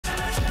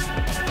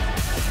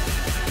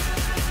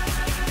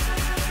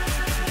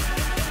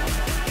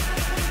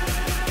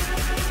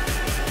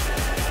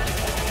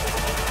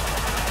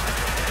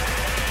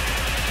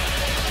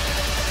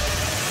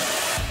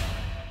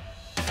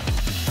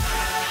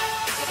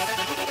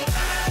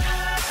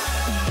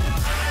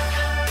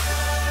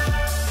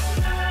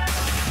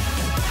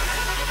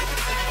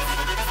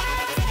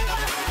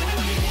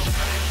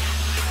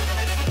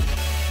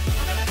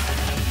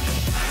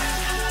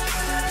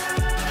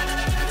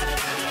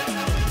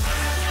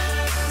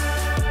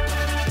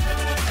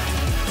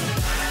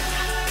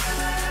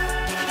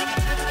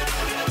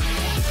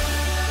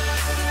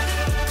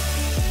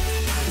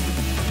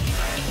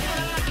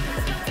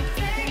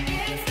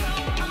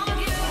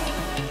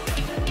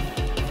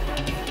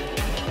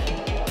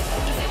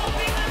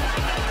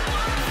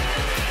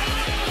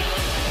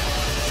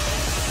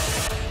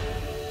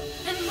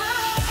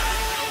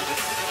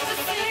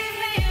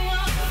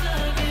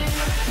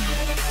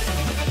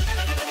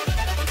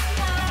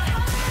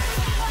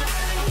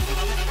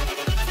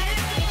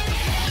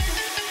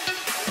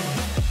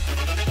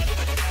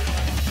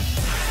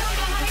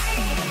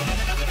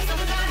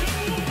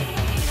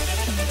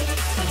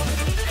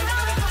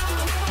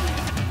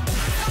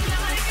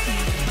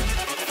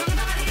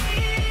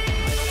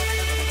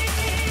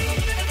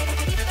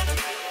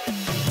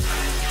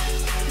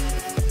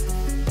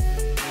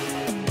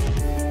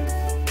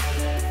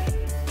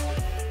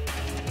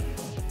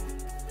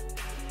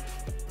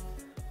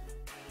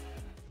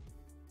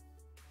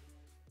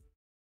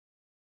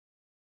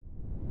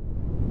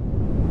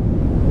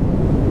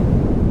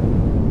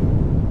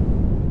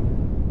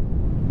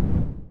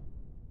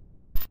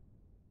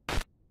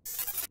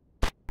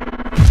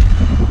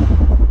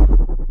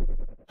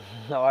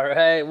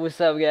Alright, what's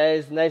up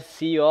guys? Nice to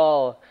see you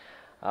all.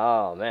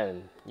 Oh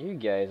man, you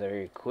guys are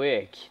here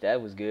quick.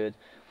 That was good.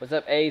 What's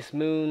up Ace,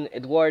 Moon,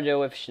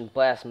 Eduardo, Efficient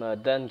Plasma,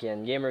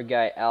 Duncan, Gamer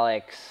Guy,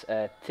 Alex,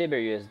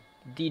 Tiberius,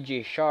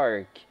 DJ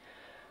Shark,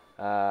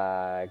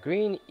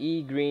 Green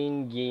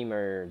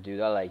Gamer. Dude,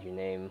 I like your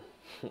name.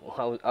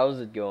 How's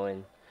it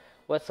going?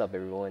 What's up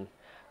everyone?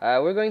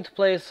 We're going to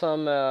play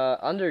some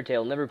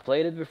Undertale. Never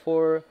played it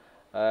before.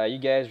 You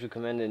guys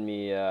recommended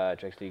me to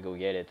actually go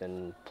get it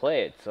and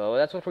play it, so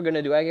that's what we're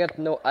gonna do. I got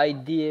no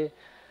idea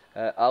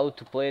how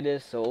to play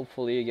this, so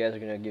hopefully you guys are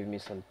gonna give me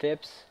some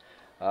tips.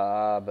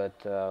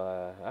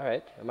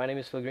 Alright, my name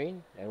is Phil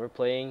Green, and we're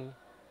playing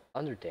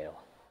Undertale.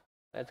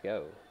 Let's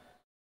go.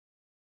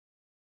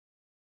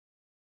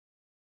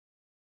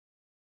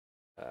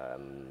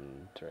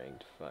 Trying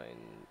to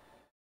find.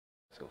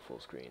 Let's go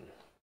full screen.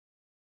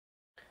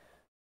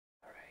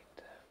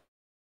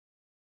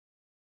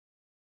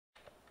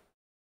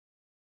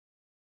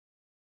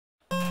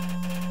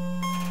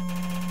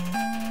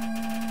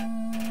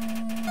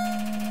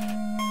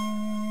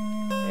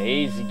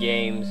 Easy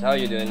games. How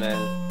you doing, man?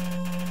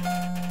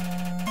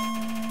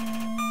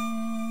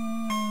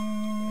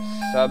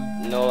 Sub,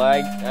 no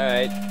lag.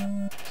 Alright.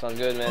 Sounds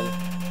good, man.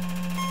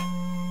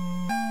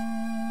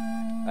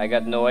 I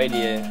got no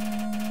idea.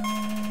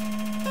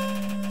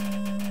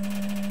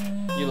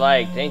 You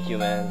like. Thank you,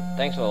 man.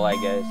 Thanks for the like,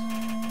 guys.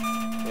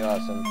 You're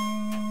awesome.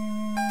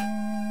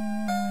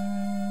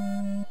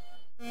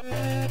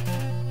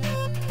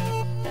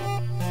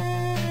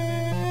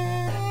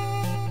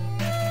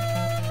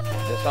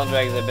 The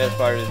soundtrack is the best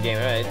part of this game,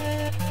 right?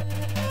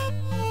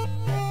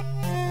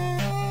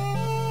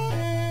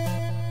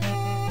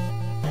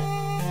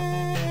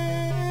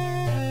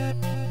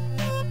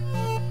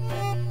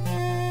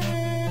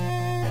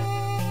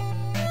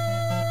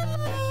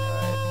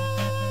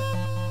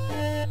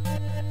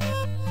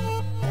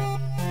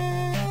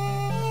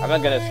 I'm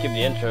not gonna skip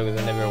the intro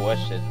because I never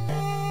watched it.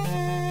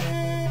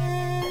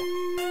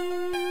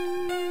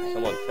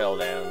 Someone fell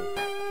down.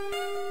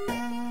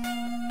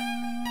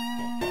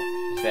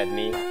 Is that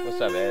me?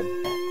 What's up, Ed?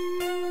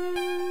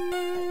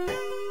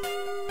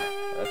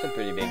 That's a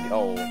pretty big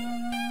hole.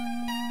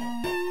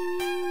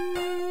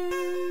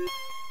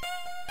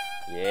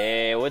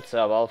 Yeah, what's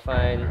up? All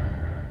fine.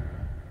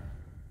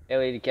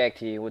 Lady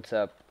Cacti, what's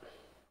up?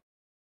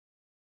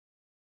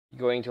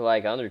 Going to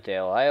like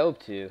Undertale? I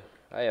hope to.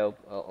 I hope.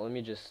 Oh, let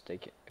me just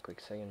take a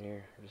quick second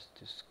here.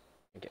 Just.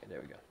 Okay,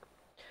 there we go.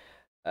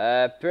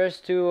 Press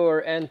 2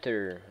 or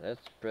enter.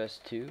 Let's press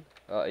 2.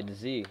 Oh, it's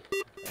Z.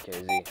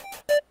 Okay, Z.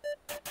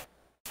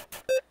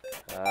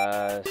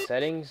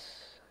 Settings,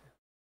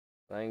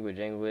 language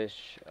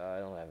English. I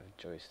don't have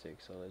a joystick,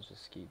 so let's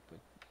just keep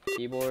with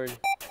keyboard.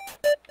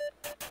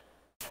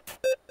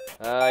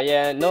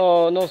 Yeah,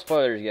 no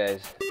spoilers,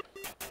 guys.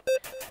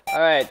 All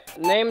right,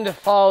 name the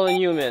fallen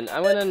human.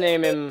 I'm gonna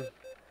name him.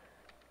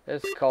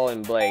 Let's call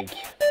him Blake.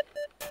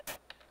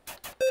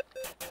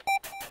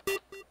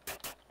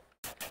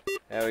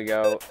 There we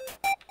go.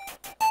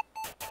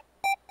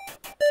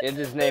 Is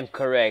his name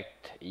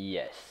correct?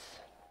 Yes.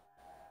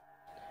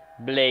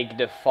 Blake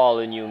the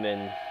fallen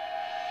human.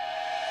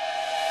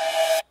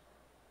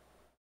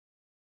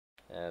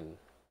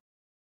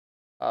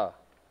 Oh,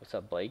 what's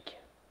up, Blake?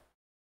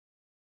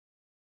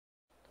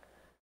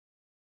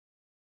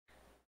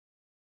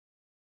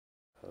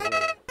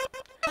 Oh.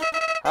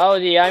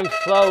 Howdy, I'm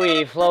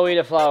Flowy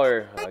the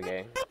flower.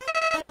 Okay.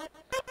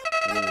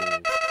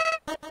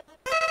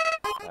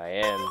 I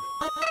am.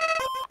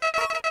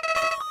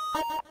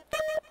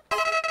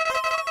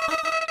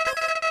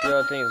 See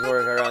how things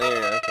work around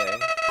here. Okay.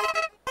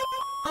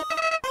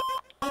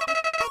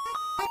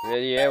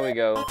 Ready? Here we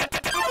go.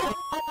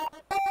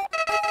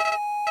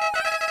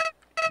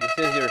 This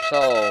is your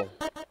soul.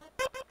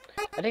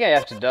 I think I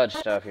have to dodge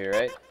stuff here,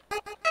 right? The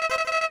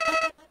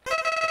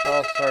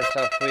soul starts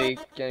off weak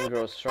and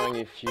grows strong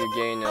if you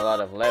gain a lot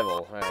of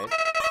level, right?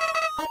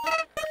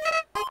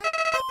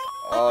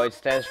 Oh, it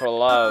stands for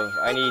love.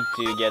 I need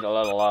to get a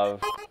lot of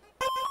love.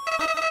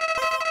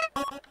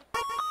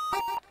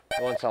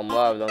 You want some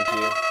love, don't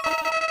you?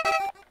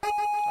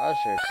 I'll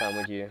share some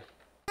with you.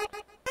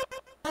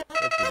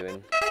 What's he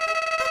doing?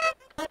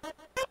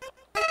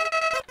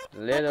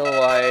 Little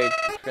white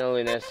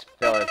friendliness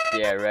pellets,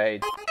 yeah,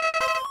 right.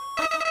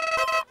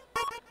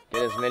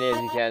 Get as many as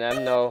you can.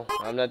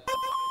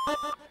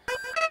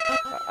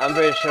 I'm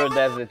pretty sure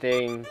that's the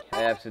thing I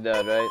have to do,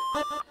 right?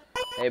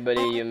 Hey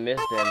buddy, you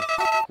missed him.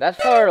 That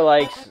flower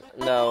likes...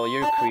 No,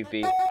 you're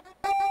creepy.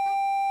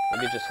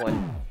 Maybe just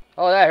one.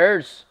 Oh, that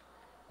hurts.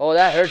 Oh,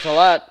 that hurts a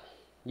lot.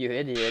 You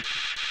idiot.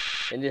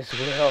 In this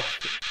world,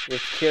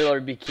 it's kill or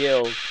be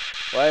killed.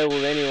 Why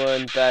would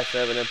anyone pass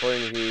up an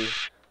opportunity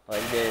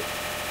like this?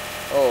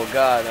 Oh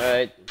god,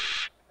 alright.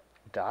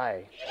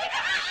 Die.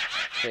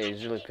 Okay,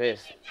 he's really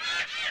pissed.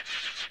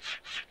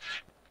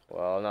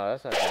 Well, no,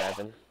 that's not gonna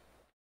happen.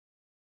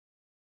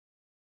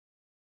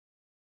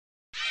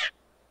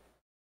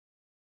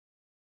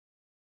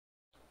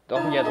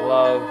 Don't forget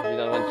love, you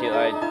don't want to,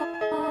 alright.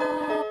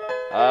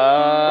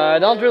 I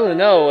don't really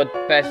know what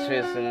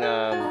Pacifist and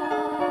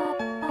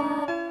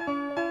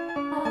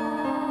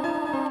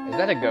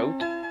that a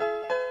goat?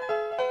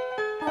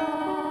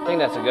 I think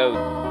that's a goat.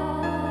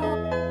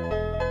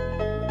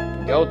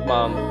 Goat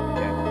mom.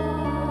 Okay.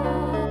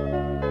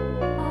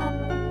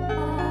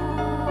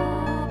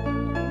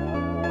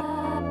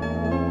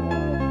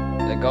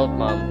 The goat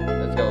mom.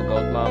 Let's go,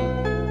 goat mom.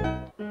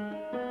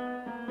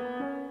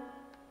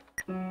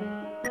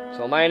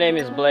 So my name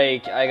is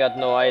Blake, I got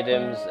no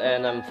items,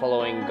 and I'm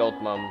following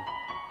goat mom.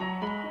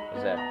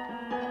 What's that?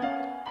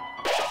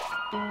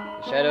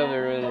 The shadow of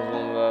the runes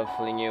will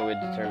filling you with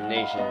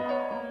determination.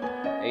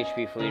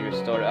 HP fully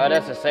restored. Oh,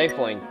 that's a save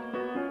point.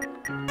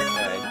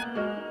 Alright.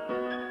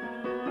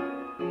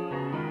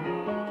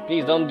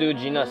 Please don't do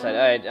genocide.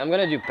 Alright, I'm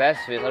gonna do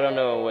Pacifist. I don't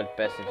know what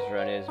Pacifist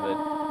run is, but...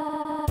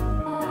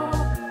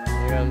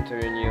 Here I'm to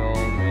renew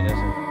home. Wait,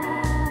 that's okay.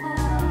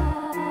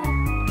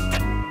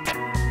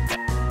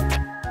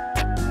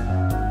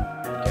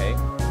 Okay.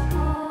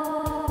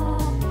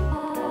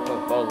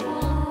 Fuck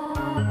puzzles.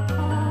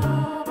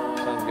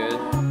 Sounds good.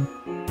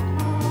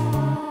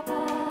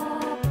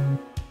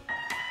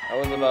 I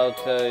was about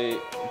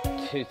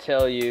to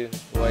tell you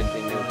what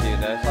thing you'll do.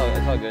 That's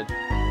all good.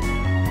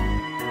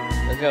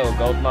 Let's go,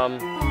 goat mom.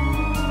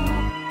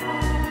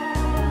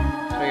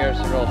 Trigger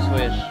roll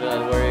switch. Do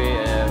not worry.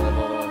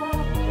 Level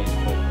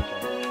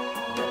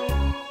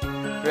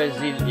 1. Press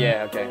Z.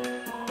 Yeah. Okay.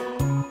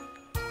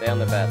 Stay on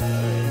the path.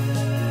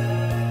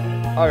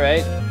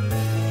 Alright.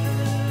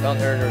 Don't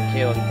hurt or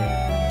kill anything.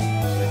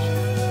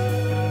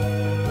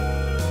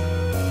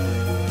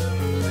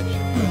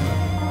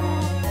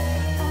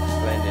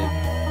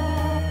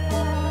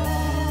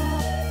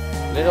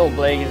 Little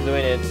Blake is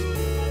doing it.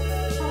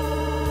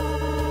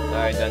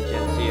 Alright,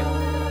 Dungeon, see ya.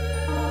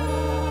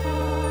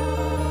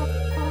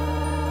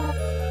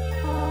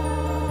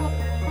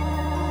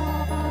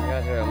 You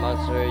enter a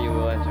monster, you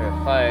will enter a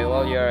fight.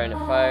 While you are in a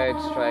fight,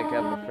 strike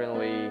up a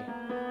friendly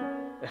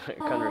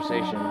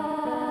conversation.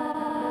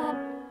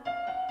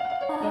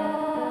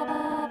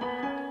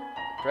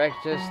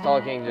 Practice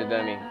talking to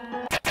dummy.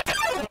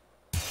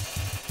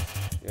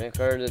 You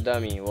encounter the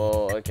dummy.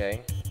 Well,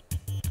 okay.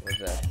 What's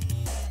that?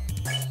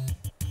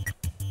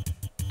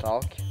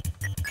 Talk.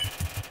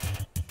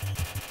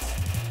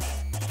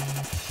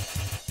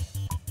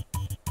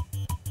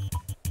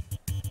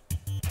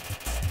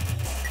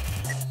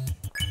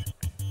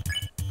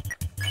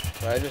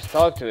 So I just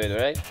talk to it,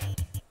 right?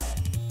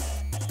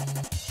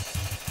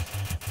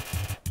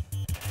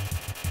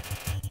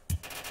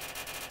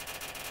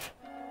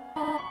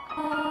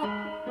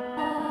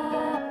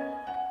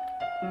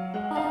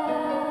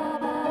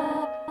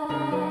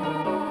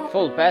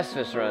 Full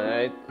pacifist run,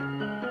 right?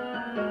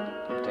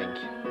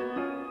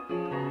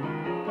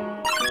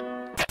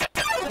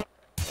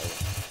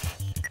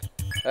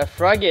 A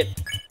frigate.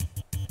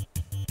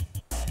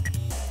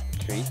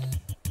 Treat.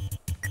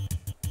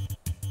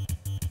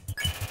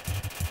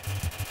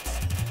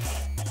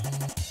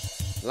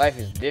 Life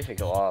is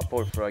difficult. Oh,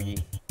 poor Froggy.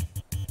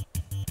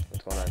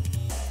 What's going on?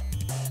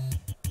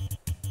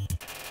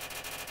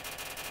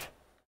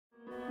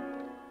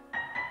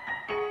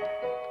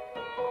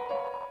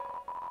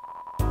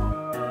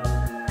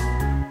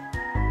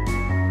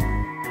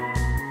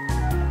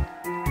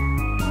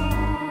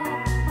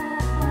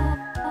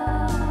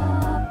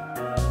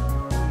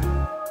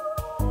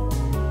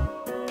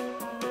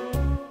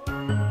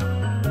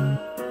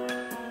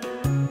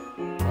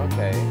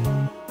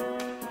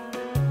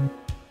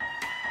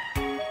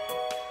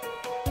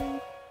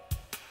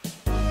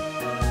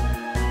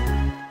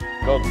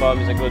 Goat mom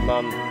is a good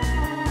mom.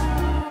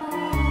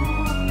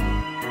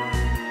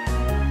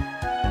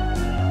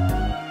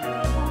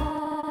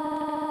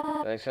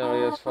 Thanks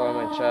for for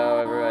my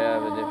child. However, I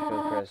have a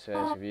difficult quest to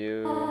ask of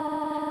you.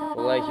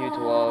 Would like you to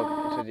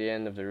walk to the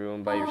end of the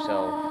room by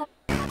yourself.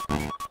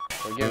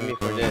 Forgive me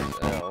for this.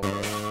 Oh,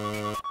 okay.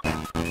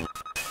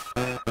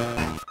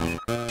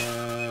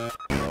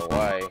 Oh,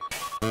 why?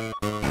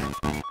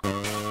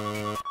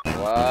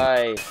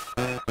 Why?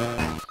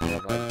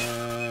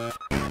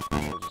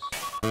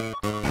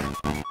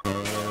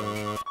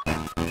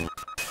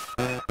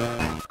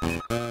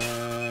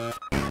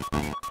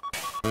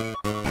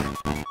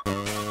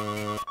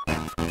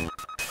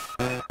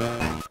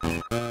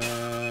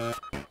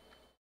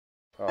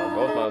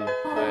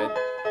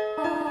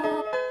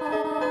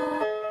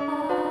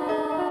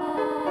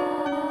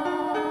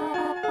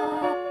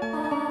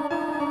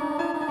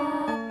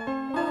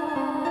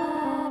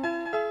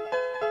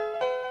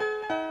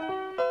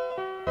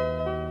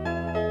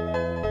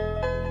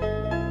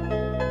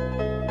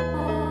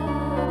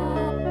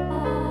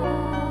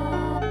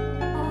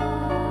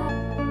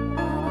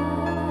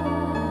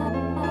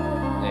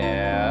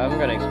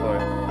 Gonna explore.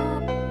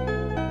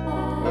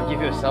 We'll give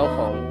you a cell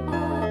phone.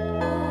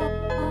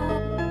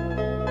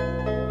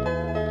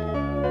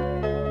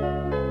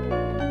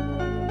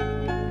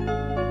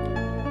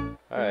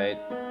 Alright.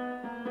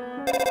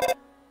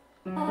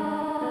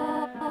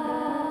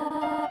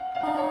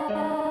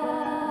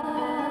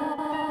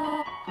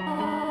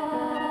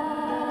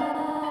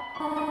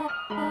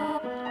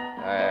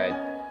 Alright.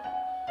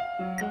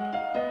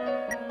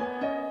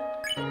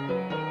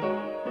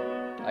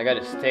 I I got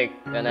a stick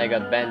and I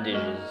got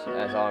bandages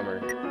as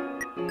armor.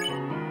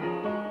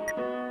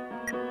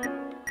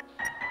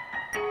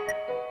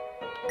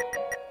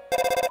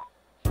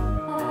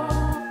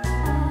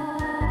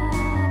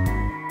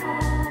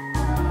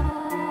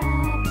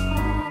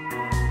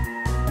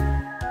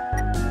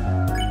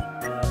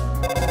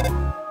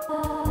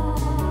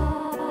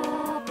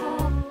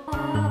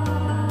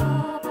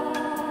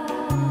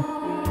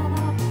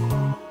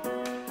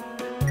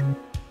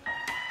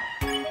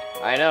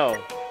 I know.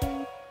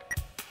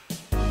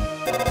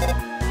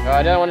 Oh,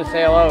 I don't want to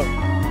say hello.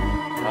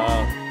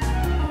 Oh.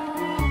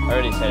 I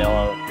already said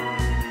hello.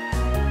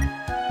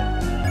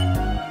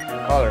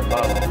 Call her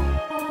mom.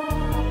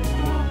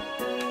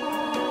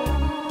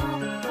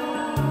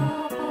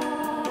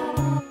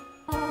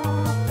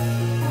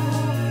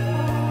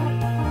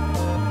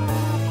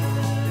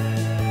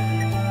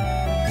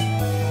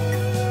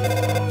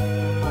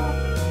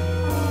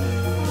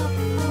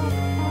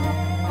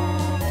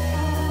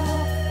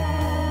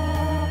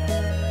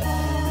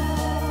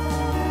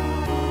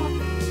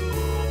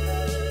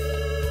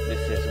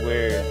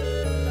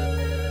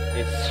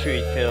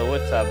 Street Phil,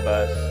 what's up,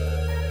 Buzz?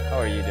 How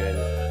are you doing?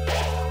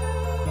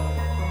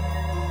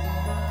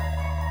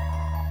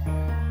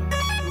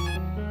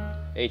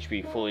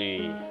 HP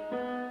fully.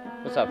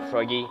 What's up,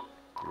 Froggy?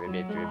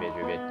 Ribbit.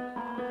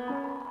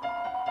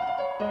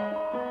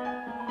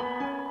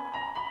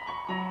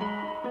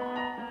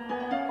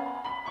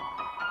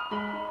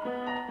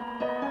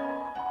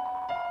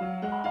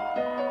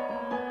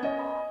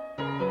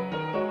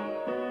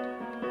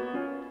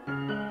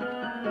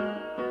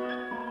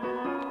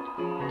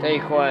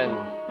 Take one.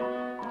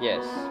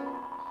 Yes.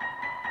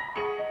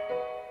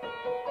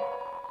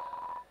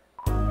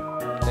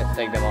 Let's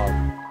take them all.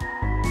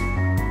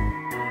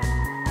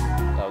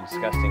 Oh,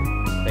 disgusting.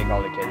 Let's take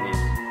all the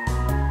kidneys.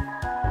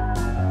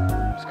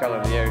 Just come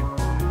over here.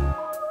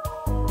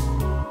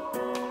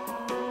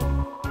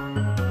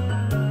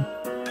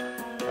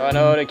 Oh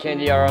no, the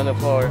candy are on the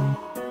floor.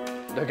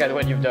 Look at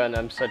what you've done.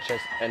 I'm such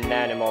an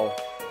animal.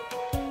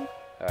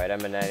 Alright,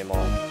 I'm an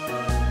animal.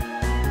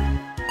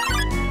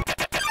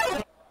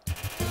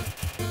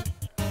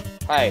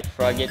 Hi,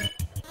 Frogget.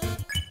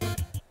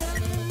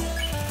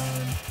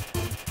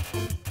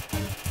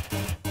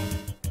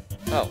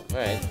 Oh,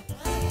 alright.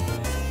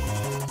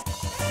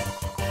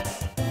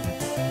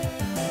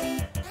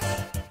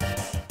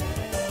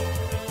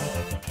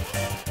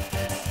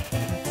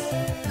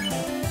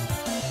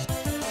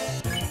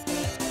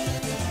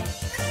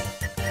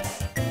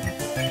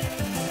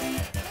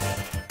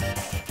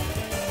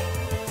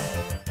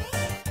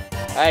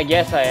 I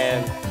guess I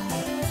am.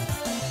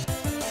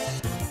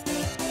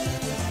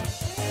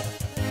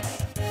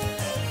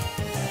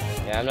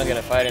 Yeah, I'm not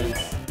gonna fight him.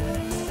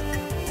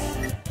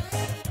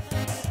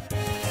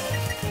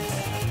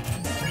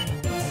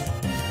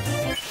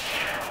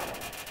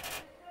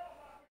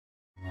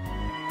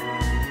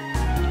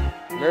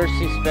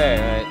 Mercy spare,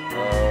 right?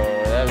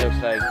 Oh, that looks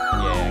like...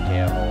 Yeah, okay,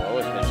 I've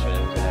always been sure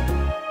that was gonna happen.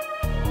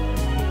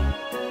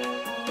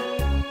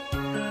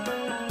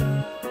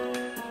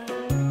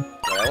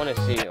 But I wanna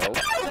see... Oh.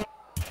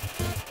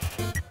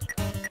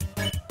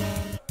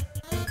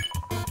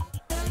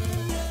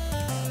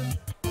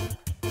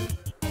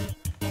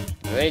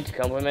 Wait, to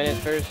compliment it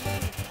first? I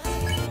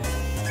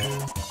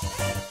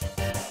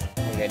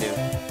think I do.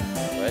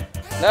 What?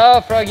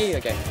 No, Froggy!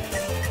 Okay.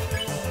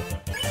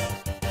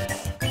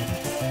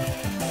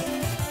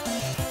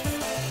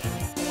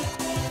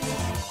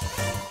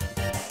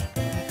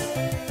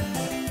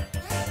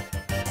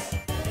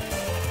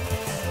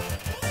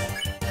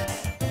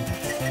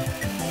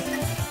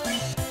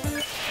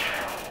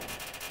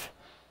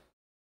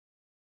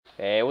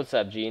 Hey, what's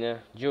up,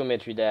 Gina?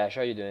 Geometry Dash,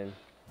 how you doing?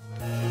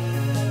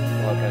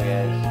 Welcome,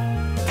 guys.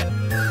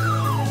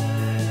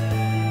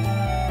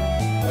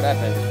 What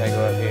happens if I go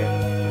up here?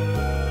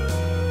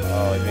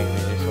 Oh, it brings me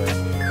this way.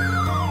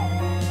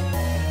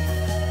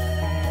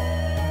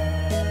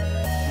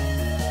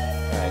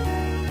 Alright.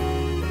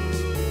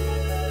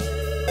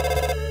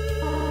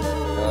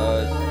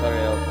 Oh, it's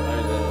starting out from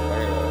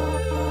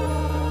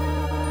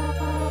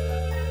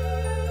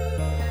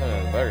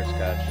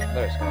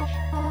butterscotch.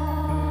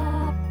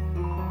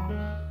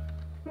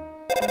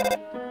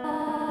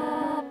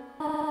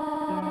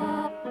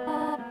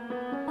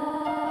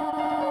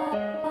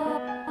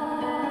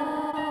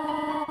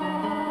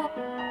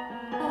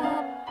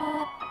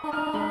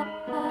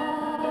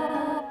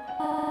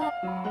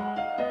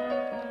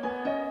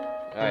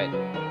 Alright.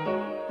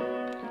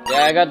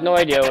 Yeah, I got no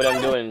idea what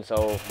I'm doing,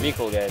 so be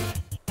cool, guys.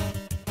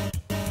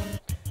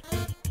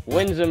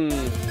 Winsome,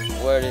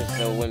 where is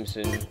the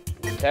Whimsun?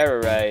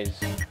 Terrorize.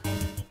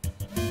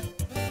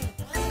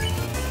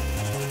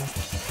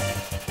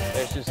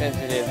 They're too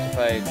sensitive to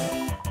fight.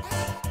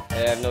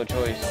 They have no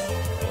choice.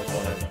 What's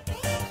going on?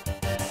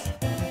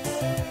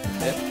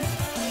 That's it?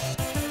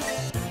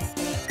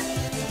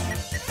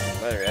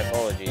 Mother,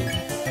 apologies.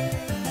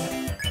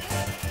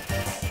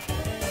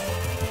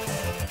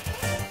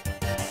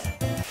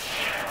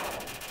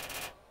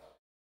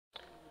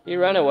 He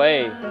ran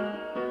away. What's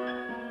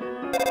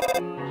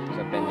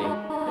up, Bendy?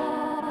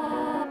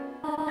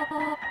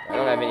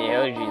 have any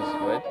allergies.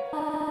 What?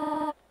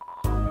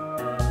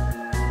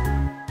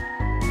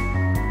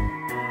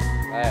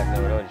 I have no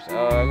allergies.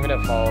 Oh, I'm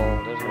gonna fall.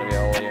 There's gonna be a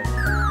hole here.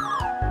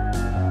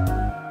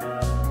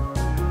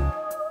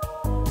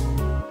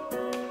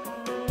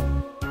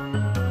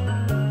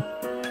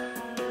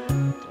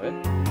 What?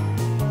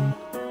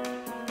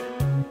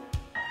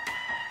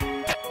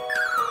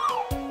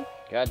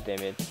 God damn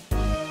it.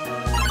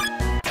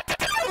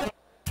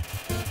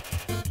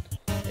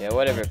 Yeah,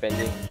 whatever,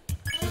 Benji.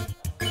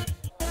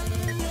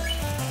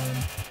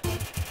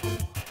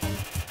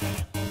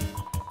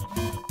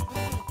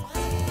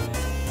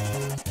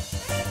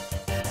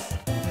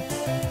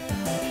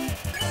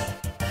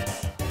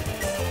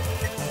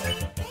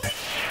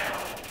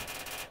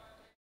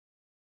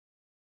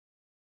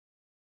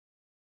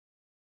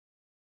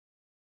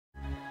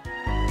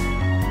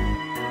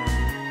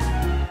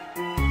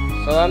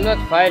 So I'm not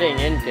fighting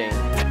anything.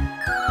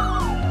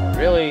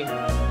 Really?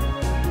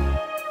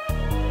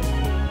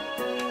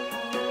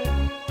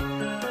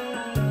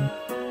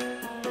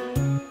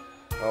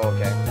 Oh,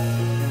 okay.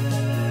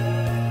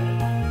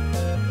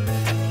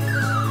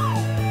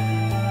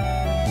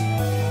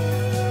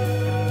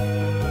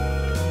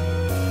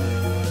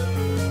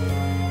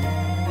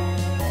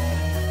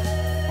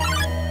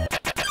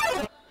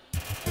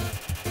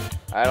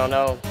 I don't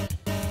know.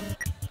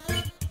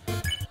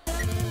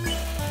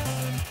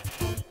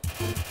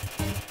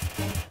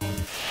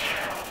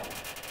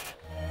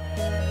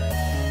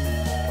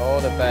 Oh,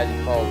 the bad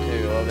fall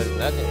too. Oh, there's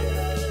nothing here.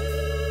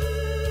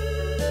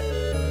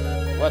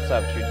 What's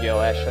up, cute girl,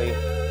 Ashley?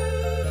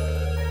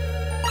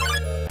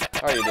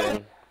 How are you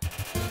doing?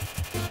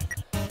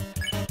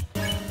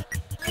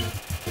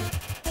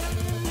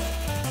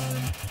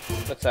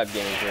 What's up,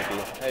 gaming jerky?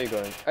 How you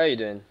going? How you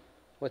doing?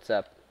 What's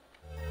up?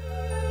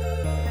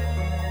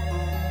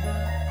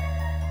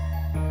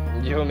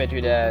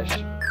 Geometry dash.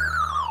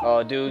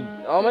 Oh, dude,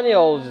 how many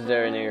holes is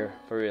there in here?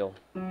 For real?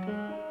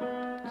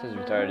 This is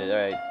retarded. All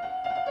right.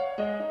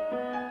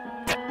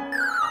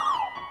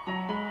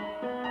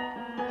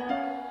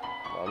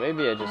 Well,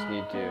 maybe I just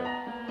need to.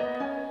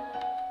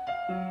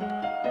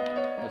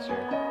 Let's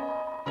hear.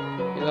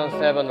 You don't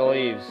step on the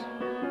leaves.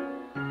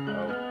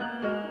 Oh.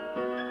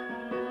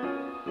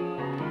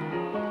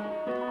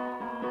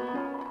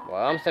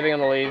 Well, I'm stepping on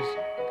the leaves.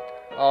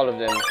 All of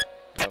them.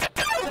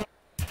 Oh.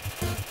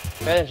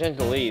 Pay attention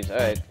to the leaves. All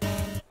right.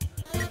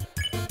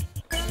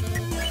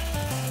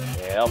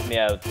 Yeah, help me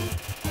out.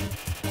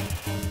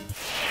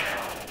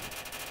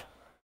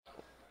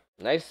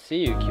 Nice to see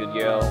you, cute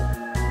girl.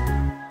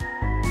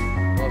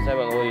 Don't step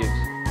on the leaves.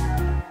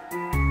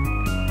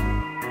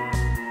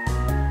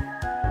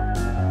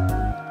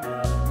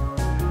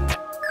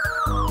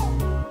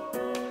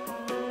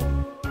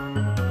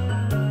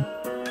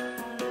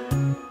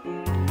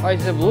 Oh,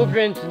 it's a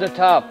blueprint to the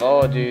top.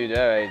 Oh, dude,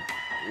 alright.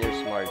 You're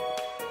smart.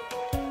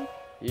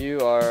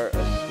 You are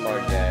a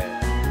smart guy.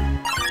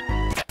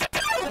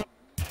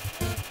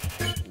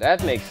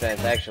 That makes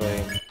sense,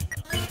 actually.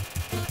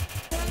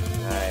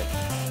 Alright.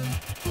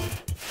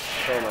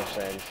 So much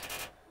sense.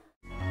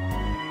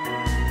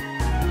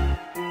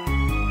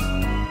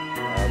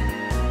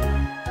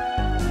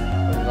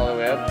 Was it all the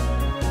way up?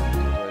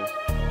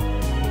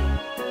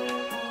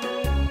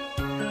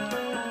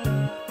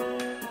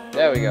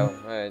 There we go.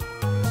 Alright.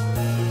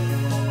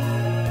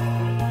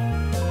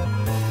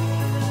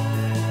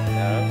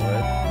 Now,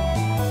 what?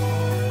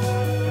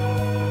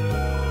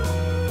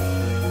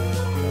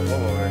 Move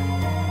over.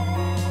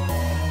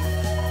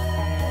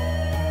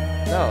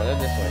 No, not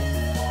this way.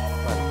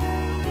 Come on.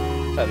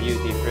 What's up,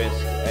 EDT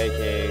Frisk,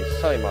 aka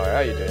Solimar?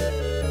 How you doing?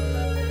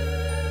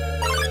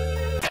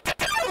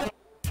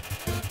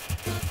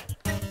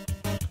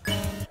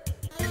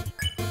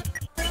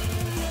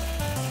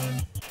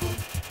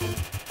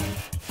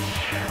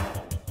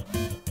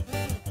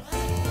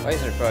 Why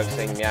is there frog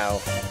saying meow?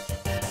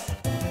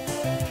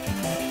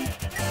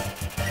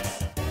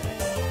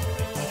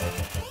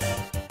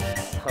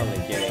 I'm only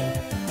kidding.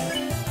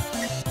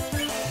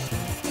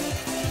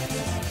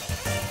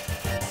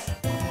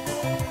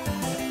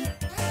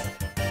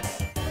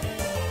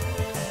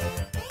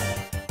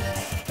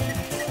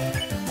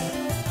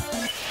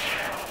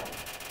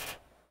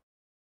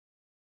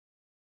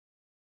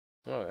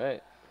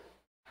 Alright.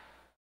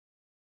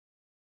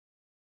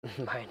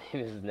 My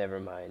name is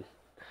Nevermind.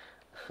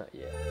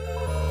 Yeah.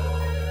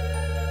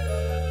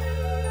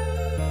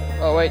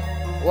 Oh wait,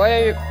 why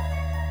are you?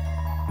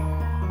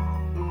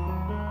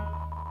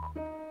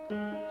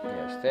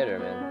 Yeah, stay there,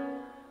 man.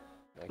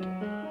 Okay.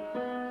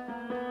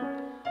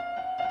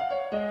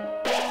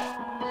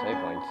 Save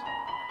points.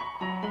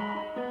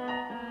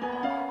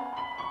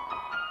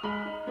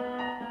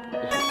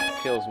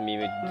 Kills me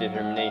with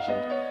determination.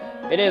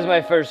 It is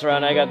my first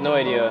run. I got no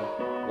idea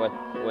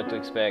what to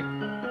expect.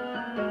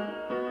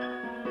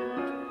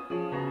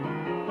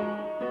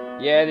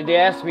 Yeah, they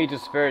asked me to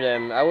spare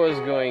them. I was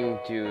going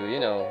to, you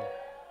know,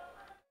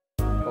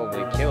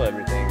 probably kill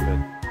everything, but...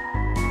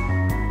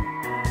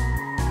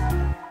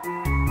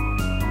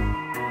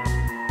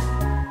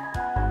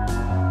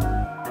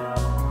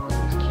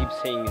 Just keep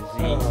saying Z.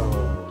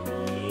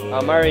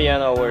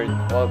 Mariano word,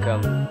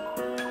 welcome.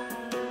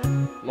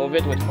 Move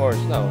it with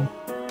force, no.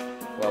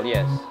 Well,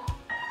 yes.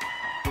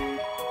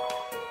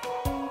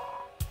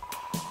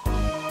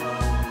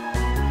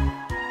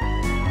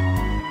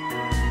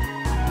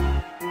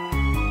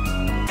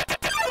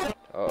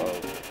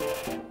 Uh-oh.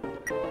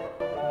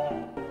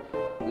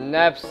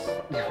 Naps.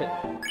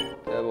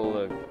 Double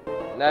look.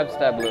 Nap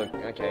stab look,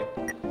 okay.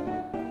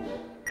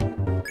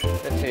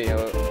 Let's see.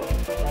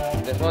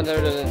 This one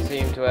there doesn't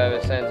seem to have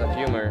a sense of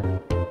humor.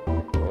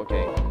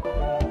 Okay.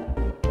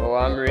 Oh,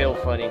 I'm real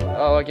funny.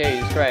 Oh, okay,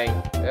 he's crying.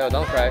 Yo,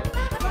 don't cry.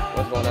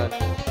 What's going on?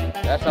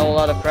 That's not a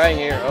lot of crying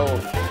here. Oh,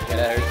 okay,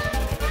 that hurts.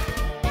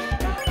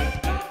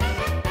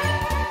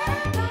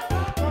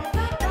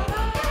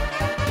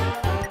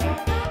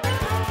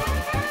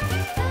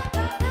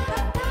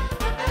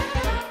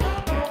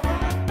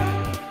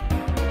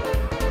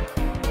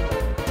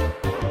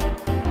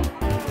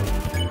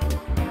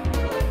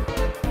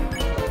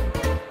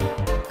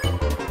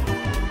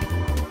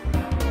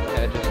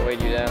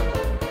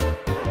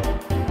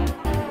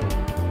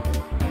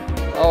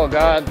 Oh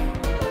god.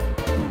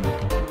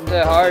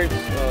 The hearts.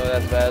 Oh,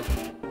 that's bad.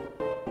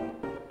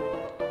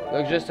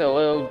 Looks just a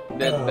little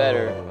bit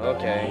better.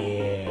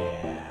 Okay.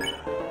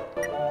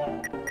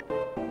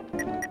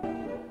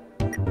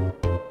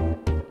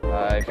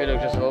 If it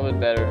looks just a little bit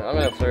better, I'm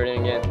gonna flirt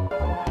in again.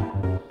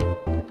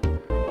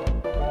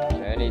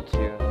 Okay, I need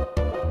to.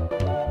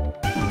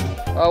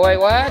 Oh wait,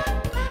 what?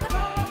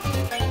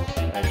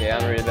 Okay,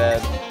 I'm really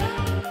bad.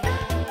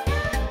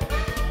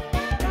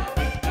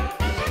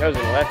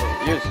 Cousin left it.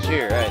 Use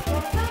cheer, right?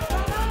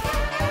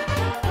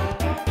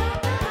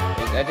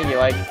 I think he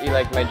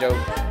liked my joke.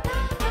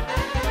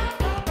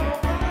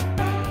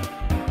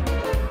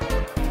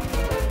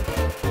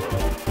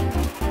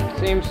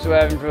 Seems to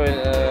have improved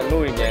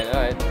mood again.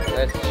 Alright,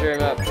 let's cheer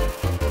him up.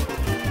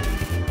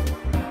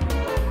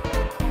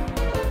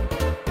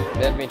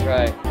 Let me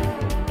try.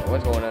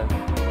 What's going on?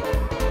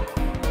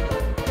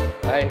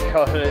 I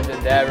call it the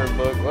Dabber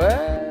book.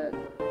 What?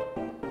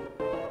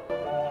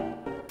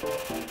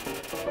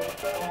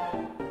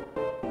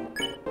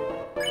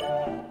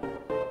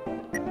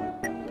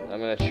 I'm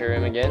gonna cheer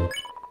him again.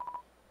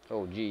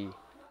 Oh, gee.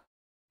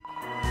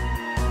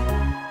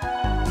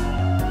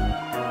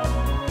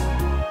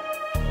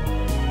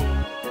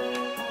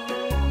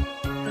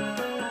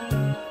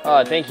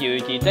 Oh, thank you,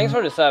 ET. Thanks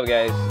for the sub,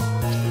 guys.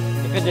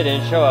 If it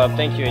didn't show up,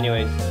 thank you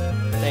anyways.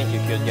 Thank you,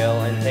 cute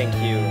girl, and thank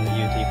you,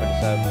 UT, for the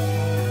sub.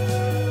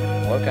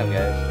 Welcome,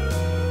 guys.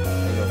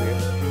 Let me go here.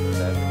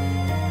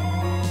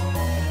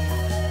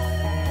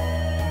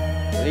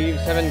 Leave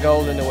 7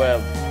 gold in the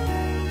web.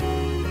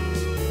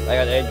 I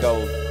got 8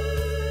 gold.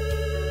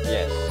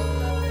 Yes.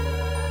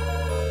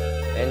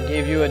 And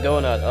give you a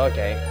donut.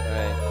 Okay,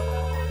 alright.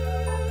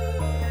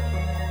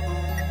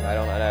 I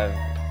don't have...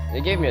 They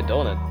gave me a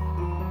donut.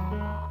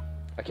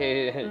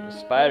 Okay,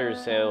 spider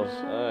sales.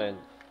 Alright.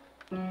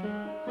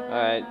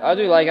 Alright. How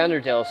do you like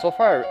Undertale? So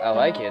far, I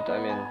like it. I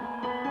mean...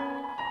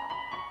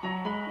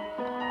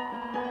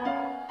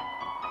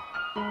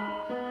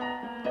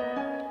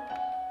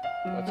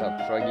 What's up,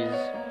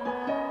 froggies?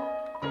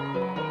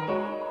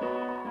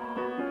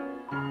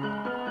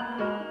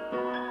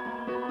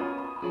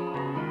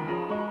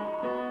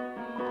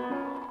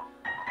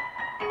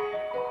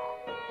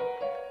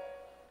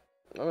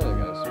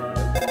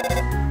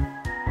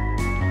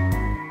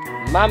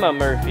 Mama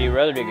Murphy,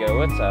 Rodrigo,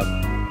 what's up?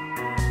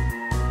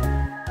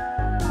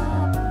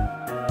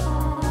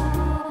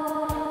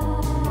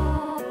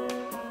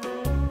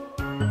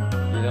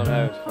 You don't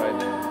have to fight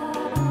them.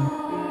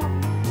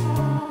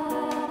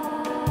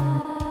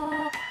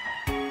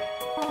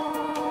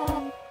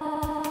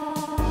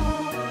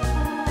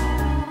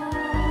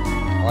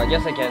 Oh, I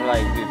guess I can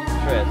like do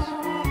threats.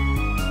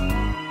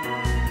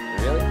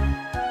 Really?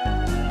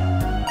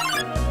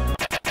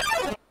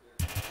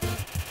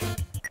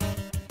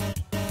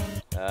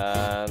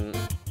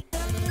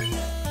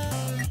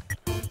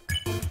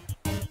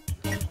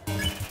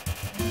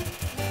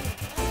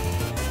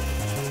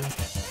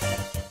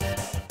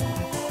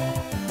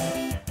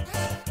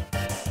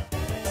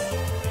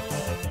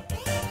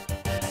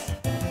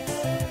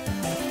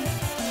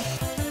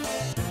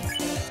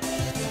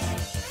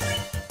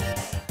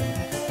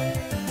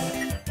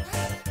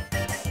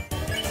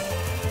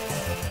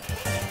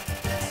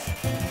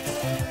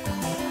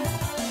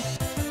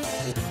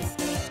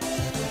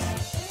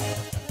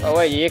 Oh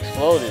wait, he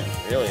exploded.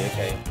 Really?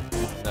 Okay.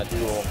 Not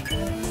cool.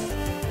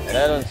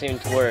 That doesn't seem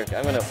to work.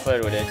 I'm gonna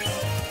flirt with it.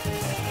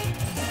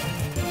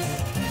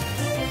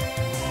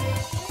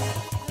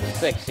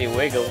 Sexy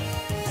wiggle.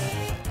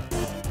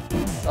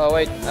 Oh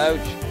wait,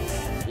 ouch.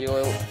 You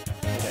will...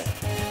 Okay.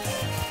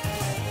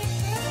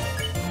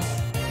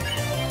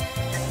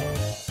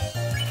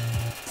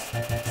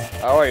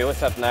 How are you?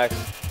 What's up, Max?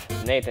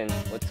 Nathan,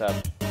 what's up?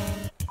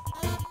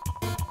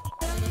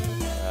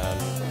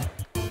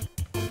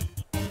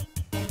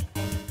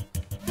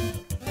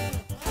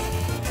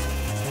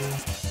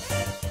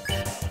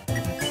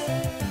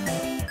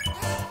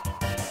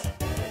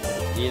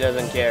 He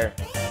doesn't care.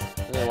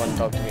 He doesn't want to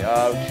talk to me.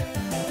 Ouch.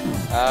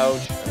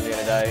 Ouch. I'm You're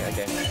gonna die?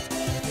 Okay.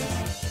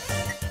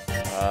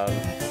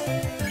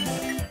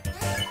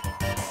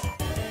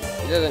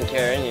 He doesn't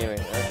care anyway.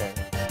 Okay.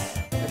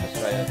 I'll just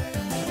try to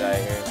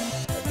die here.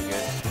 That'd be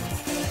good.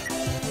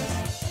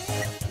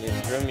 He's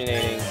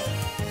ruminating.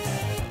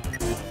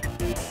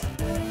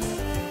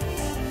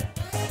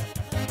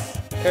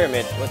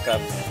 Kermit, what's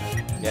up?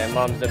 Yeah,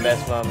 mom's the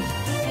best mom.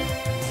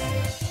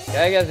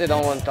 Yeah, I guess they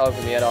don't want to talk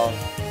to me at all.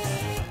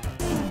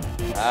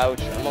 Ouch,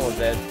 I'm almost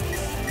dead.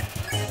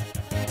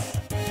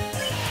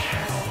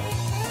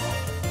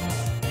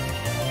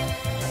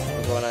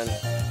 What's going on?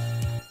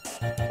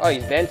 Oh,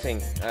 he's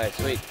dancing. Alright,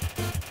 sweet.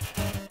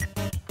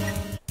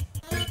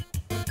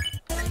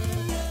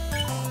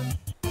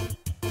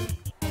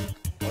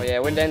 Oh yeah,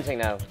 we're dancing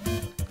now.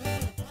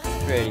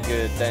 Pretty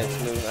good dance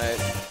move. Alright.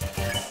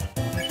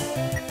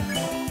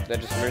 Is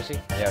that just mercy?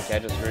 Yeah, okay, I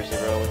just mercy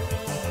roll.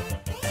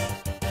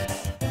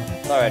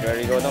 Alright,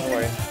 ready to go, don't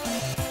worry.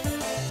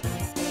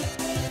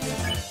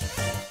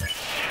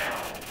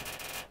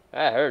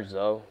 That hurts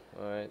though.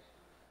 Alright.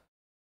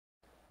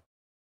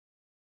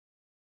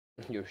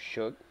 You're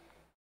shook.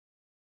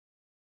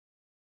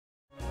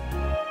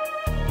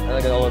 I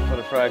like it all for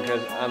the frog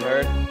because I'm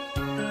hurt.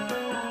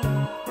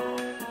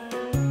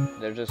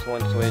 There's just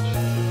one switch.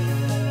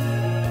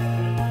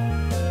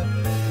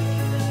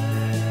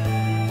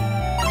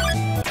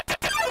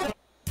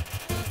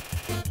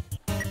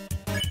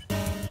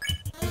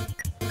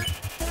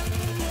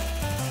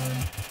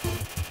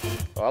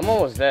 Oh, I'm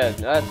almost dead.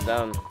 That's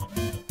dumb.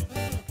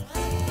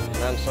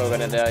 I'm so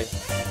gonna die.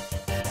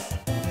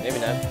 Maybe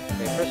not.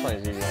 Okay, first one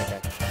is easy. Okay.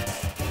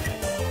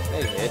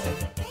 Maybe hit him.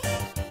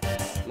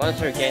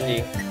 Monster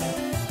candy.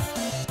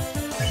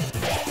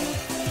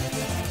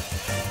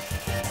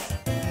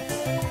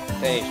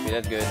 10 HP,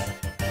 that's good.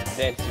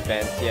 Fancy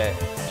pants, yeah.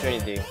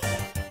 Trinity.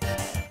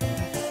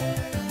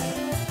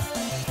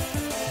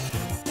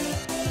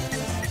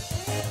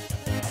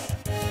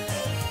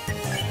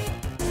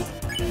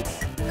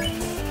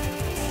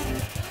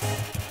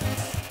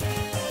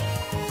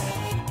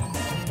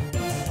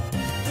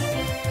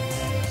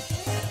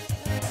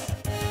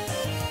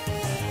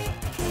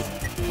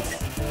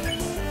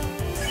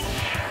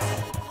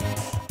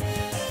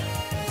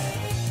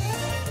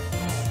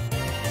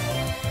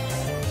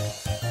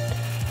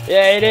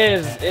 Yeah, it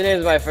is. It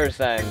is my first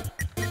time.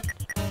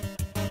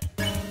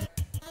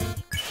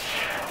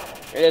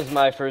 It is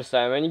my first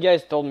time. And you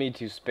guys told me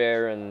to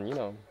spare and, you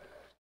know.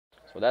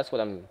 So that's what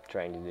I'm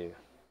trying to do.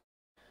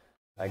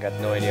 I got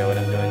no idea what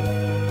I'm doing.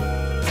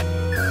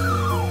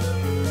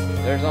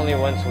 There's only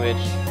one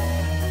switch.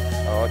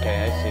 Oh,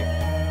 okay, I see.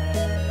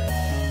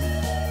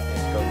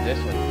 Let's go this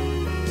one.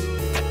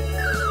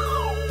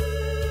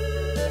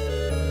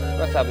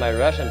 Must have my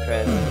Russian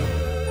friend.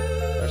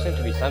 There seems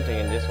to be something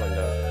in this one,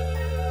 though.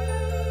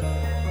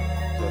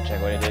 Go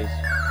check what it is.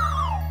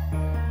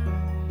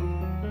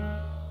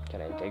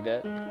 Can I take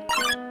that?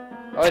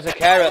 Oh, it's a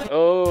carrot.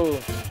 Oh,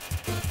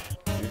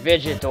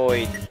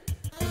 Vegetoid.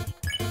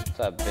 What's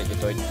up,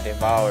 Vegetoid?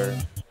 Devour.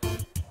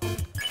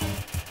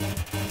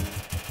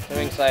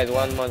 Serving size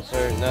 1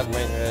 monster, not my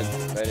head,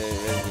 but it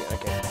is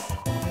okay.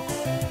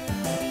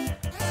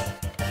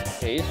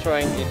 Okay, he's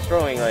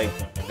throwing like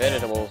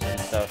vegetables and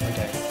stuff.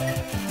 Okay.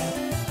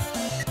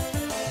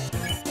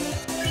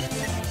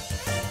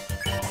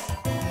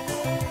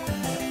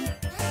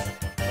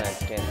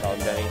 Can't talk,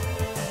 Benny.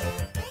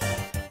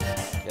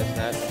 Guess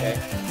not, okay.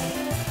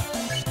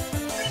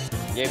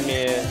 Give me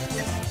a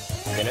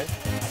dinner.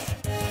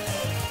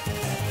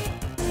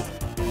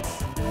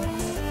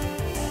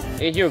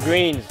 Eat your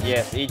greens.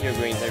 Yes, eat your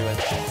greens, everyone.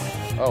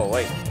 Oh,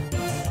 wait.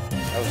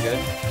 That was good.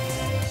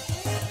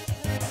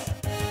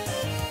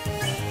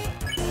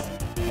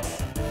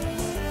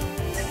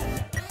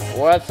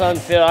 What's on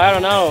Phil? I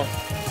don't know.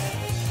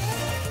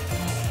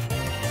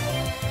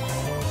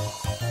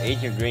 Eat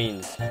your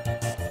greens.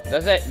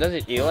 Does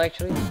it heal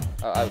actually?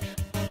 Oh, ouch.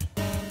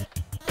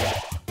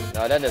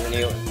 No, that doesn't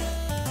heal.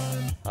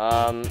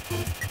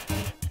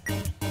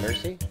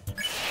 Mercy?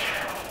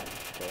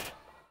 Okay.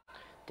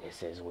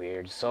 This is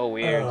weird, so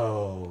weird.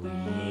 Oh,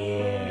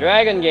 yeah.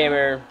 Dragon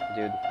Gamer!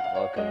 Dude,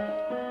 welcome.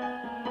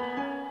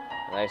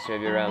 Nice to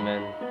have you around,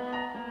 man.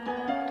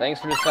 Thanks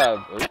for the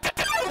sub. Oops.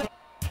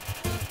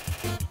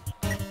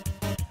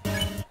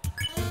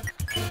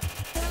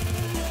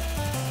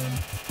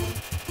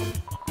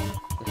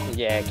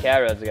 Yeah,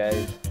 carrots,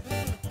 guys.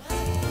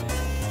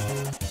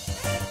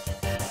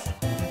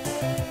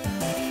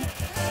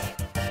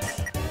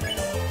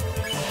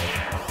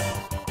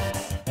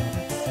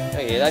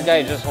 Okay, that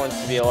guy just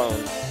wants to be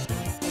alone.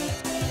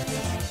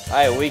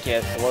 Hi,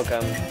 Weakest,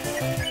 welcome.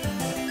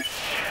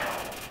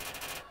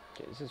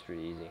 Okay, this is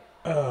pretty easy.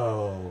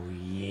 Oh,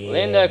 yeah.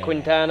 Linda,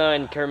 Quintana,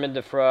 and Kermit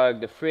the Frog,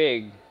 the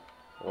Frig.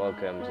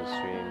 Welcome to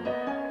stream.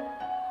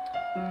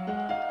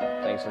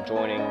 Thanks for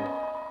joining.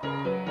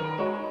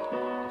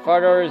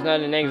 Fart order is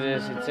not an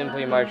exist, it's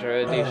simply martial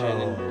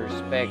rotation and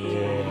perspective.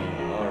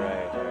 Yeah.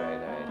 Alright.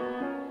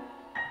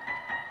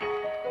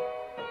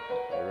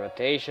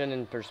 Rotation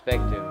and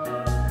perspective.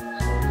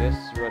 So this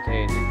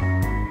rotated.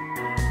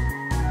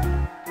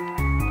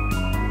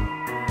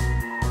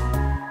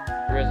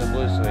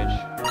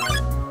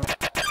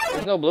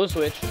 no blue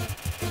switch.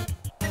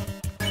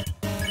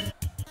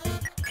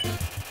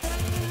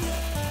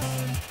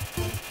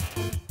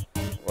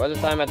 What's the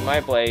time at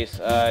my place?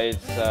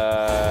 It's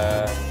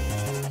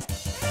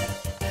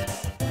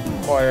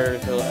quarter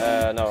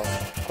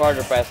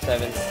past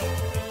 7.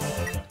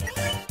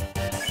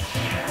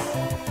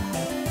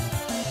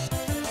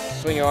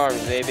 Swing your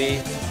arms,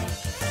 baby.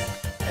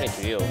 I need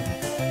to heal.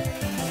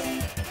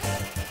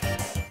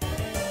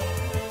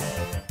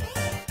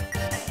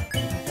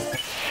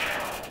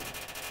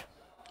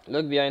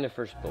 Look behind the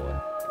first bullet.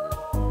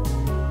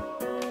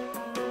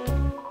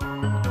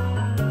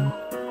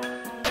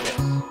 Yes.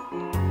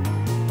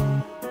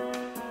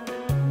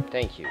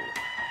 Thank you.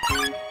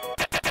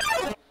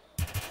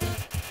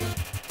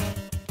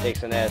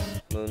 Takes an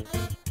S, Moon.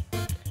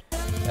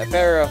 A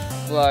pair of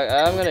flag.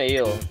 I'm gonna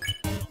heal.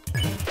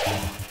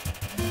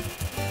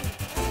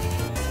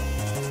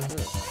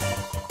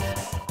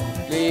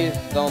 Please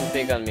don't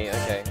pick on me.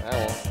 Okay, I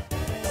won't.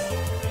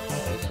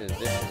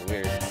 This is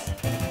weird.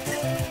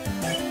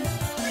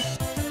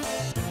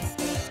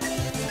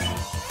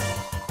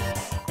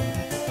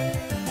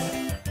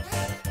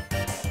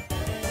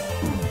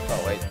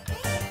 Oh wait.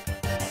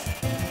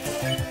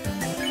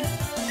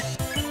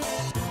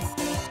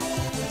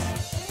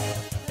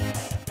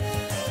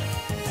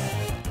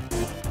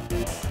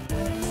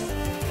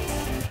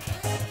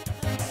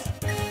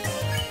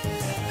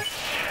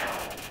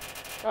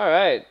 All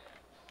right.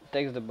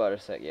 Takes the butter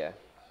sec, yeah.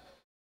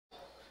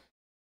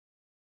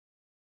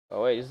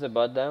 Oh wait, is the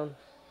butt down?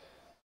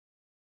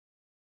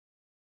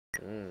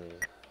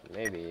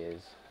 Maybe it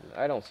is.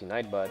 I don't see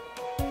night butt.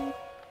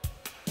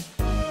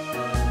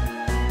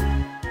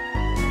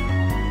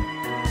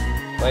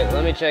 Wait,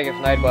 let me check if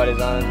night butt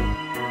is on.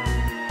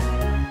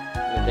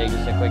 It'll take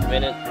just a quick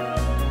minute.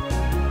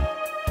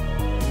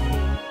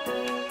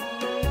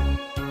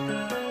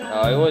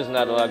 Oh, it was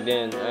not logged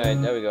in. Alright,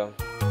 there we go.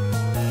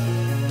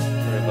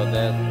 Sorry about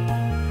that.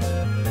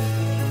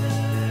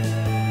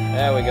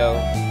 There we go.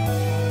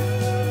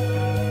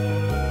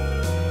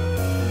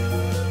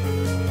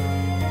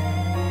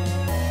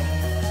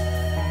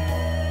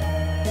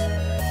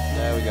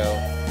 There we go.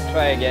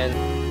 Try again.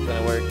 It's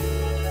gonna work.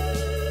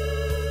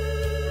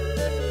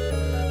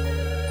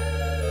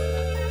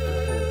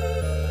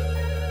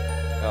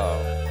 Oh,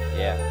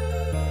 yeah.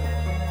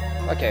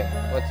 Okay,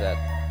 what's that?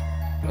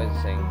 What's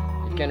it saying?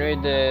 You can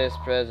read this,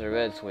 press the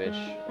red switch.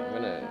 I'm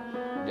gonna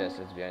guess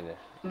it's behind the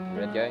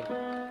red guy.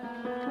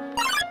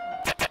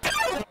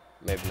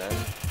 Maybe not.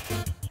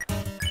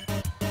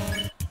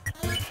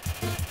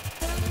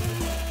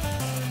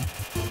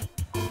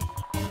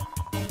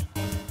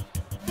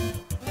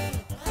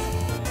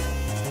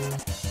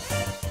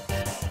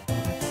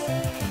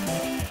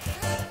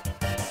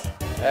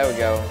 There we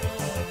go.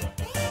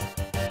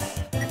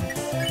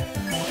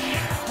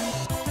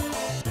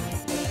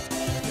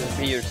 Just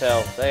be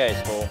yourself. That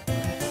guy's cool.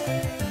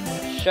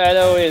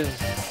 Shadow is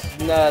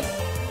not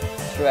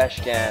trash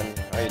can.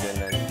 How are you doing,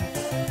 man?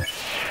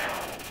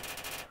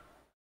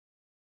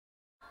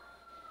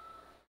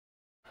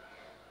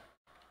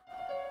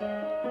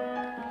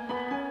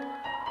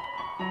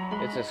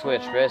 It's a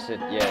switch, press it,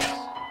 yes.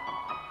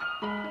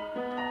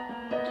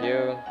 Thank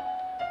you.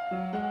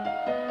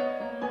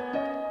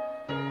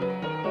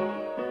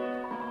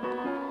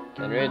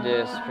 Can read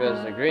this,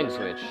 press the green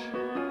switch.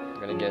 I'm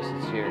gonna guess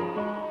it's here.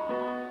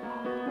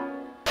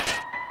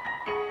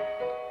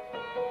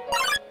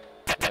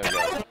 There we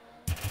go.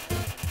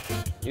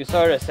 You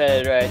sort of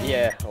said it right,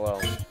 yeah, well.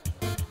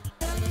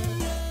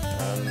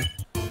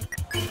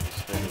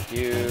 Split with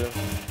you.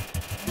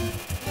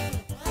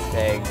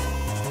 Tag.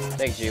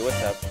 Tag G,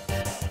 what's up?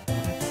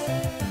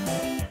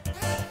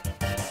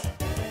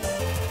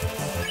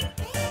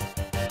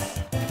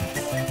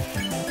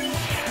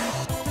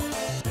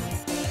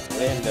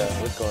 Linda,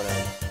 what's going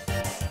on?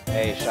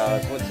 Hey,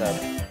 Shaw's, what's up?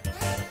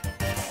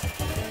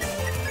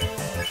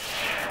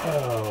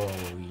 Oh,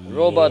 yeah.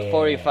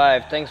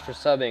 Robot45, thanks for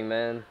subbing,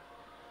 man.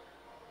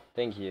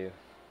 Thank you.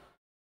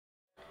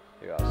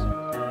 You're awesome.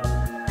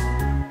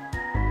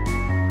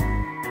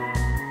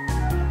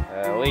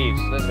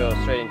 Leaves. Let's go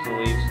straight into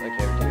leaves.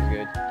 Okay, everything's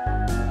good. I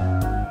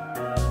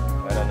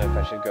don't know if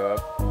I should go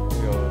up.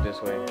 Go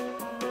this way.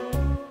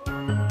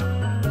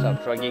 What's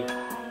up, Froggy?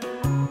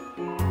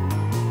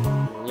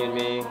 You and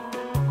me.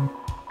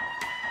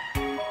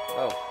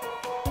 Oh.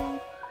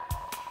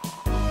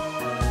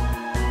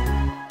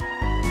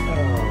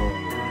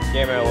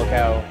 Gamer, look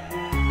out.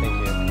 Thank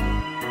you.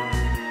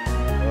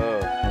 Oh,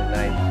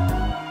 knife.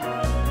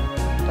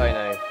 Toy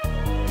knife.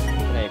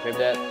 Can I equip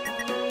that?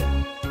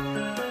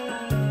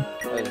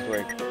 How does this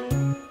work?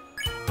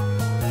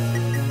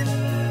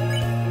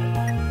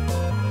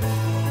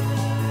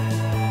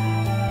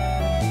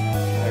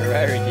 A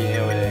rarity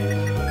nowadays.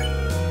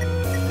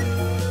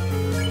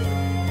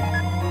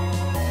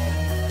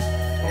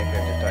 I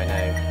equip the toy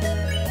knife.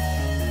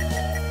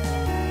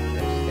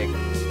 Stick.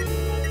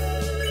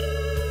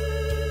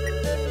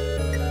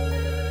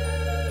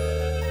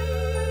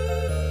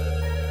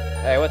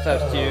 Hey, what's up,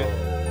 Stu?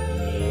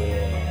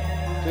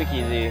 Yeah. Twiki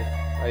Z,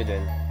 how you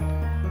doing?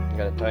 You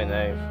got a toy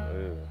knife.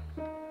 Ooh.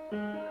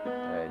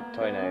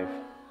 toy knife.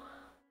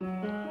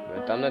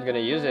 But I'm not gonna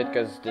use it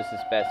because this is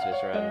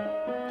Pacifist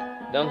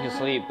run. Don't you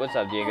sleep. What's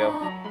up, Diego?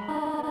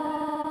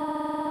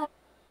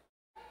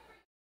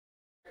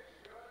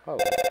 Oh,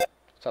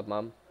 what's up,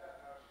 Mom?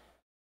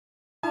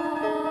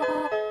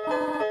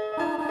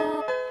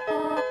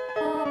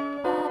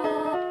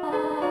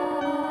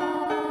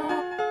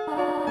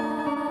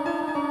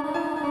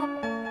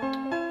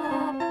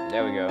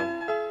 There we go.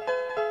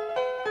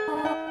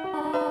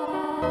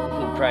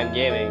 Prime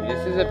Gaming.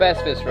 This is a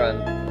Pacifist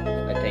run,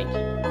 I think.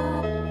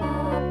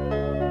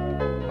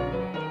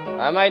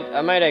 I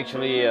might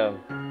actually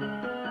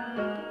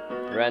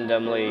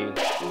randomly.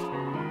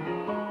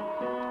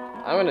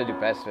 I'm gonna do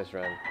Pacifist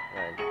run.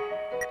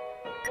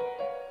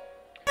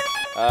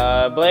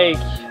 Right. Blake,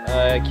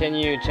 can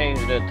you change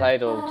the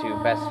title to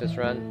Pacifist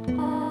run?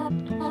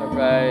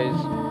 Surprise.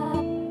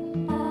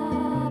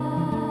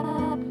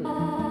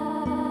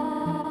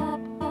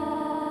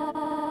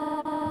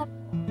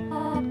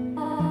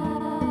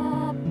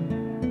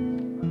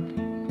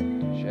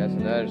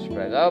 Another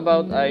surprise. How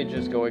about I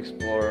just go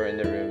explore in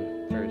the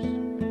room first?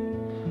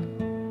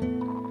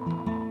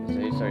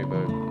 Say sorry,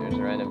 but there's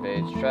a random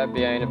page. Trapped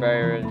behind a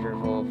barrier and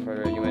fearful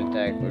further human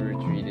attack, but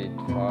retreated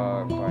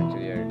far into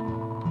the air.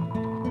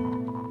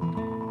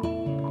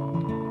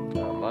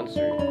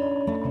 Monster.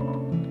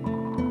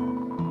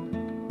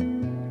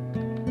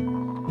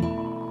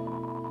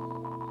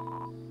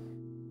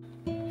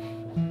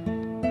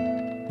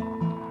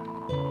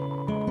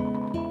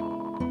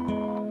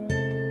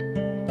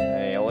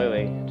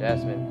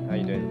 Jasmine, how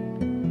you doing?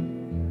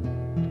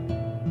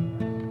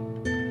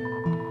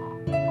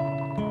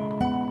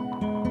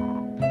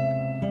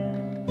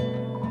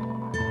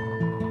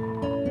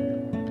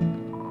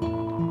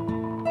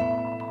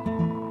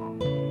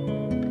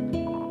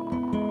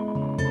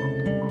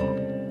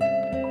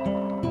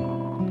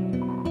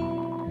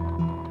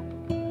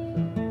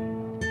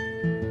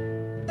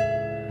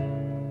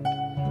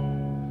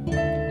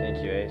 Thank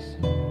you, Ace.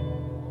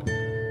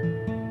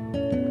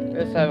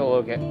 Let's have a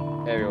look at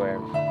everywhere.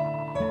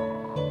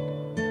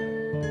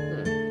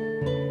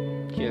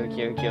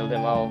 Kill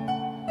them all.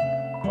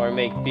 Or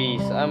make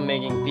peace. I'm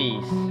making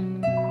peace.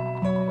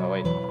 Oh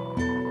wait.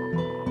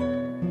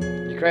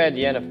 You cry at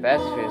the end of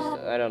Pacifist?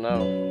 I don't know.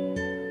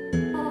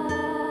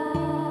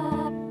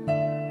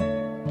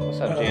 What's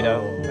up,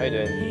 Jado? How you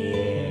doing?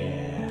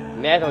 Yeah.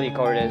 Natalie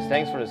Cortez,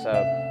 thanks for the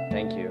sub.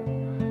 Thank you.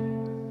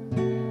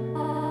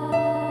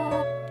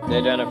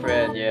 Legend of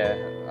Red, yeah.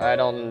 I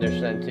don't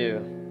understand too.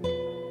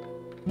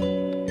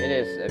 It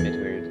is a bit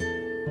weird.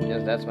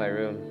 Yes, that's my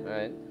room,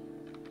 alright.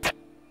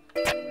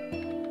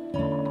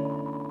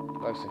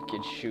 Box of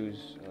kids'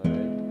 shoes.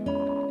 Alright.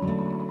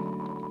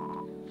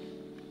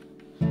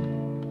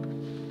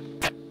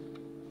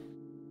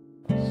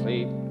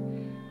 Sleep.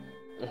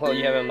 Well,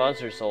 you have a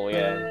monster soul,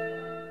 yeah.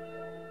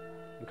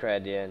 You cry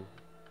at the end.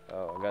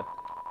 Oh, I got.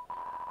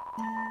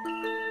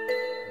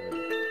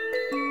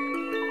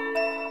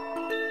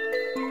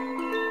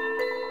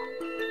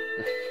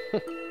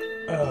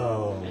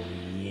 Oh,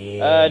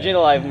 yeah. Jane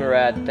Alive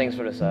Murad, thanks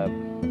for the sub.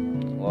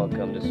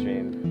 Welcome to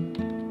stream.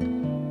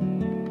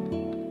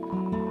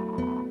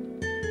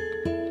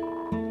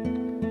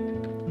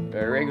 A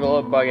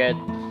regular bucket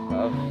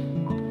of,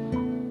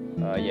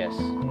 yes.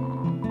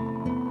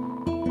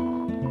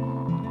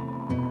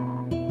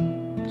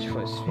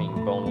 Just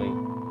being bonely.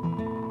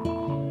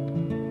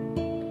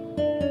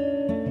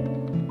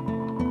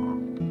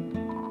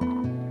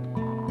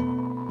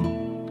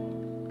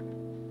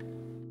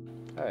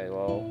 Alright,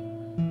 well.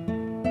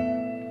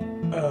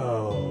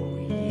 Oh,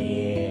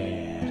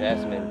 yeah.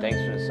 Jasmine, thanks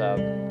for the sub.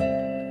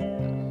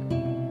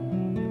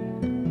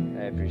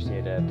 I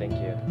appreciate that, thank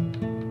you.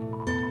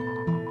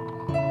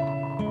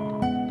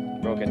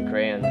 Broken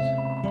crayons.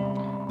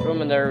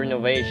 Room under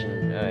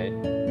renovation. Alright.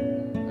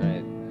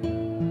 Alright.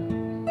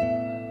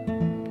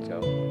 Let's go.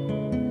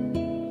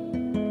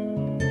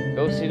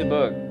 Go see the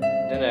book.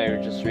 Didn't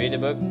I just read the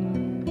book? I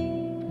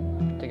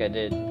think I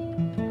did.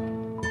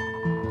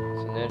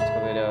 So next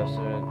Goliathus,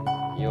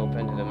 you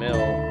open to the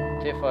mill.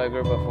 Typify a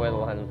group of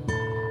wetland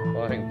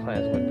watering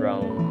plants with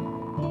brown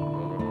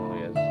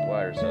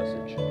wire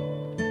sausage.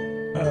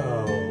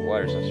 Oh,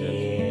 Water sausage.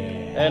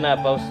 yeah. And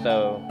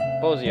Posio.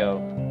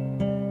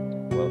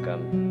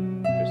 Welcome.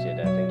 Appreciate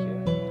that, thank you.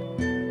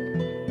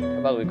 How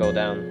about we go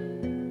down?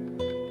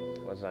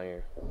 What's down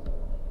here?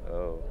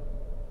 Oh.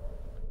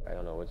 I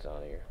don't know what's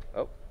down here.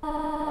 Oh.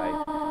 Hi.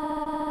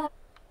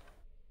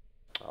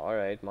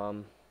 Alright,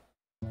 Mom.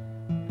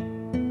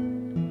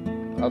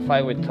 I'll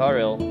fight with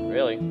Toril.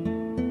 Really?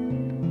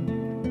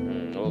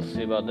 We'll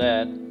see about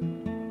that.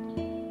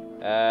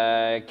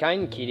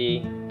 Kind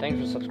Kitty, thanks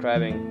for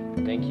subscribing.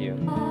 Thank you.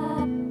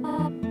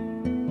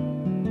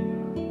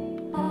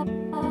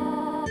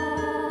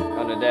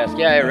 On the desk.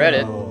 Yeah, I read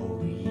it.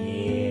 Oh,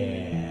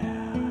 yeah.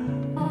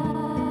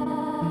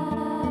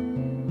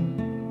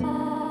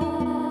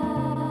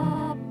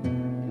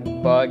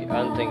 Bug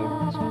hunting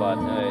spot.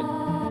 Alright.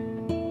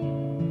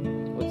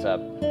 What's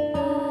up?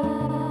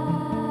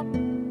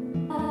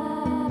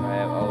 I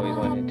have always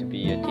wanted to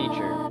be a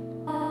teacher.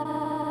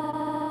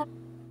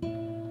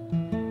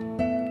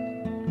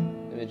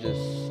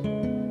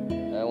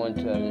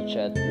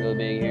 chat real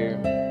big here.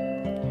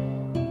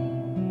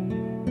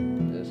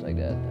 Just like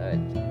that.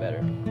 Alright,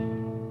 better.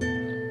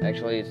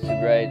 Actually, it's too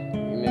bright.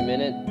 Give me a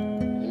minute.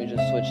 Let me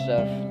just switch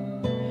stuff.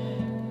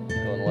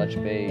 Go and watch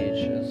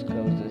page. Let's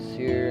close this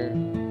here.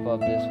 Pop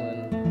this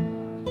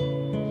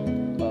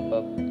one. Pop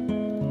up.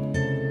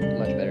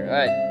 Much better.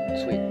 Alright,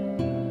 sweet.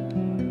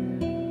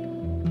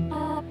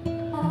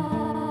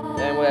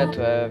 And we have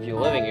to have you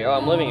living here. Oh,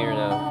 I'm living here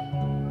now.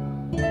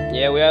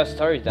 Yeah, we have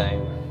story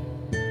time.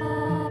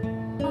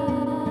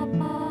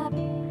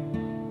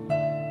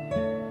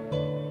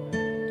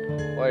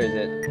 Where is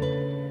it?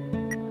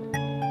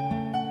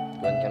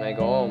 When can I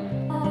go home?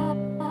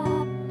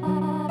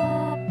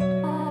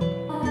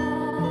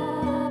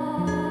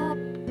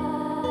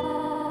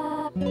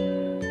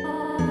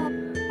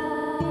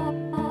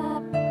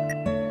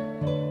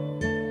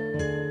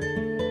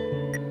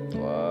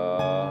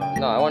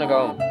 No, I want to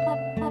go home.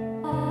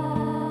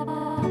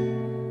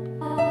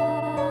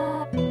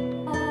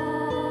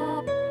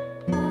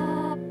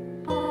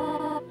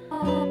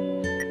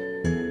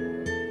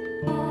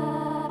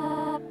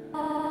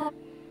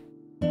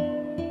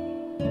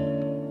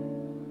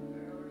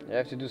 I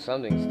have to do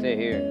something. Stay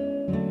here.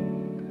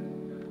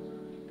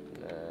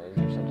 Is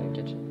there something in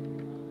the kitchen?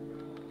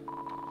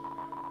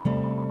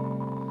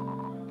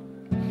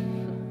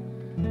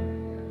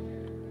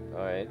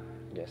 Alright,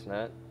 guess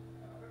not.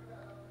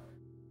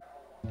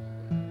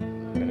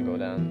 I'm gonna go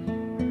down.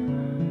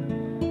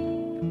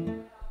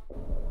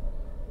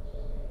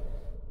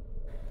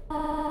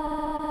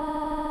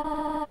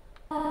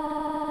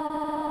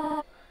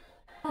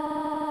 I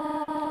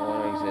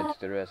want to exit to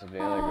the rest of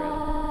the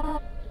underground.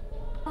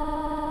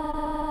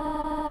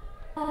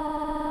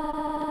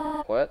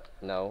 What?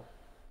 No.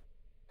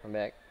 Come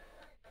back.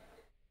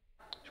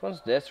 Which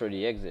one's this or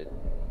the exit?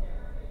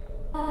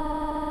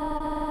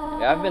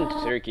 Yeah, I've been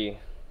to Turkey.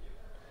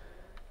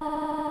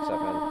 What's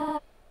up, man?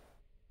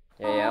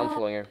 Yeah, I'm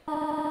following her.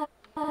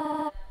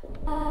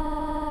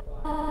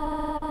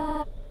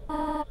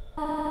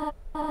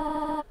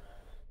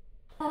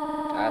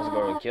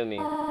 Asgore will kill me.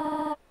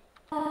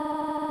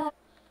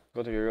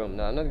 Go to your room.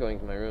 No, I'm not going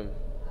to my room.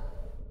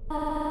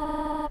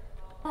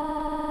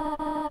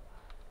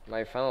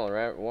 My final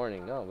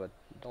warning, no, but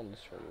don't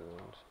destroy your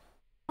rooms.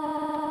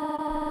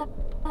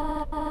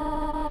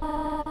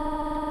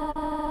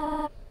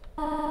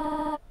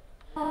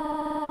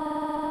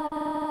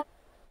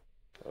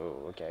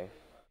 Oh, okay.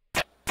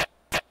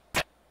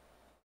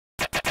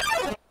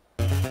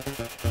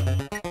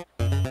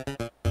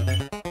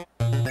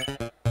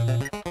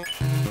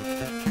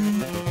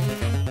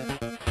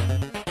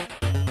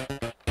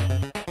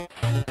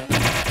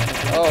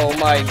 Oh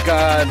my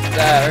god,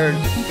 that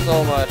hurts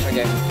so much.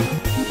 Okay.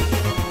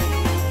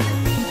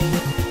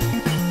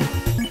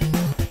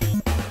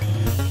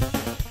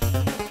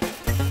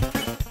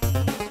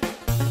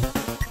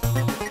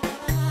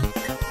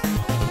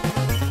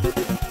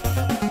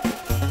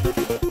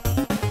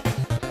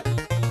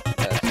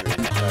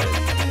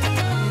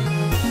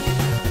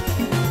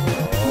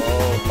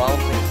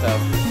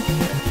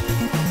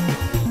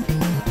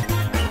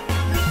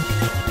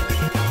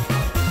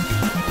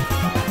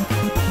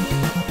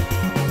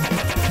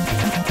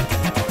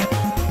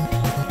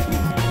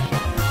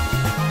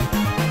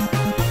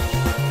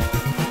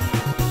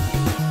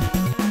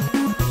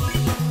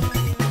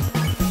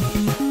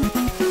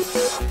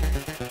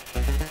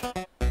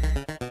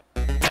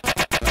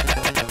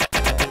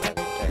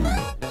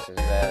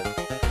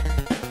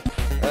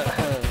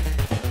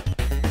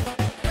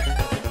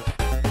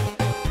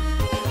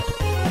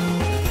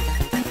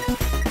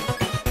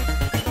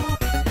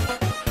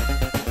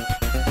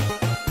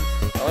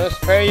 I want to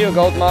spare you,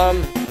 goat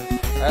mom.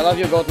 I love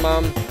you, goat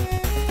mom. Right.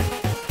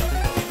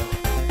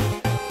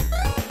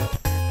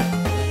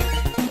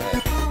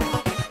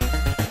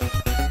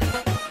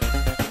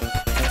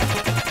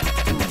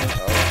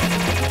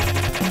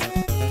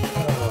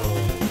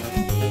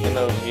 Oh.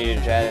 Emoji,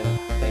 Jaden.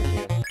 Thank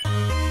you.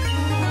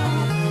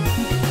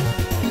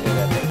 Say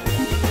that, thank you.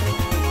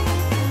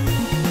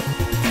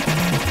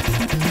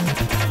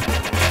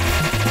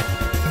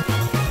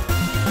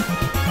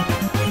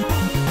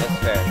 That's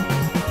fair.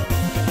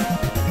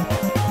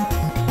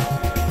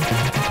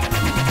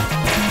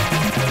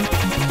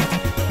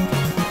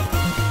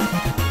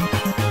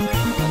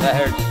 That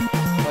hurts.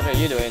 What are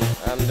you doing?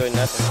 I'm doing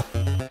nothing.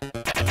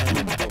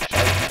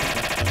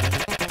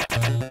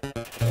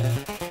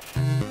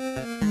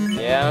 Oh,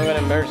 yeah, I'm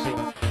gonna mercy.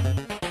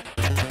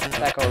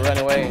 Attack or run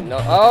away. No.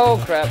 Oh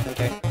crap.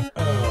 Okay.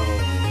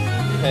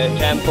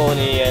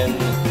 Camponi and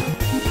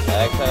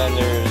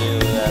Alexander do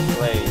that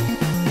plays.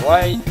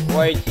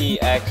 YT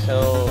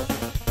Axel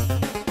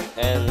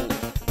and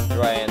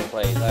Ryan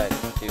plays.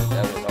 Dude,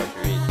 that was hard to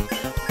read.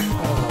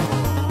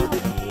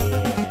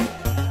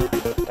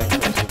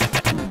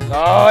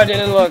 Oh, I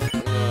didn't look. Oh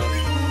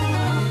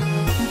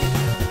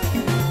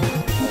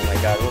my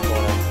god, what's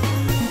going on?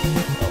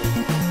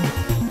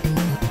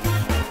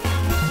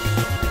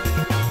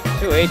 Oh.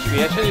 2 HP.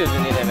 I should use the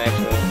need him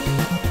actually.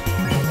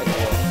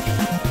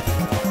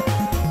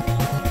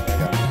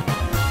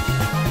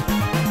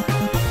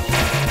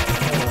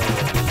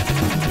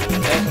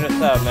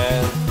 up,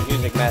 man?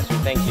 Music Master,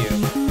 thank you.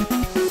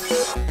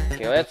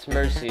 Okay, let's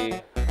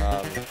mercy.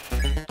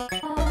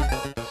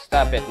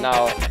 Stop it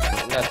now.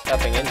 I'm not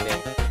stopping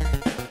anything.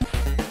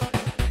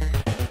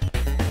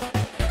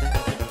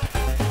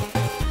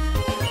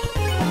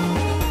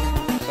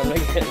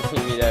 Somebody can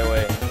leave me that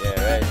way. Yeah,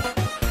 right.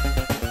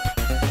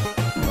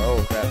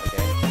 Oh crap,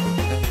 okay.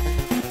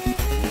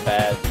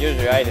 Bad. Use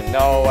your item.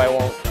 No, I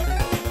won't.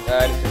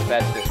 This is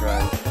Pacifist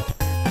run.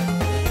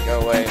 Go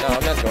away. No,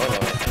 I'm not going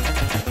away.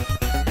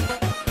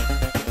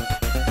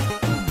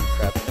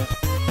 Crap.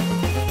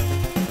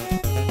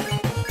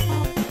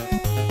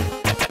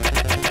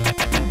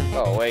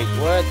 Oh, wait,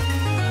 what?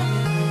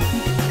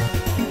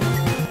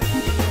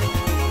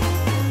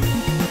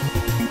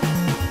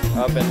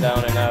 Up and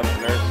down and up.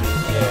 Mercy.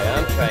 Yeah,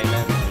 I'm trying,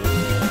 man.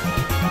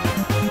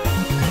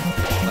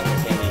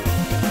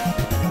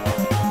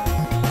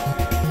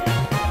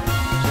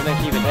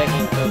 Keep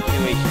attacking until 2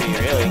 HP,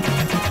 really?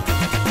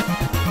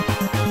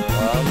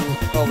 Well, I'm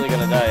probably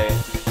gonna die.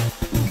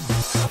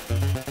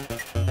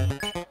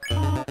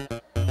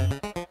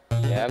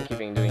 Yeah, I'm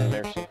keeping doing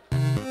mercy.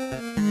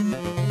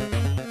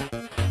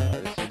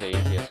 This is the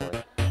easiest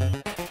one.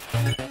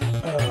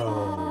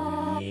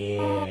 Oh,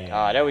 yeah.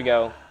 Ah, there we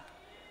go.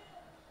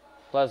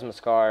 Plasma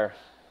Scar.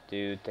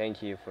 Dude,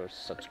 thank you for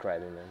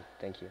subscribing, man.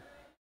 Thank you.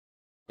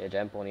 Yeah,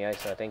 Jump on the ice,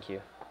 thank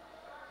you.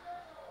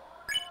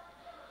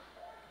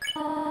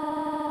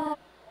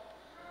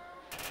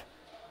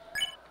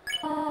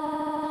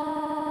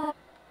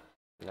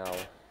 No.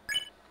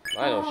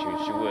 I know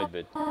she would,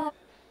 but...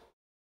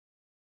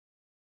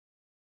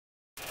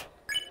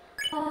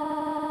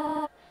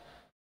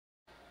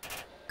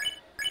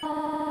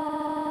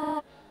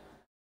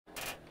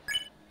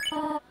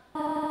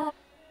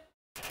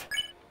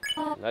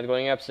 Not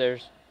going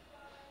upstairs.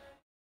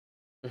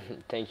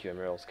 Thank you,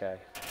 Emerald Sky.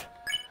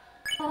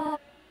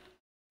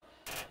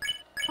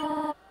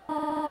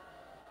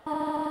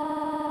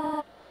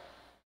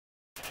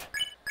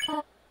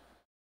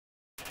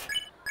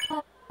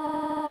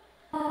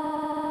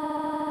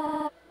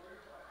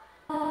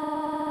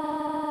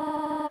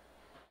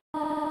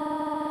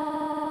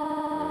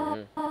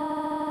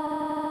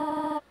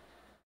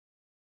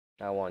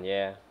 That one,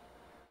 yeah.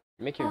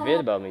 You make a vid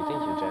about me, thank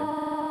you, Jen.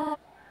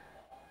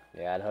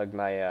 Yeah, I'd hug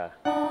my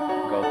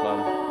goat mom.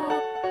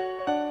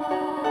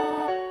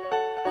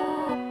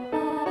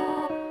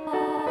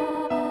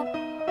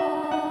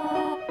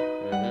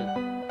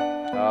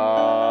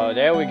 Oh,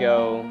 there we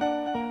go.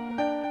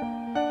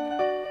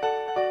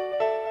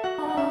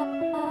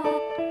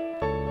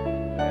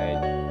 Right,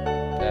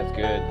 that's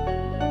good.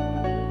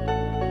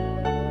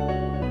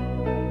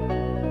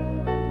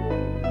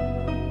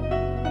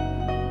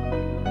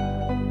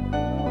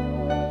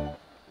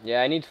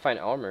 Yeah, I need to find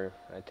armor,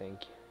 I think.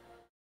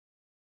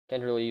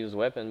 Can't really use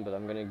weapon, but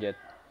I'm gonna get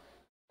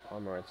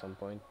armor at some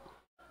point.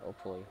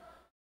 Hopefully.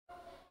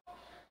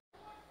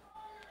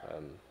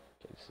 Okay,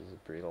 this is a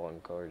pretty long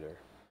corridor.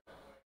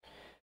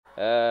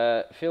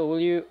 Phil, will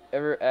you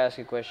ever ask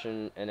a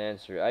question and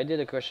answer? I did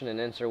a question and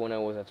answer when I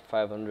was at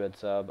 500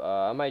 sub.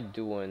 I might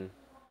do one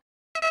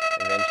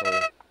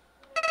eventually.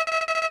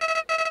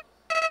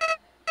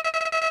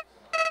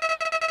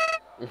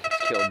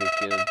 Skill be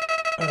killed.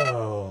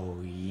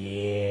 Oh,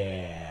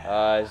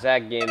 yeah.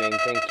 Zach Gaming,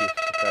 thank you for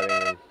subscribing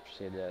and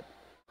appreciate that.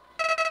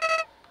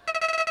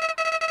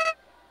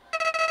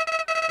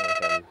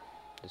 Welcome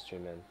to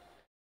stream, man.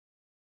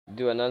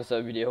 Do a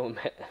non-stop video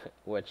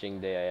watching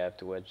day. I have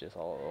to watch this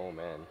all. Oh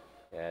man,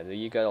 yeah,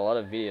 you got a lot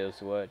of videos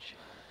to watch.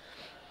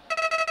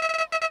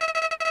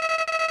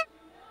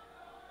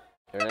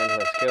 You're an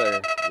endless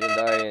killer. You'll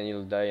die and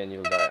you'll die and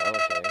you'll die.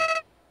 Okay.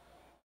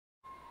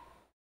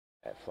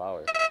 That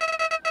flower.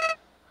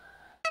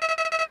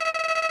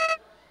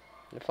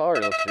 The flower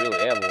looks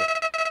really evil.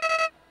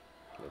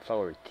 The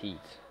flower with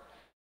teeth.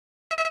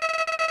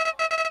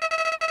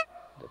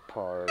 The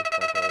part.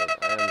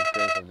 I am the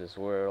prince of this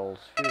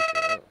world's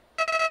future.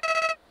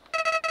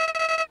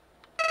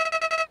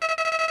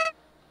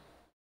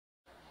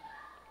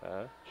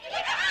 Oh.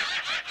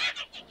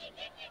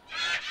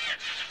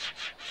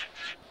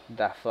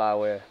 That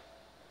flower.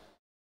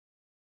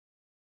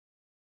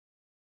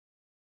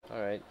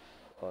 Alright.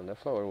 Well, the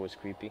flower was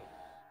creepy.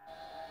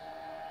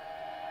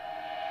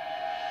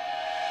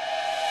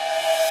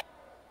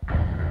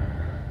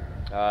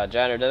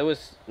 Janner, that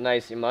was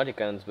nice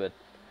emoticons, but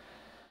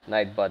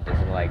Nightbot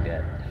doesn't like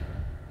that.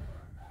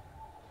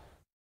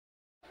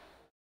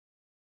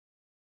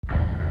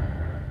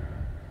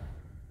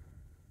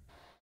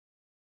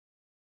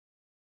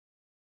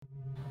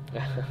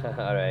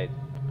 Alright.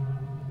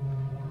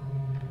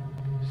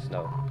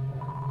 Snow.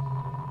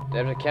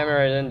 There's a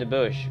camera in the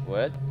bush.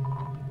 What?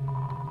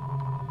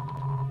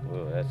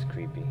 Oh, that's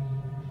creepy.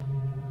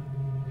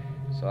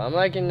 So I'm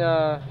like in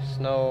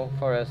snow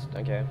forest.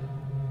 Okay.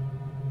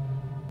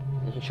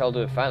 You shall do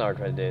a fan art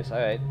for this.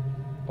 Alright.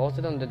 Post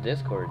it on the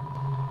Discord.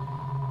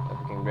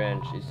 African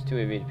branch. It's too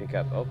heavy to pick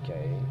up.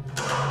 Okay.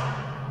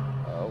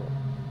 Oh.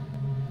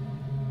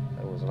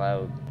 That was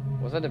loud.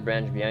 Was that the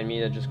branch behind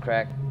me that just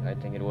cracked? I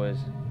think it was.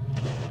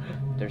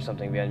 There's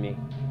something behind me.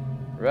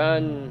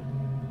 Run.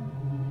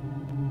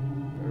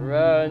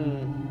 Run.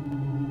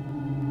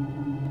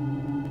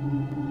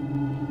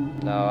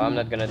 No, I'm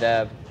not gonna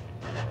dab.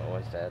 Oh,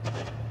 what's that?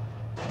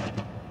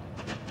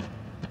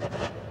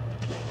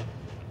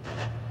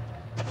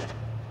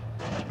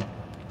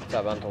 What's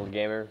up, Untold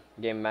Gamer?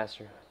 Game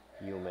Master?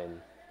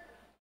 Human.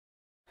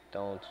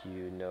 Don't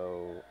you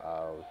know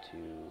how to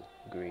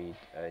greet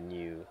a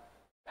new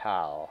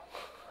pal?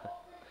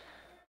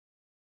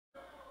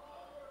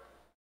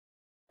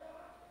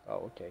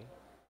 Oh, okay.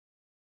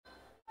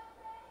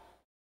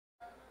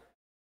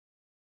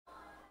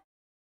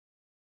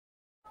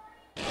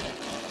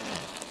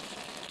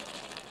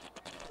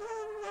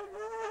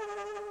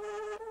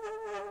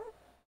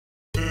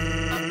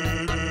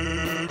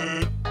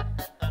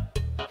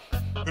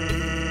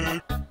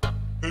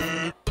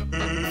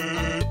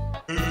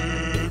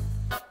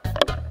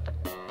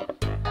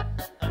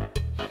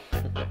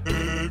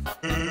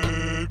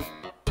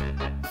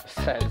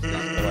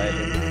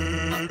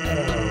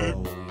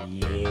 Oh,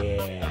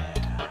 yeah.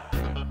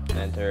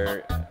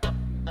 Enter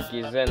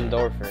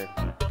Gizendorfer.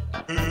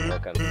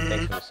 Welcome.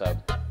 Thanks for the sub.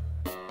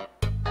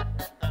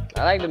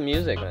 I like the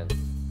music, man.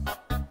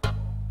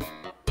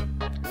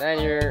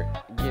 Then you're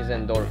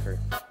Gizendorfer.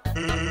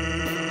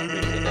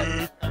 Appreciate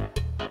that.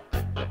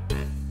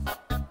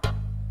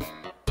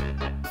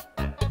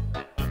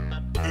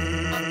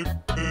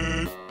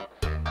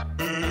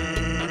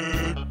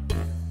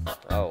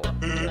 Oh.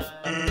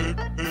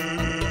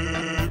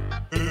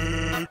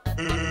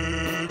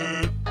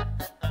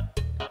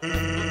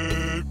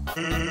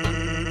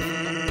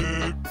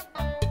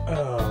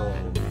 Oh,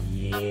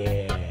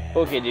 yeah.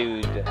 Okay,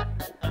 dude.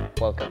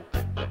 Welcome.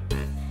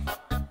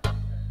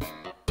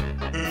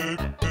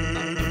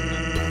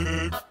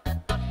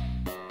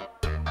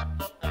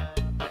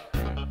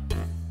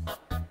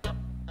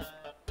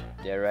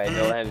 Yeah, right.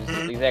 They'll have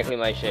exactly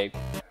my shape.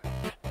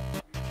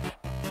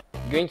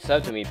 Green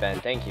sub to me,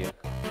 Pan. Thank you.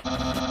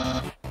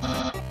 Oh,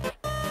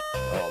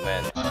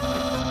 man.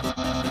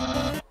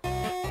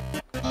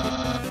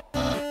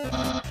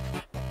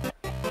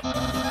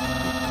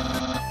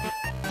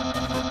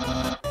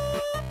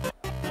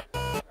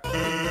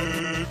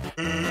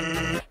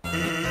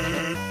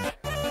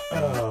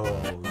 Oh,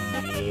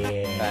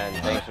 yeah. Pan,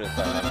 thanks for the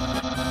sub, man.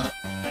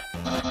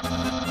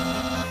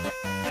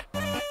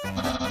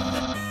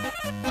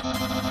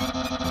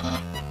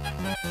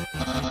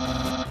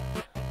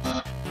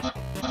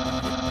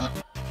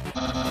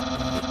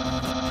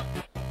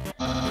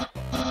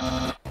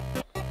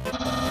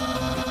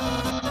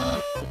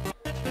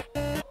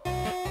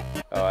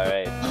 Oh,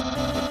 alright.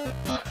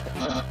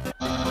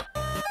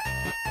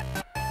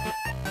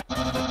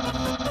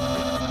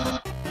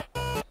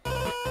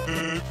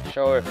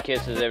 Shower of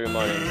kisses every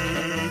morning.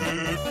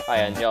 Hi,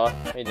 Angela.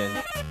 How you doing?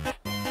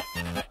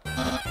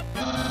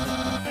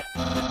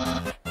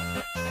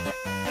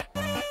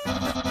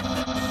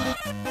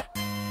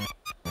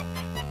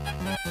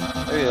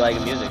 I really like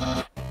the music.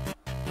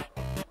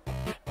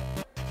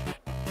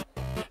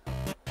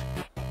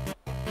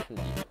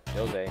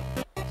 Jose.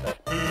 What's up?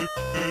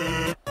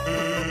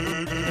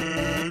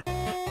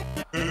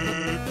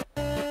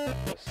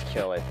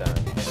 Skeleton.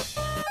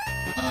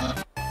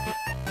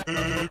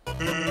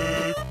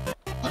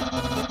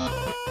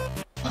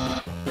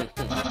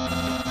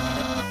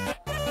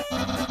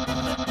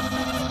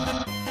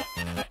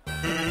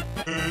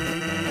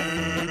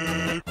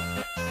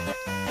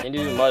 Can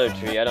you do Mother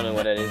Tree? I don't know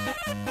what that is.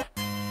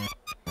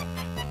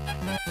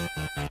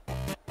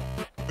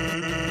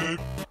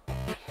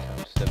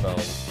 Touch the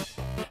bone.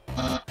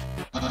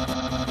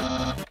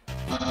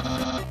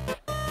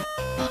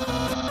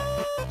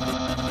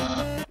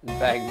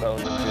 Backbone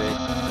is good.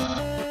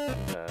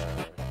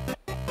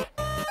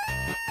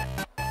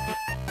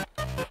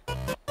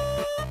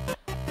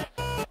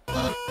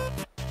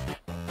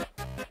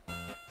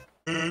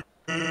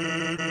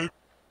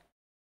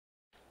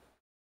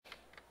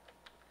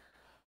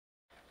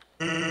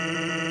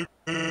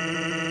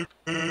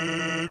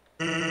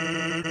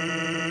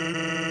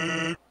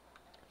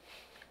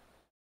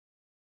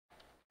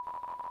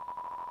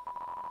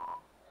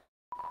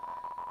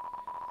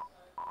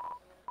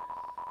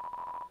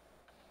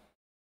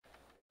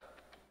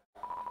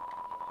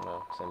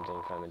 No, same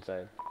thing from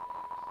inside.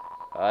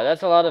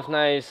 That's a lot of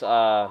nice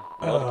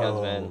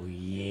emoticons, man. Oh,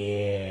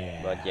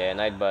 yeah. But yeah,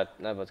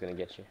 Nightbot's gonna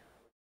get you.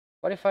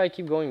 What if I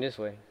keep going this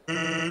way?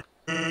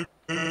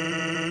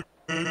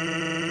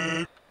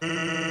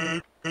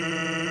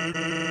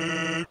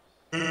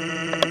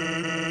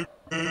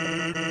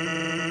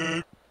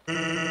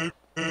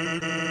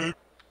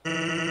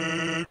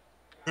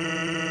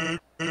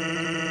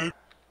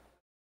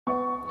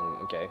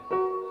 Okay.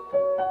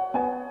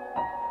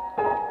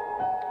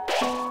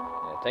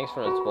 Yeah, thanks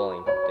for not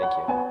spoiling. Thank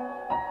you.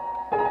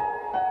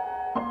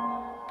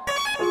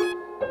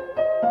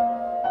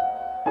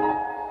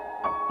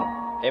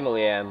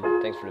 Emily M,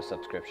 thanks for the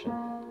subscription.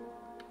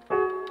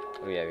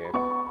 What do we have here?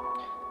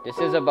 This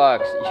is a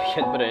box. You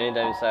can put it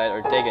anytime inside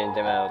or take it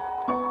anytime out.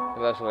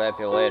 The box will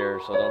appear later,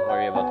 so don't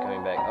worry about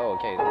coming back. Oh,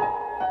 okay.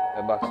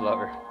 A box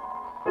lover.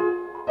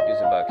 Use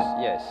a box.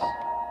 Yes.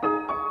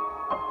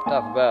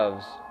 tough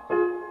gloves.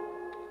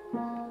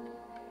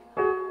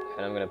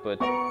 And I'm gonna put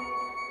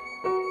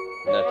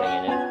nothing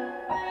in it.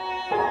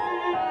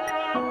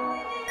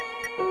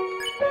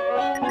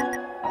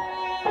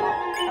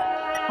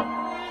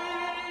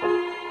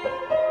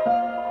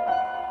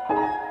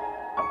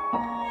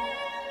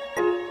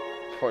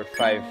 For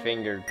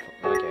 5-fingered.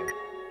 Okay.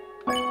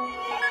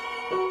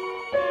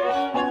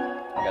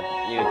 I got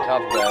new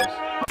tough gloves.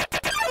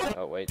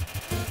 Oh wait.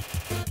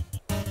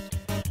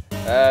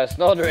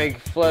 Snowdrake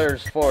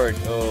flutters forward.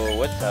 Oh,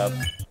 what's up?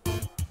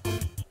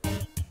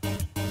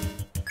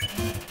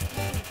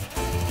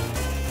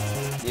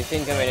 These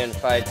inconvenient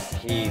fights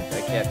keep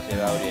a captive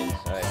audience.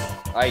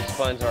 Ice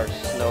puns are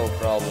no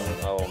problem.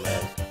 Oh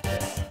man. Okay.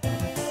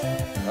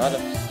 A lot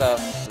of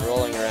stuff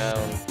rolling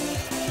around.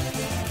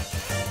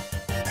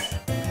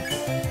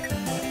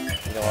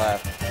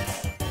 Laugh.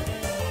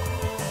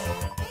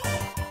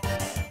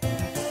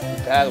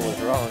 That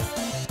was wrong.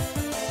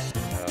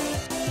 Oh.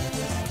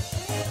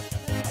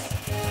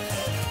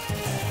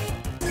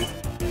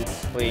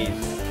 Please.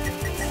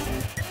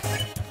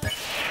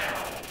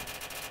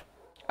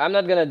 I'm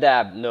not gonna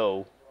dab.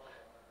 No.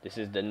 This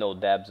is the no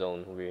dab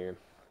zone over here.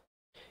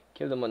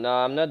 Kill them. No,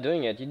 I'm not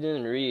doing it. You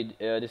didn't read.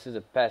 This is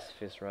a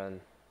pacifist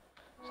run.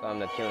 So I'm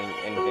not killing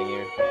anything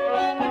here.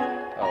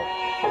 Oh.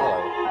 Hello.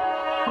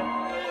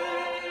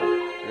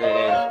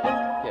 Really?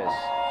 Yes.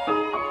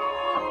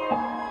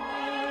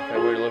 A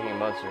weird looking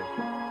monster.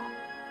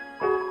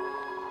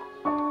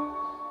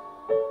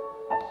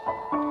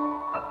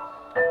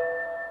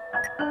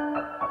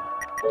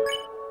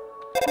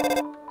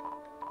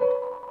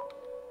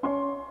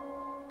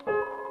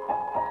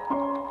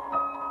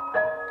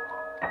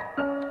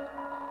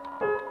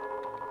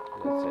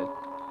 That's it.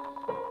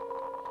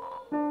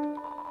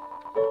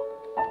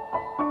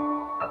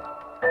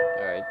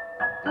 Alright.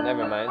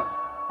 Never mind.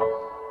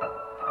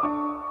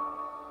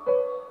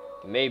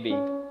 Maybe.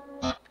 Oh.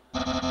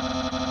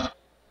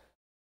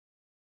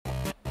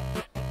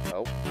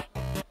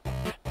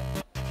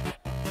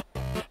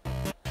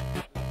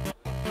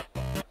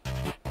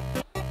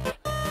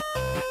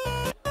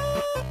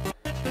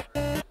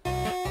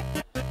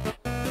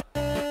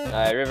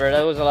 Alright, River,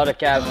 that was a lot of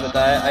caps, but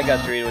I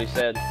got to read what he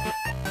said.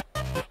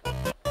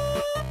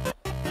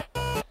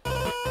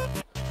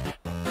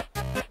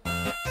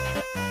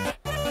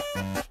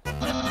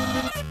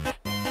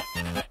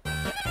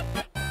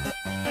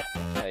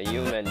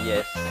 Human,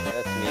 yes,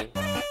 that's me.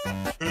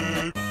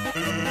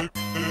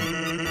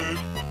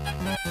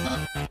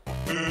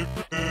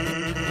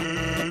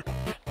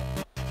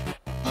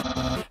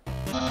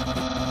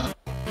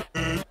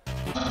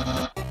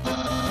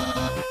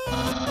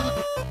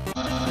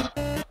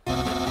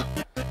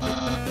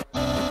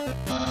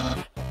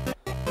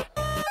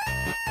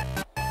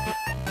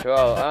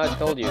 Well, I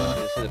told you,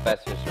 this is a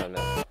pacifist run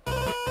now.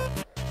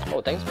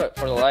 Oh, thanks for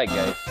the like,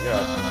 guys. You're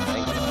awesome.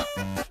 Thank you.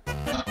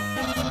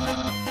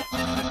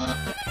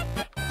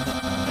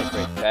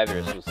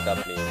 Fabulous will stop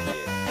me in here.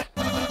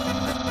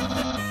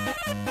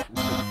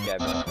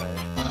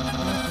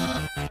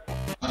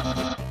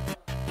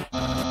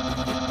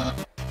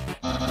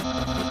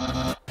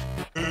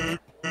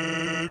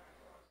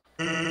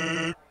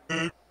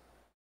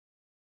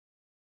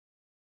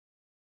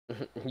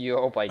 You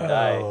hope I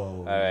die.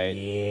 Oh, alright.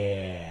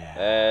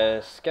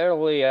 Yeah.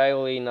 Scarily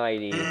Highly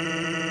 90.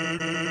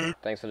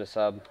 Thanks for the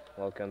sub.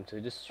 Welcome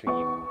to the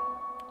stream.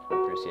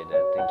 Appreciate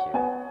that. Thank you.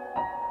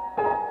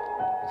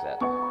 What's that?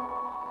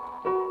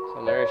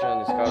 Some narration on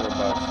this cover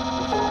box.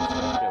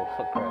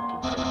 What crap?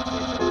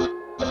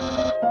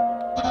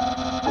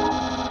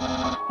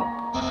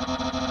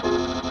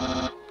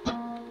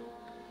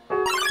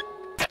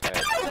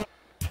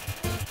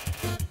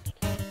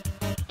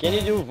 Can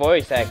you do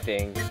voice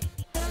acting?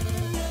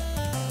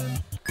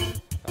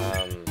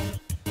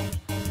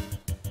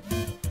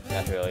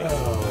 Not really.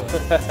 Oh,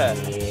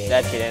 yeah.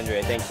 That's it,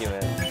 Andre. Thank you,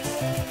 man.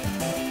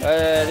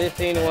 This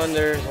scene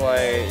wonders why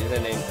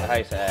isn't it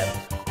high app?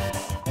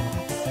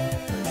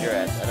 Where's your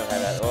at? I don't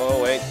have that.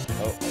 Oh, wait.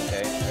 Oh,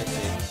 okay. I see.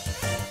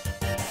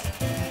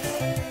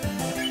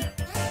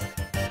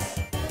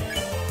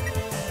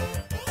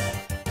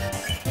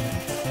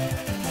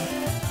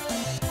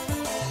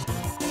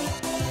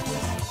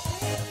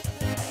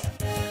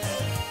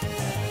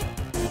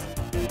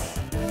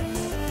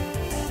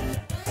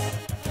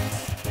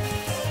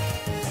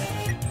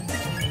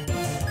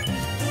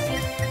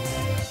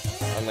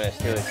 I'm gonna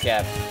steal his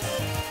cap.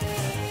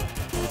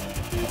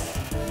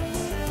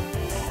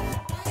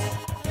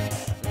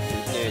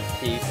 Near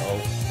teeth. Oh,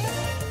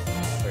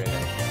 very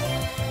nice.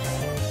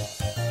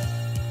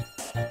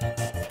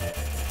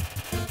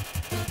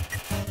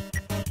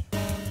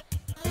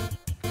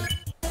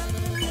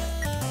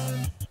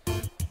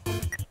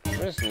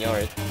 Where's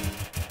Njord?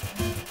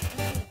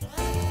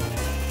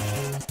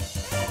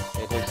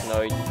 It looks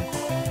annoyed.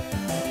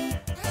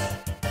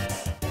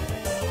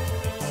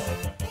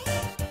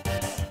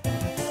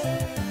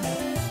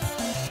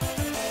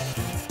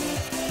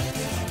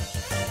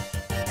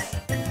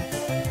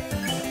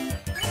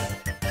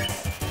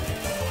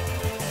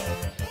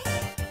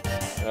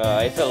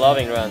 It's a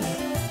loving run.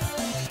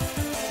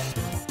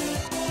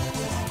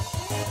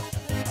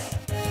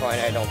 fine,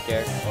 I don't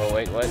care. Oh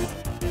wait, what?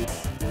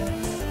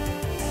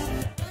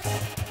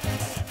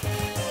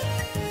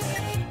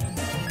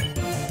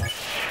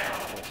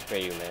 I'll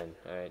spray you, man.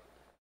 Alright.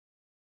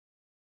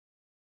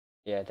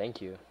 Yeah, thank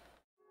you.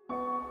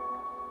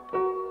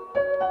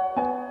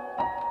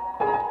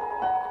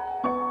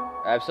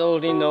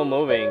 Absolutely no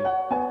moving.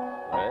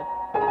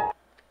 What?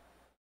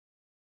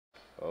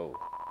 Oh.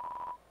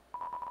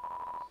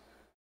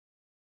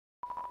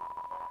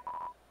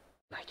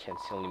 I can't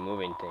see only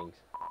moving things.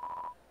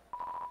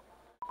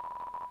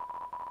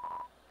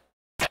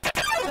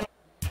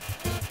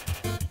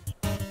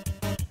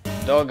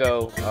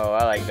 Doggo. Oh,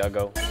 I like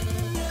Doggo.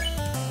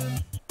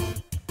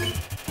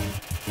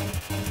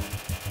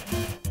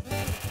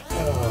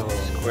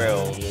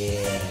 Squirrel.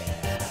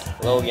 Yeah.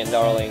 Logan,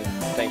 darling.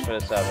 Thanks for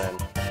the sub, man.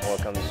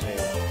 Welcome to stream.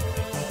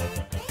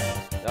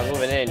 Not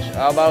move an inch.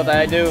 How about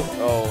I do?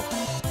 Oh.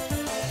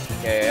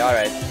 Okay,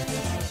 alright.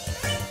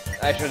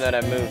 I should not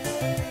have moved.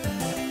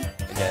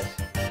 I guess.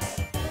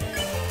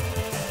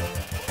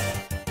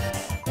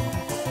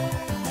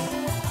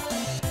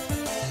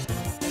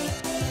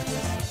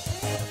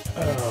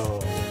 Oh,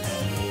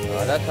 yeah.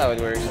 Oh, that's how it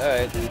works.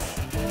 Alright.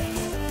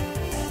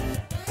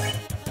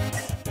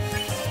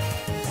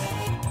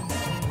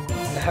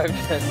 I've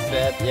done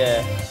that,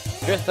 yeah.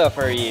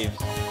 Christopher Eves.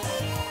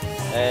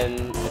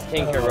 And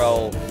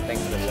Tinkerroll.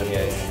 Thanks for the sub,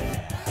 guys.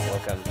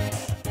 Welcome.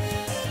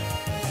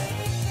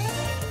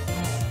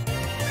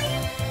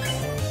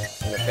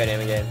 I'm gonna fit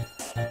him again.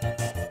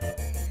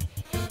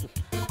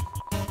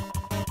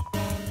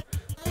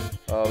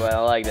 Oh, but I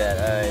like that.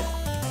 Alright.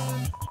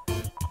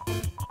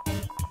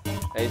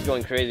 Hey, he's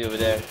going crazy over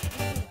there.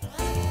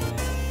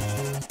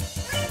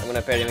 I'm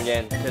gonna pet him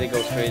again until he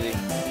goes crazy.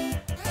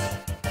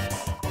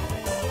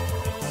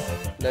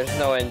 There's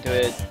no end to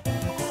it.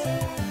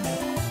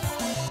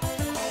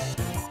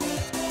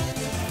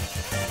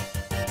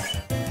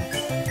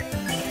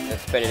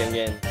 Let's pet him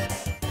again.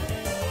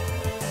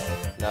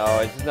 No,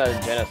 it's not a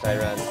genocide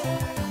run.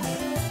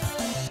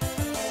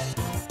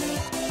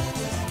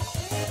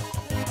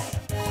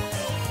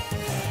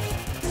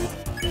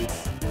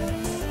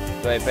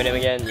 Do I pet him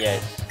again?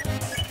 Yes.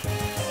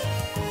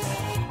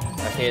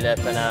 Okay,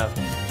 that's enough.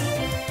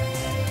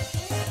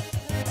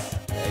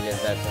 I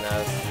guess that's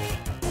enough.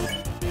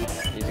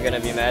 He's gonna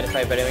be mad if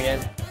I pet him again?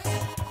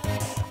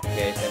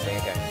 Okay, same thing,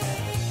 okay.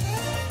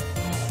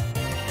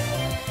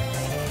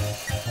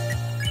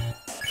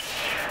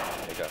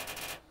 There you go.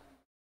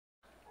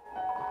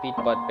 Pit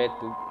pot pet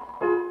poop.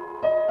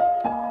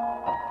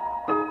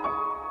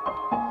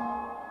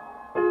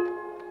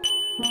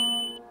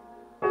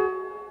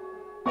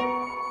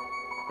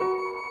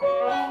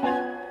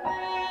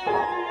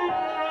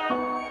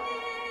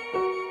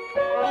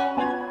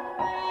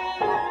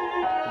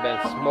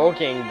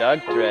 Smoking dog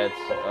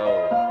threats.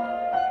 Oh.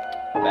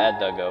 Bad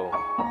doggo.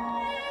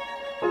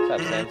 What's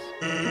up, Sense?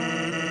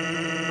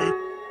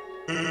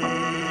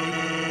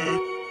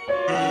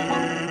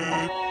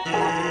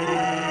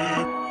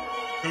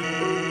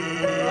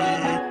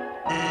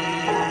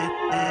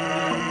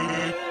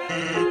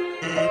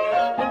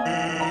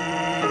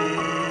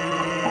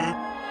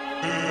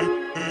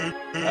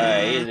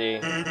 Alright, easy.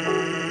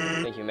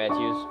 Thank you,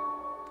 Matthews.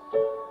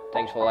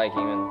 Thanks for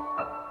liking, man.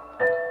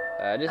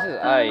 This is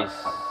ice.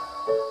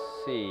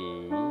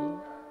 See.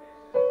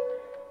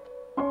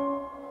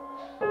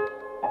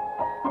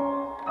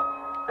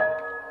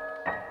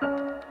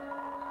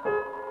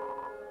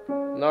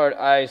 North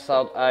ice,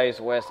 south ice,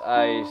 west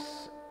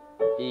ice,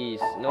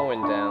 east, no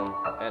wind down,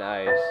 and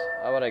ice.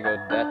 How about I go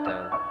that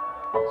down?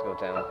 Let's go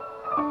down.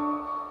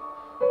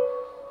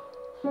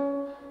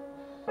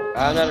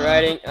 I'm not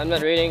writing, I'm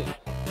not reading.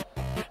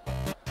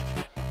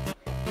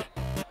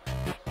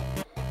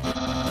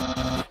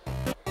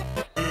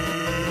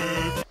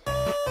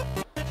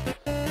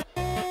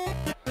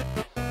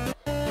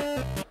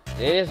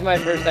 It is my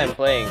first time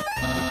playing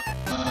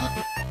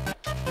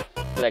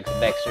Flex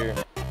Baxter.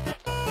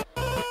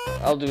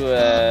 I'll do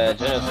a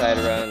genocide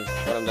run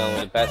when I'm done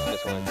with the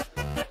Pacifist one.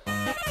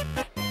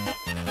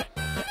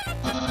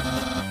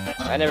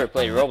 I never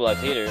played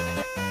Roblox either.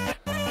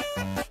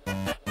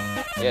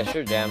 Yeah,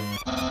 sure, damn.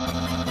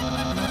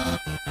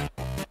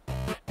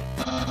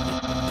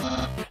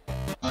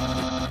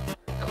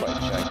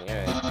 Quite shocking,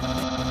 alright.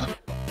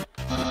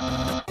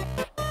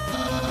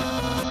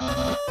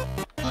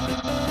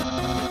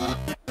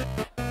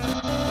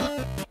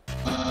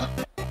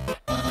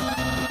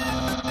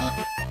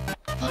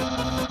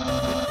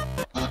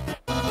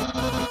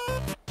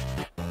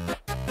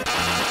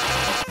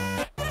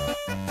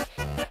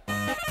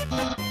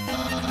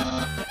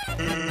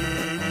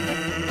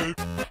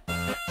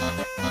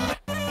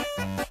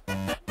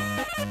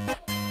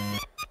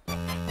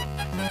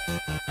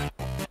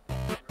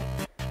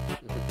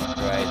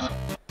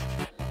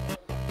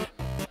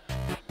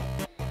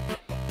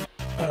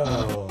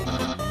 Oh,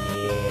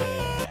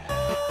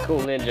 yeah.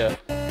 Cool ninja.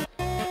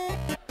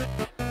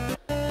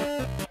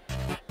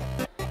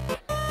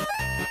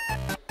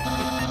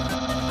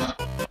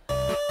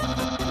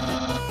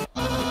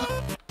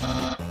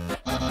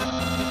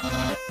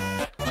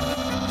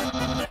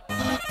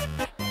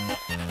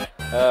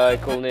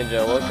 Cool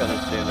Ninja, welcome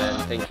to stream, man.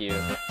 Thank you.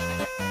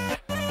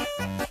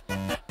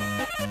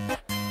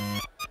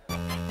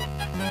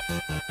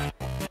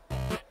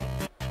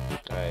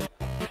 Alright.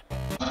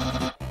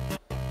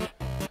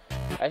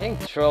 I think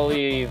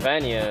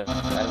Trolleyvania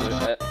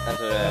has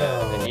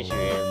an issue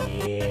here.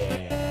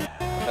 Yeah.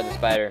 How the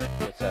spider?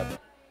 What's up?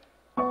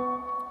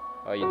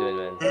 How are you doing,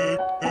 man?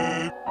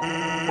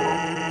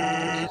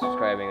 Thanks for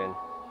subscribing, man.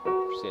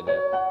 Appreciate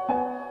that.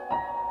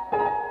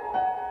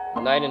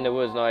 Night in the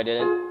woods, no I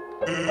didn't.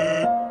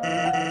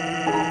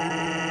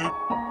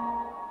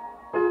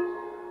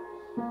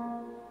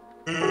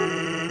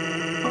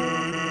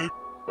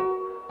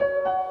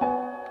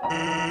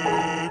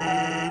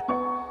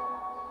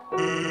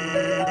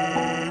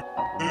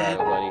 Bad,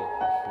 buddy.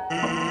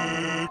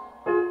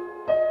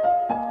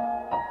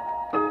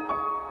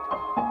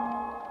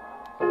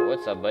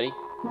 What's up, buddy?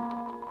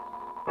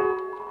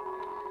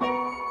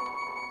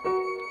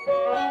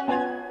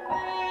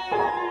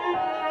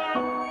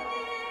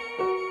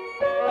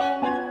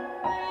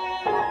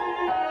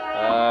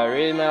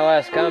 Read my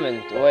last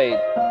comment. Wait.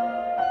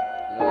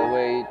 No,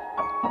 wait.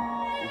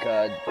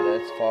 God,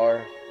 that's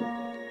far.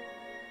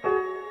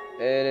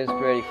 It is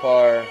pretty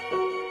far.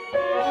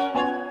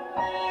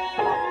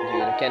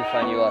 Dude, I can't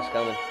find your last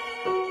comment.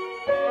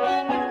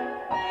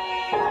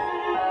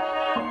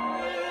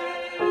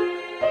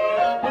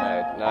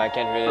 Alright, no, I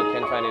can't read it.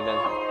 Can't find it then.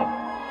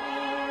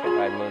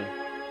 Alright, Moon.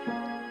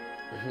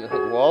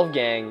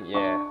 Wolfgang,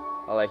 yeah.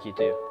 I like you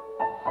too.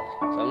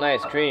 Some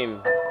nice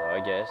cream, I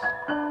guess.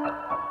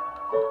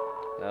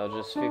 Now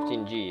just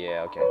 15G,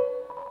 yeah, okay.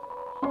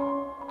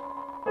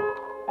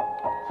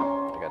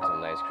 I got some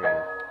nice cream.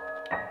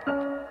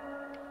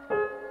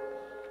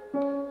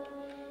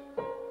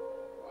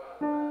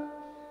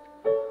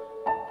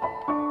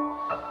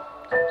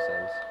 Some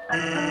sense.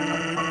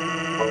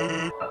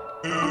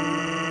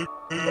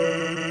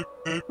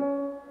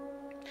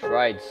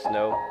 Tried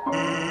snow.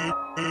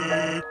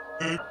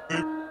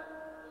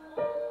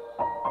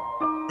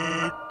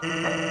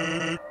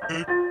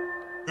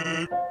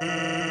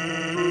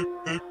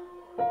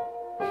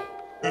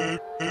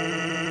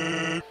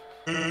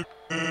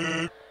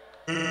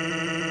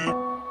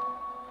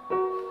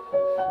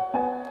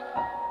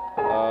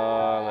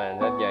 Oh man,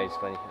 that guy is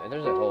funny.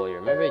 There's a hole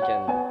here. Maybe I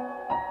can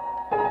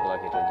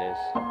block it with this.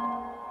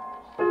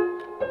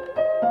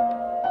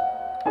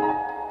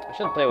 I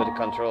should play with the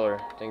controller.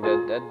 I think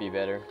that'd be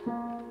better.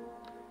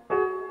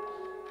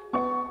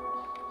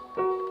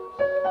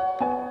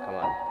 Come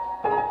on.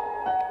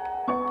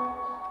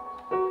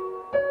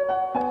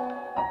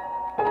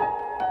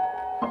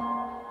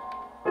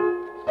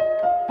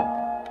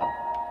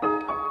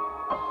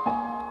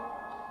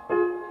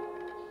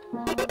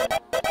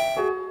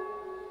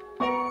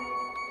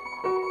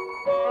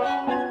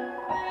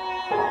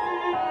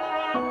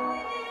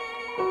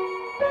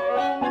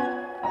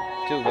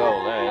 Two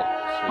gold, alright,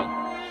 sweet.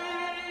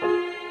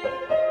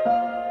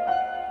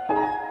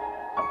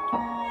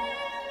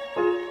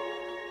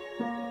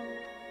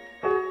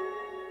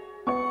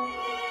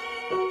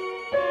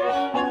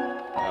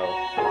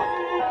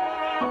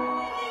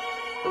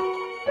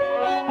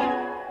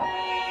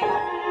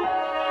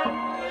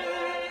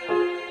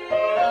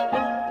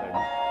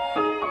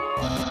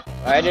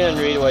 I didn't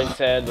read what it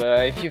said,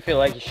 but if you feel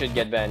like you should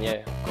get banned,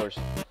 yeah, of course.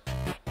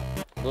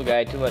 Blue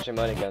guy, too much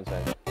emoticons,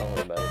 man. Don't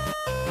worry about it.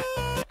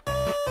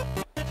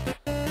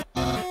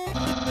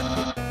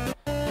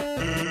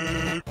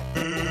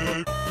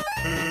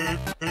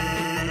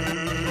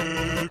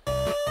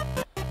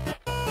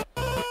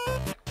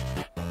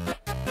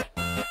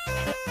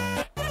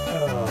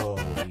 Oh,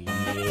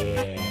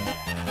 yeah.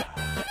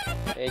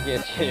 Hey,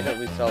 guess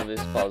we solved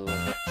this puzzle.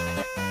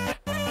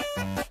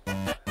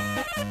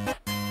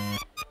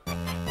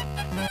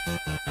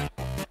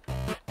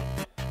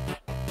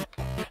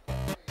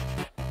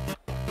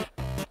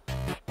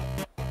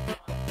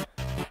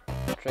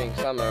 Drink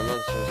summer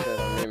monster said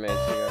on remade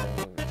cigar.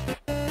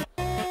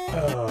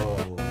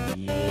 Oh,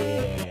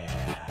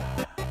 yeah.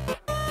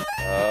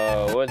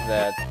 Oh, what's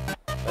that?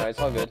 Oh, it's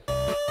all good.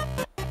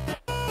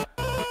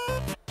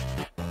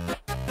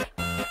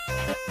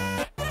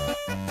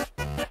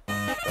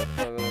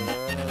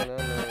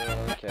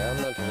 Okay, I'm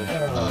not really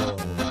sure.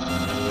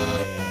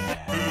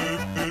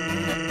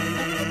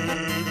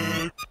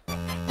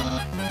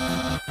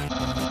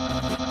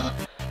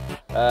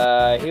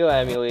 Oh, Heal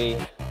Emily,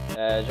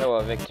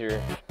 Joa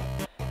Victor,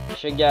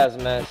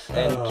 Shagazmas,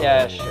 and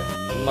Cash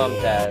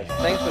Mom-Tues.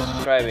 Thanks for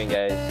subscribing,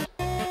 guys.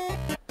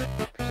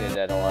 Appreciate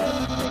that a lot.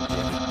 Thank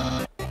you.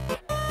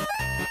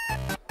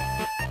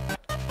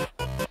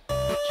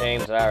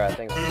 James Lara,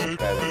 thanks for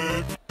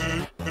subscribing.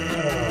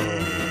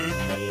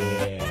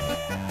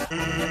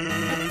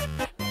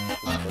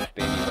 For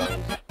baby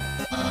bones.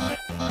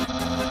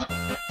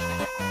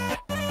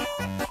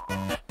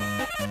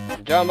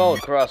 Jumble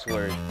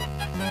crossword.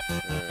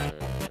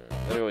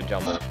 Let me go with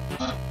Jumble.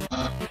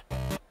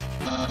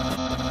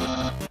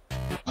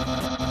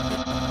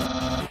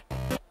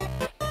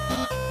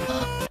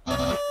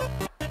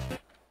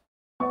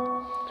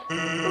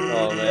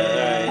 Oh man,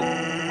 alright.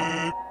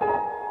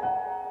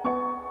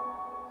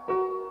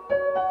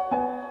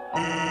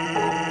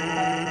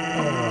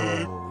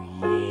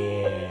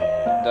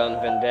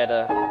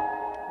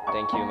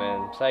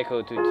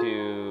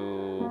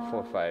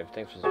 Psycho2245,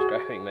 thanks for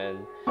subscribing,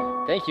 man.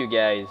 Thank you,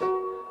 guys.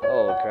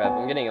 Oh crap,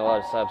 I'm getting a lot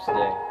of subs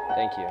today.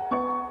 Thank you.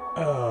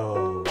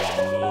 Oh, yeah.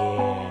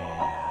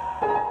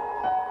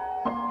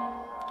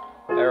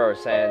 Error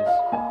Sands.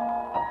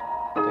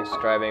 Thanks for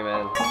subscribing,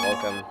 man.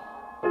 Welcome.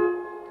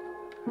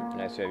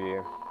 Nice to have you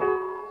here.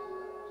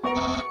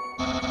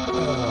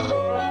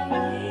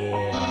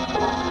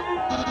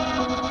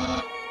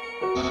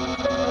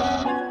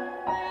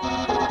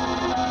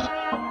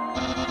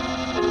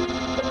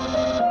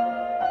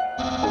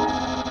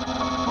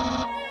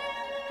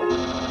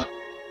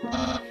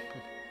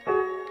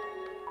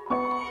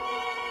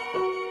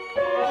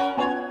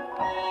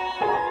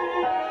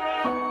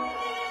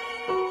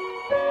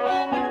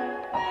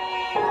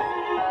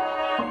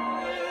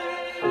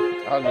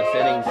 On the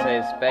settings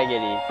says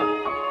spaghetti.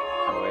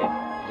 Oh wait,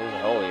 there's a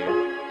hole here.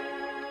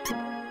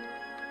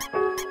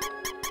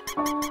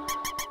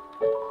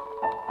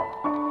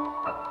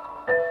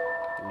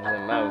 There's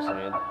a mouse in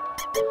it.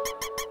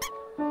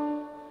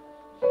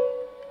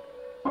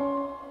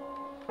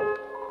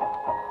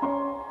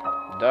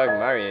 Dog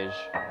marriage.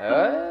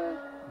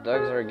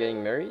 Dogs are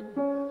getting married? I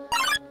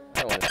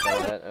don't want to sell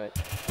that. Alright.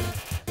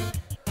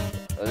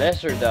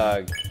 Lesser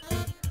dog.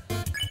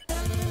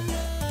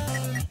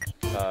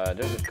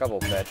 There's a couple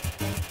pets.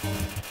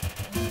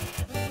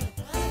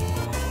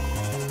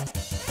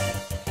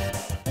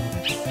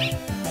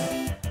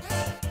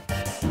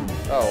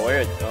 Oh,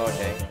 weird. Oh,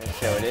 okay. Let's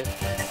see how it is.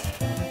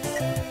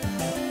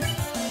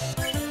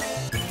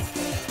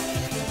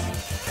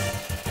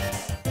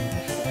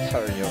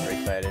 Sorry,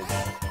 overexcited.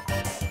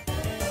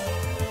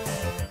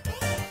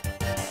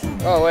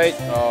 Oh, wait.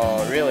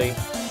 Oh, really?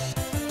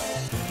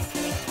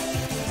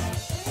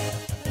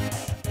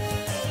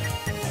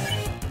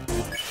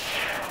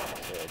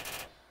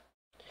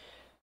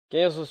 Can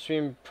you also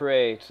stream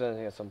Prey to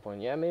something at some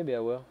point? Yeah, maybe I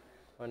will.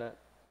 Why not?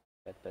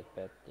 Pet.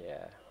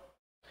 Yeah.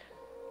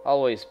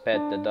 Always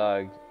pet the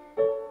dog.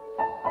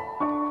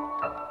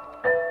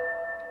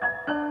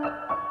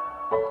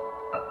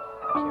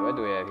 Okay, what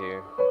do we have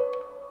here?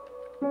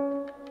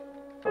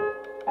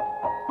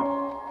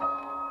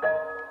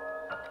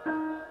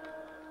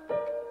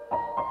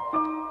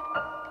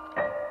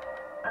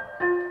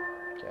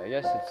 Okay, I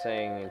guess it's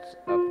saying it's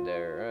up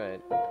there,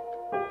 right?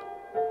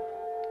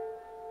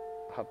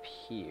 Up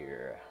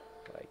here,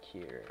 like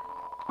here.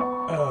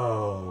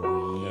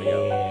 Oh,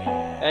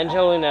 yeah.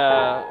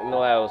 Angelina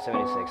Milao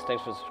 76,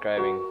 thanks for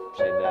subscribing.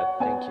 Said that,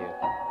 thank you.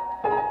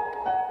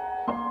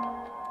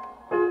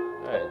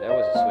 Alright, that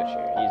was a switch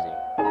here.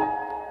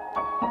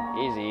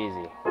 Easy.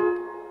 Easy.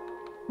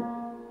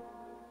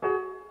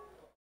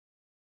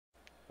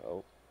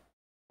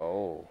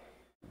 Oh,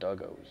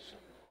 doggos.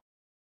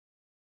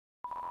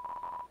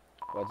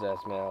 What's that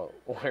smell?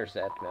 Where's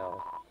that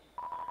smell?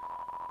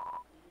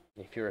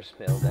 If you're a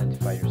smell,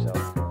 identify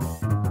yourself.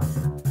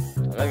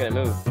 I'm not gonna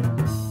move.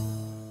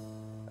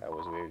 That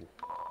was weird.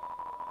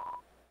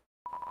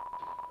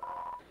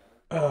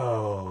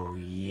 Oh,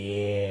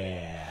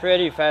 yeah.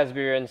 Freddy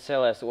Fazbear and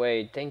Celeste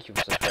Wade, thank you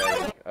for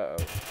subscribing. Uh-oh.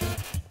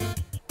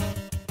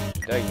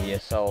 Dougie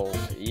assault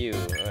you.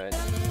 Alright.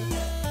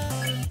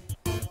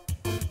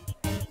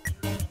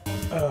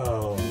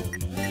 Oh,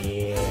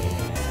 yeah.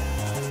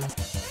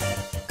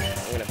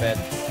 I'm gonna pet.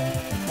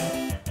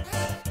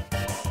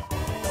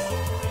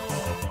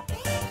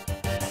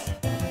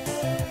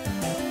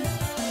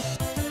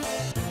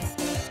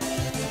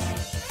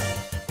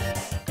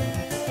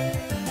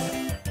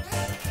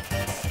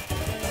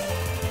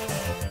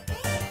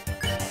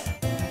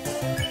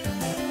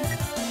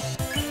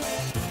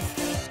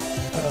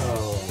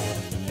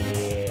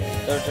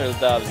 Turtle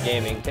Dobbs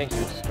Gaming, thanks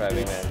for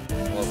subscribing, man.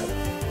 Welcome.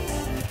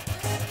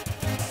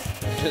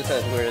 Just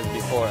as weird as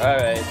before.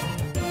 Alright.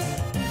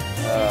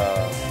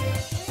 Oh,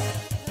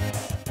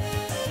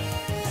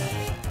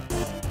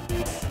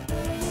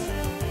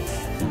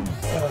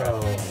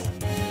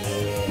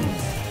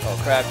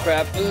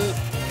 crap. Ooh.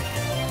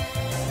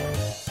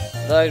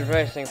 Dog's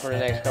racing for the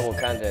next couple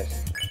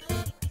contests.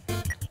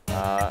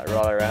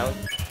 Roll around.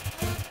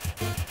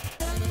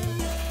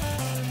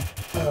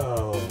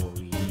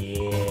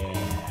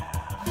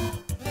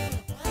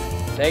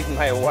 Take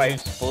my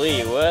wife's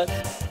flea, what?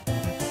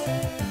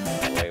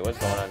 Wait, what's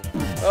going on?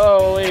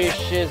 Holy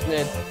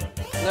shiznit.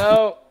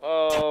 No!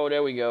 Oh,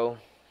 there we go.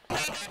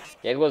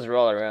 Yeah, it was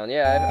roll around.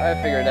 Yeah, I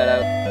figured that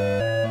out.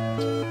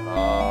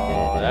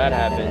 Oh, that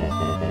happened.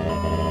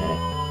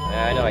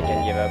 I know I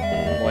can't give up.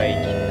 Wait.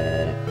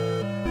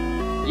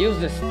 Use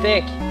the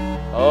stick!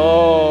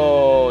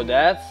 Oh,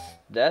 that's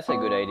a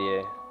good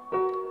idea.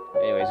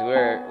 Anyways,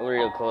 we're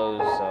real close,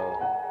 so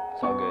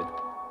it's all good.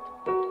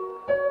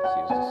 Let's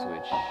use the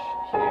switch.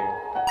 Here.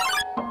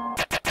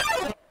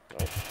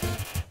 Oh.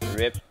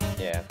 Rip.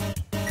 Yeah.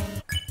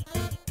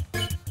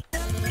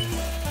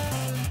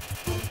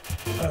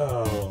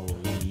 Oh,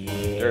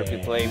 yeah.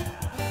 Derpy play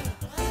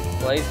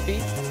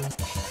speed?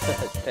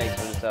 Thanks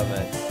for the sub,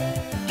 man.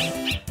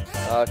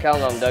 Calm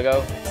down,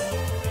 Duggo.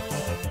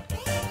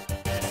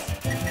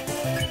 There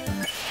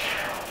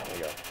we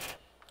go.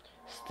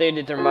 Stay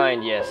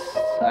determined, yes,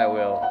 I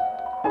will.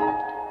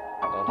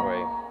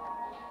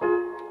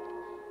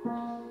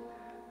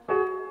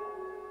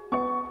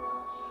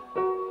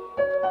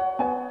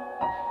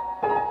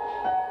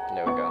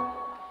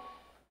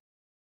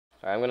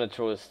 I'm gonna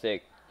throw a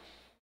stick.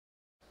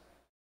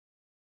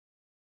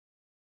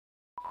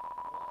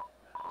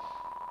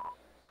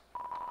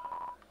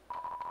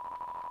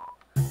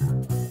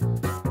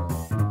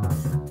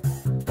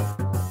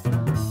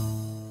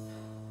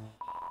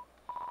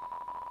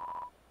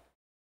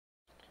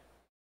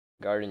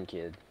 Garden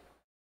Kid.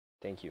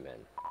 Thank you, man.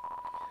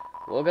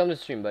 Welcome to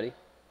stream, buddy.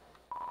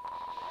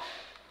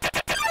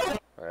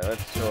 Alright,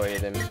 let's throw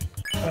it in.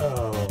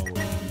 Oh,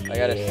 I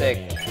got a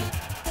stick.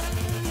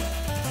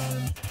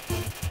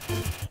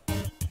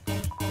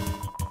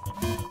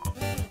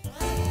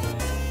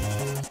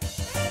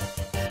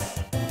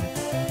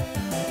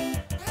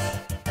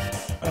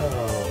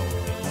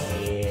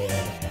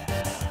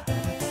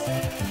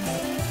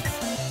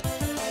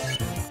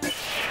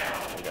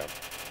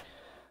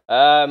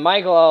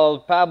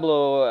 Michael,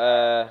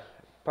 Pablo,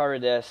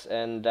 Paredes,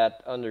 and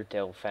that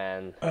Undertale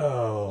fan.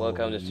 Oh,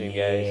 welcome to stream,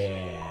 guys.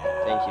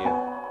 Thank you.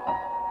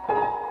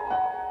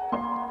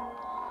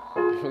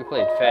 We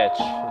played fetch.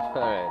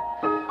 Alright.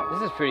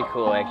 This is pretty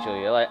cool,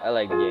 actually. I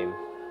like the game.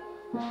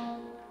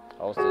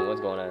 Austin,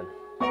 what's going on?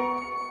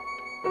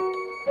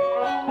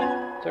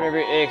 Turn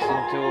every X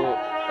into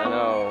an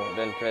O,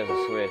 then press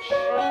the switch.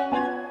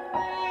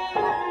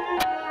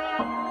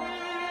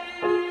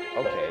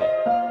 Okay.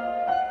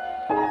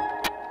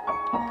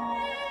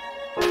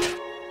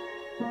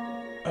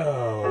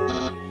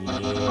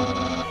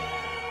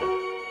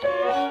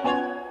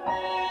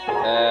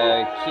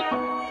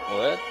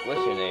 What?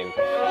 What's your name?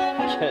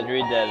 Can't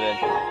read that, man.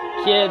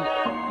 Kid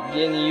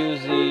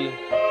Genuzi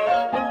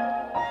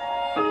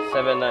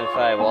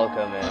 795,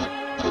 welcome, man.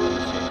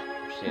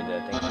 Appreciate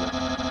that, thank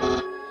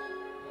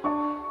you.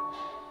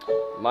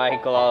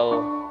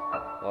 Michael,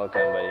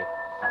 welcome, buddy.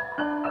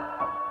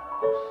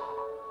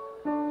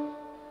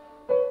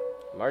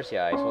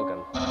 Marcia Ice,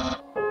 welcome.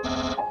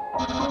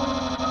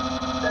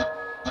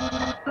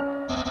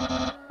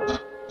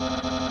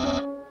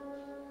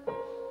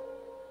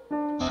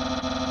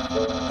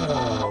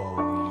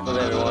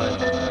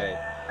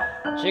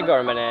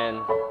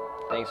 Jigarmanan,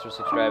 thanks for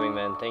subscribing,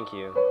 man. Thank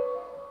you.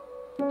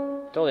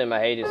 Told him I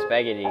hated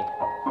spaghetti. I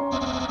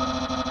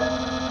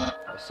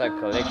suck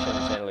collection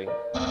recently.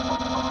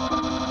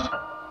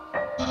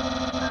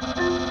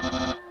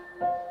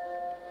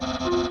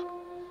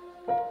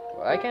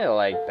 Well, I kinda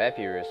like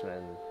Papyrus,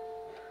 man.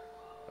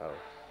 Oh.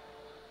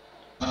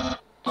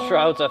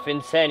 Shrouds of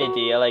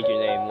Insanity, I like your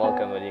name.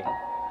 Welcome, buddy.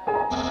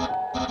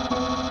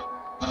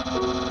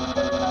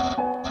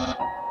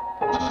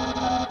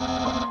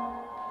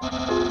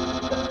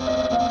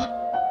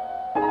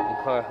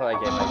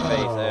 Like it in my face,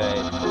 alright.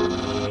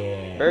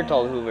 Yeah.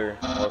 Bertold Hoover,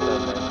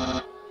 welcome,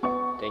 man.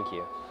 Thank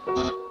you.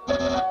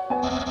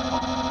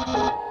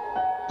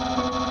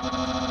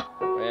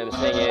 What I'm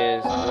saying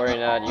is, worry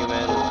not,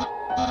 human.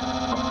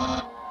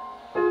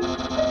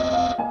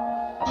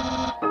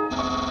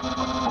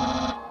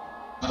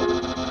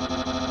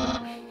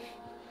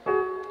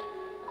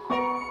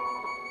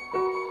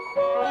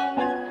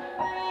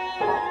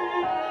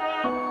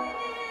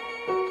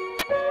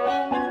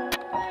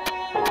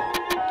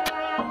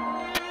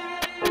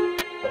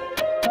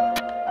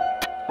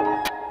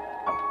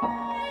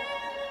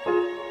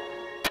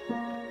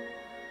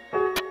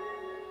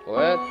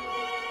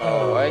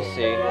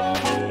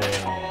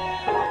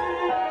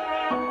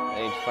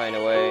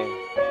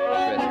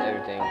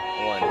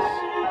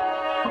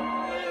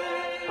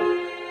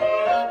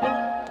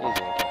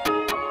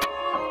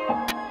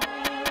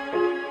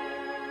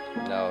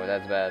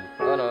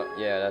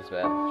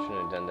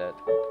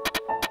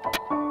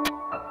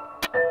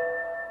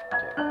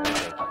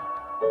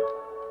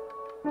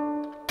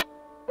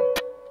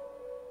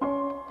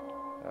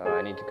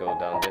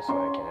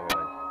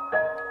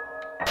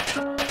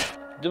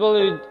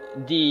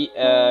 WD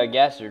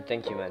Gasser,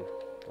 thank you, man.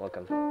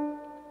 Welcome.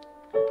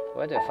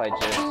 What if I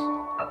just...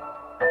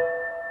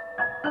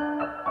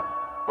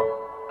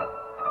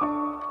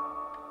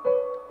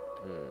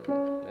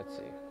 let's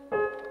see.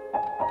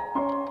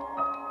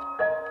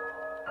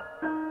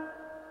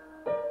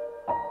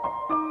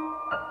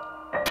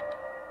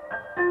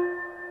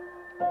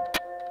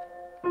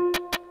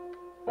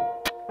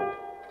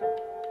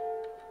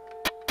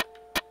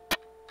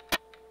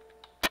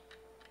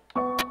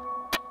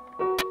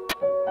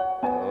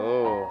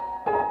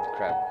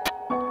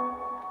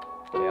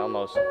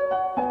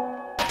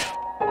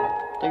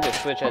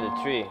 Switch at the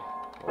tree.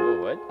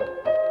 Oh, what?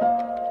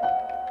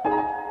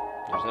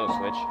 There's no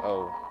switch.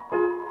 Oh.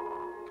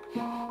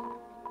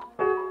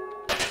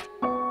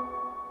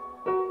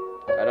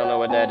 I don't know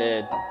what that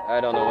did.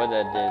 I don't know what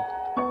that did.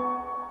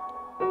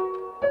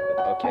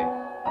 Okay.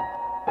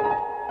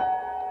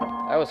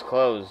 I was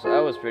close. I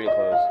was pretty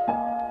close.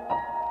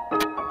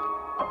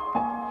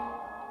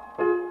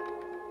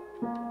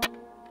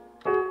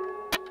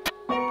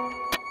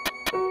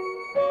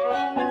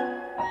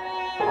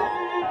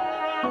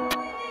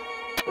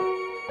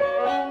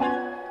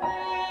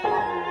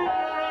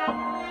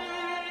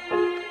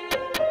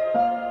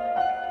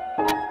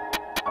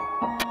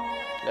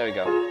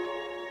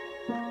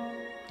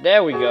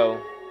 There we go.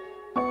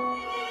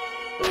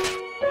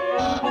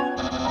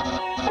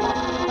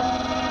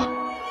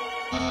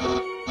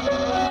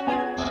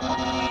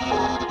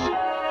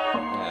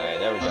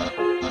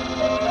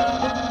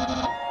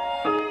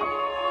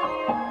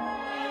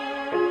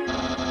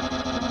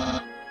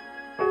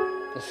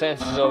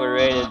 Sense is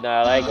overrated. No,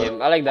 I like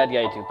him. I like that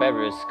guy too.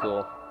 Pepper is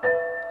cool.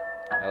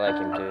 I like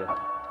him too.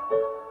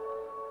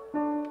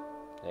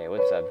 Hey,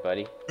 what's up,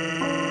 buddy?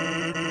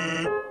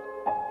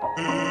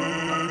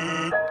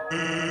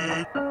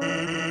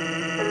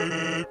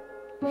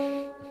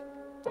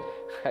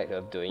 I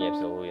love doing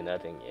absolutely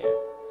nothing, yeah.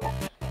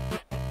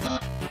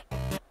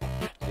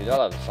 Dude, I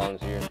love the songs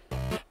here.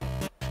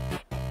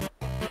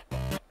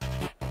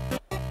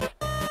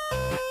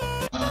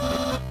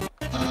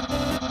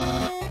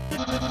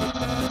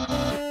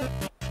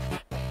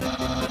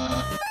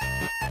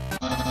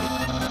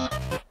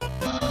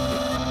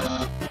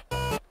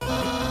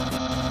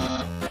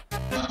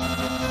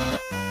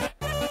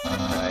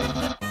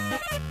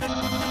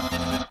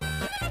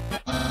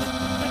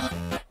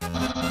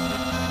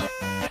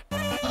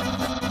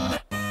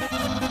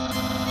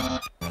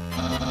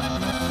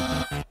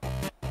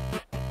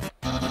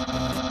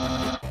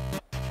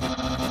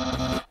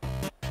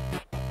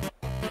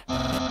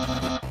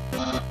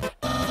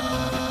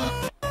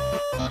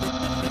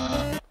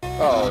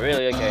 Oh,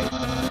 really? Okay.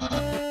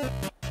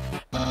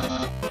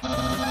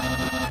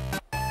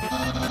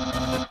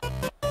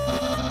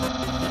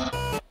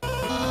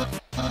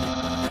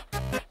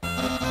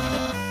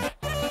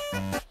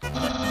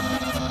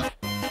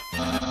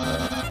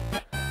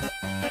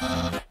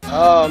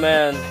 Oh,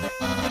 man.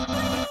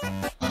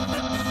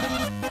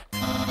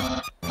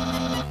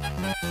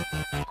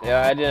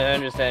 Yeah, I didn't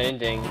understand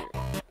anything.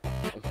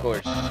 Of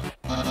course.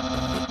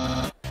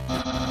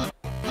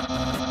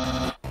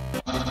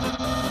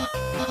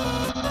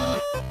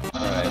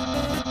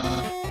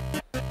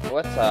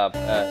 What's up,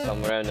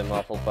 some random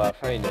Hufflepuff?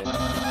 How you doing?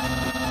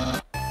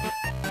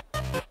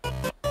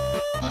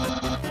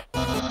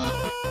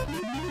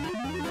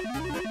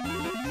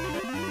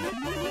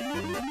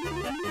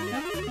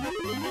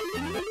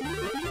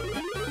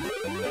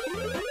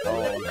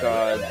 Oh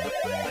god.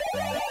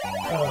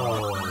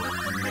 Oh,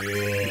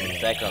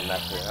 yeah. Background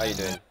Master, how you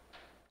doing?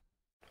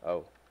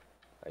 Oh,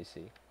 I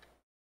see.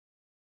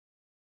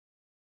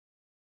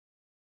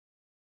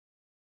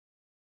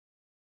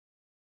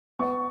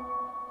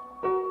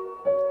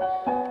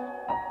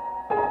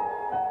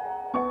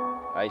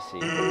 I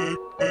see.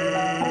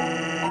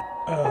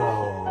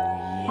 Oh,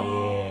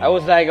 yeah. I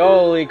was like,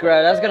 holy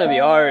crap, that's gonna be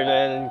hard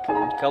and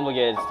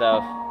complicated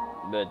stuff.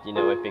 But, you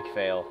know, epic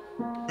fail.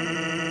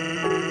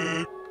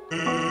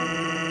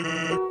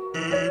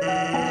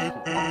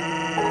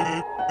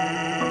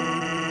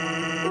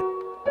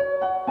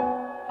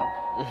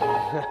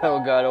 Oh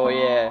god, oh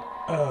yeah.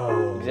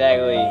 Oh,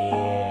 exactly.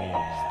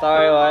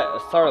 yeah.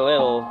 Star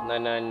Little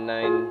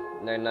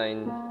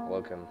 99999.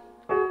 Welcome.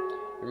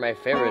 You're my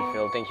favorite,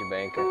 Phil. Thank you,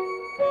 Banker.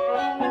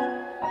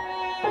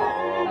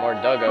 More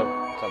Doggo.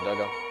 What's up,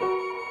 Doggo?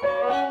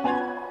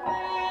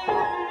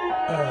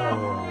 Oh,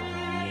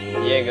 yeah.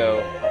 Diego.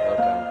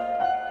 Welcome.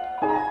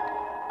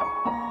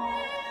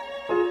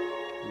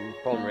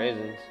 Palm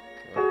raisins.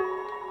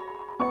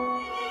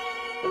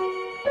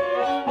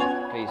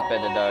 Please pet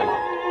the dog.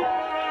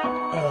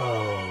 Oh,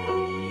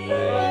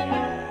 yeah.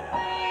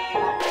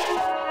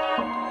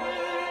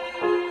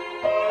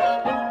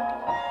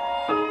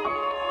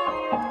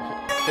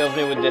 Fills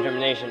me with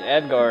determination.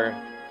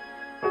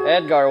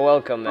 Edgar,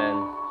 welcome,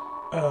 man.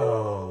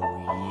 Oh,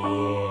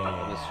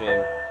 yeah. The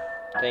stream.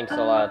 Thanks a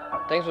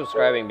lot. Thanks for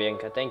subscribing,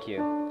 Bianca. Thank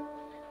you.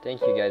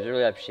 Thank you, guys.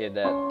 Really appreciate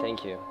that.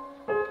 Thank you.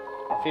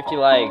 50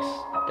 likes.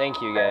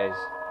 Thank you, guys.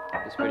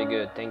 It's pretty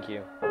good. Thank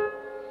you.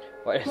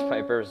 What is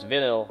my purse?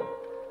 Vinyl.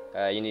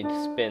 You need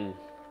to spin.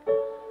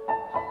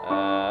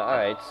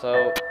 Alright,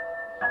 so...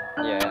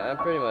 yeah, I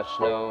pretty much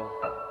know...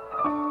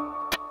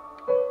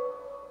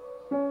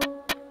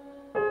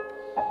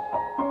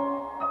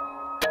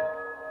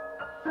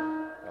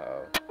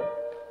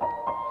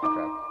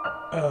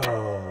 Oh,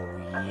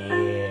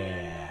 yeah.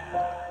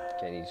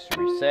 Can you just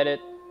reset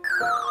it?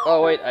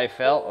 Oh, wait, I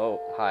fell. Oh,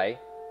 hi.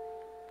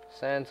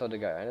 Sans, oh, the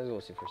guy. Let's go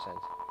see for Sans.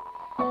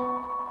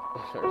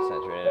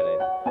 Sans, really.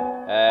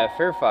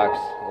 Fairfox,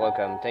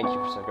 welcome. Thank you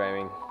for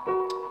subscribing.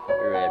 I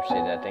really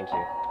appreciate that. Thank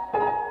you.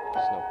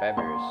 Snow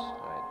Peppers.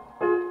 Alright.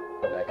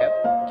 Back up.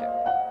 Okay.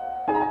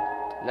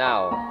 Now,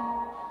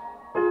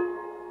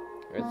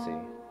 let's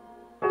see.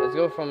 Let's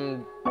go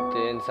from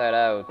the inside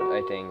out,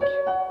 I think.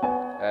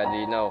 Do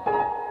you know?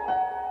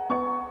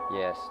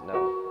 Yes, no.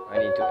 I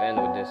need to end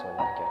with this one.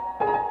 Okay.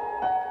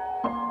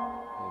 I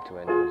need to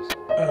end with this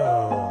one. Oh,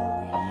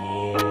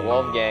 yeah.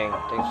 Wolfgang,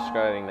 thanks for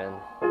subscribing, man.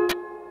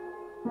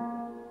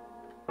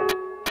 I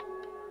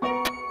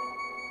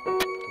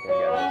think I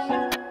got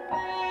this.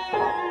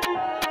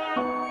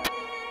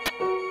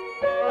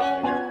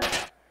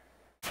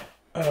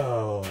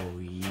 Oh,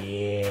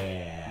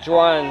 yeah.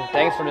 Juan,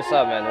 thanks for the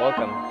sub, man.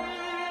 Welcome.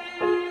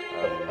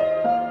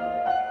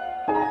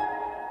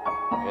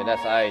 Okay,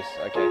 that's ice.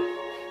 Okay.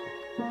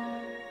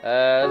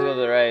 Let's go to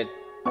the right.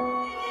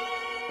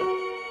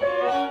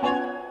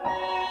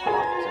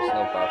 It's a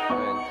snow puff,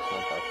 right?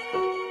 Snow puff.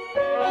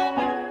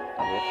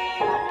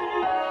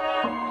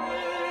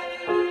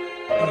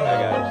 That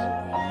guys.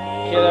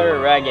 Killer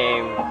rag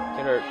game.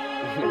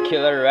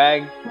 Killer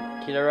rag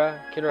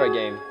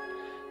game.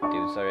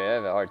 Dude, sorry, I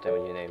have a hard time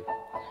with your name.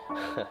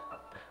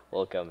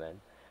 Welcome,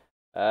 man.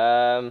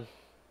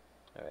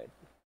 Alright.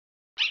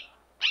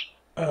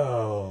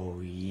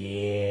 Oh,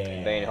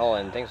 yeah. Bane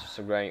Holland, thanks for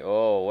subscribing.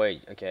 Oh,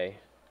 wait, okay.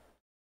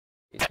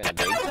 He's kinda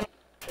big.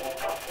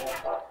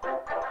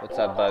 What's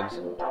up, Bugs?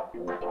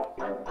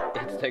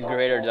 It's the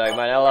greater dog.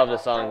 Man, I love the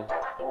song.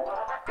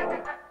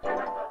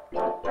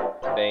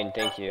 Bane,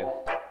 thank you.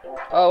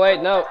 Oh,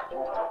 wait, no.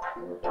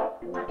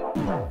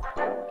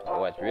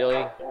 What,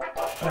 really?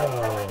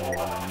 Oh,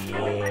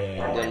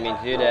 yeah. Didn't mean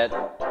to do that.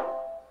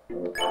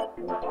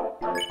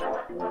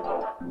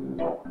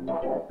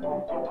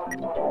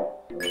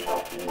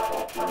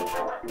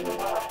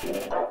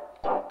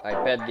 I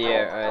pet the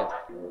air, alright.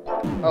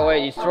 Oh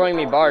wait, he's throwing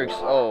me barks.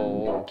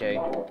 Oh, okay.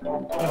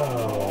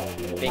 Oh,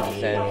 Pinky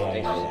Sense,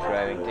 thanks for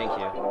subscribing, thank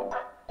you.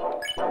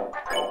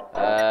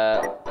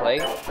 Play?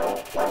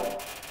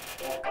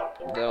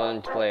 Don't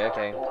want to play,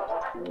 okay.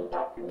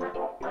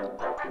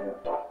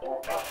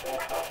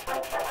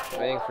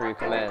 Waiting for your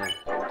command.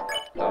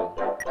 Oh,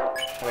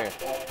 come here.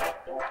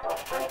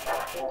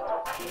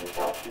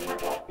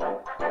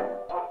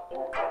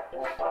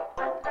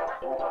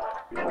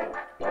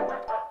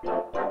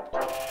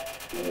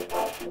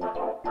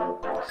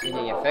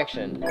 Seeking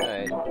affection,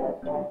 alright.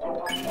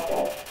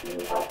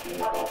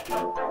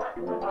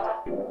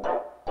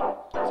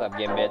 What's up,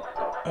 Gambit?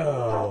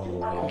 Oh,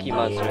 Cookie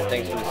Monster,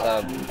 thanks for the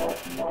sub.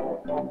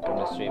 Come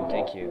to stream,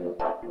 thank you.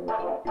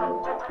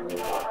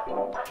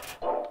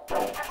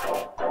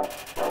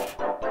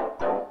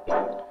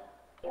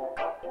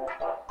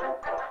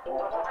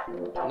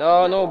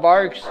 No, no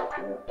barks.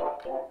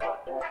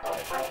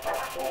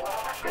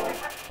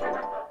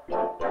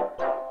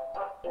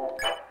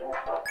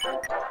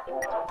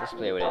 Let's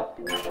play with it.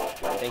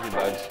 Thank you,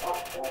 Bugs.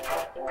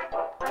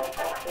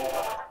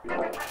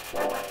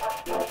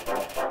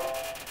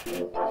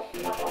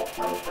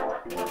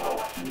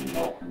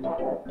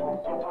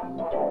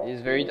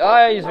 He's very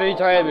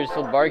tired, but he's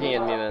still barking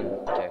at me, man.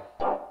 Okay.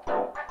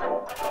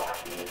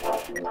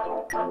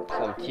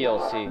 Some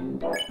TLC.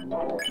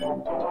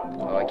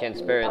 Oh, I can't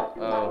spare it.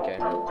 Oh, okay.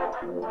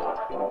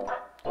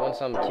 I want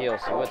some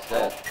TLC. What's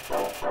that?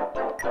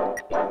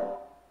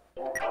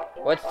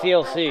 What's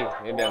TLC?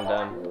 Maybe I'm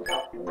dumb.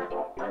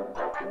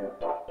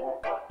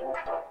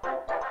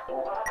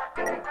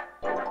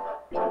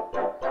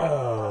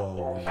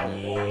 Oh,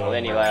 yeah. Well,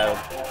 any loud.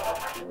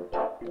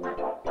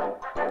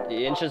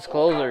 The inches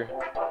closer.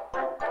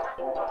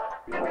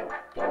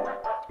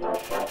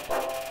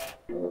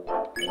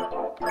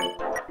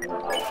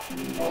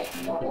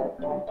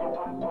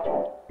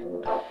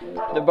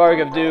 The bark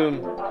of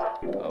doom.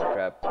 Oh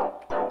crap.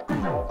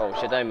 Oh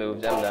shit, I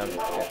moved. I'm done.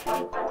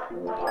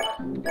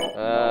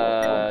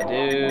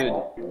 Okay. Dude.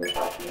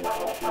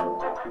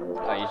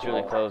 Oh, he's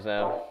really close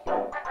now.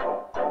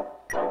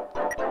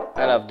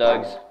 I love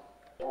dogs.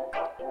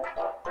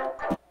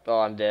 Oh,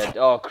 I'm dead.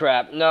 Oh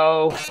crap,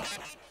 no.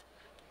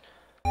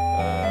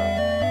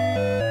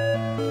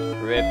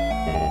 Rip.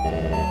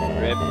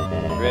 Rip.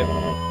 Rip.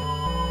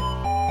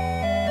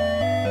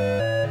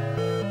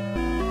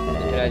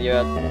 Good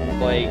idea.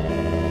 Like,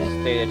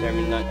 stay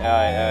determined. Not.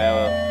 I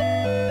will.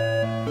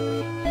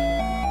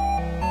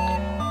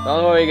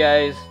 Don't worry,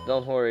 guys.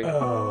 Don't worry.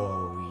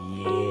 Oh,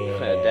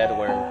 yeah. Dead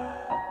worm.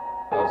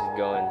 How's it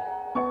going?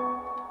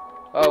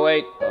 Oh,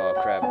 wait. Oh,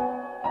 crap.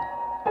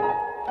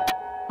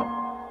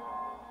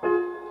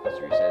 Let's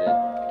reset it.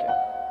 Okay.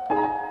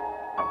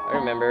 I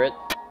remember it.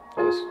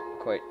 It was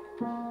quite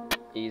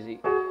easy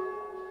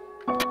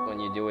when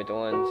you do it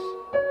once.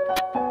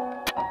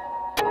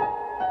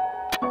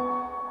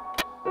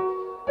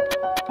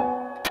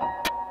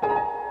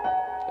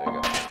 There we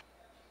go.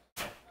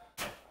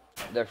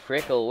 The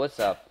Frickle, what's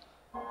up?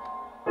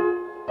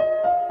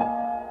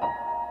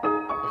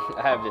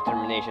 I have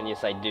determination,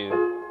 yes I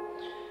do.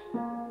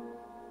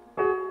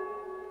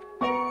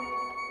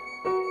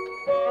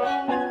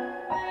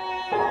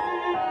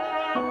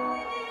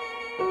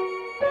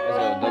 Let's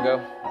go, Doggo.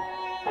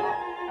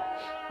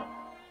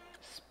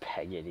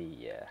 Spaghetti,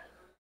 yeah.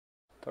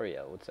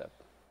 Toriel, what's up?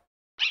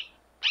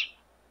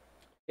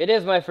 It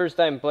is my first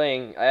time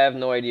playing. I have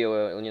no idea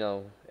what, you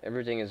know,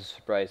 everything is a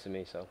surprise to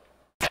me, so.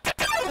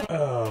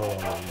 Oh,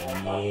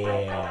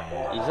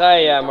 yeah.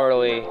 Isaiah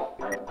Morley,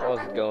 how's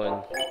it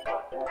going?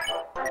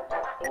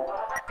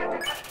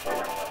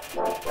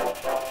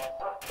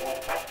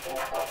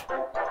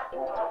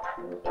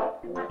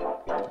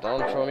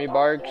 Don't throw me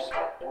barks.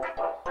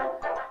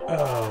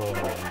 Oh,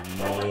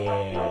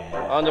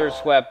 yeah.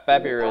 Underswept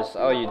Papyrus,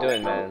 how you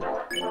doing, man?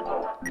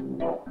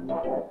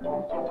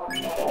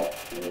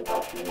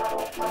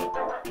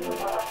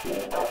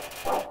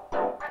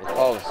 He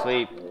falls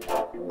asleep.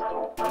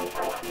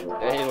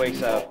 Then he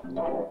wakes up.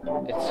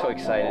 It's so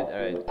excited,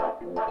 alright.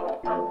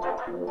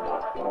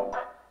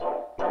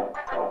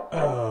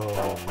 Oh,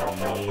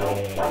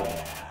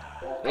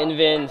 yeah.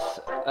 Invince,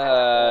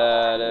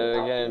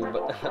 again,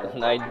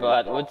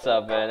 Nightbot, what's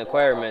up, man?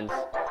 Acquirements,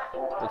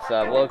 what's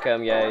up?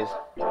 Welcome, guys.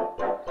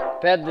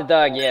 Pet the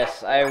dog,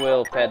 yes, I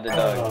will pet the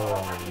dog.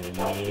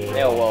 Oh, yeah.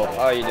 Nail Wolf,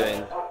 how are you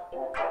doing?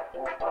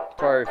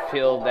 power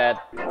field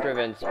that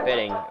prevents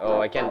petting. Oh,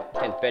 I can't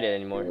pet it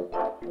anymore.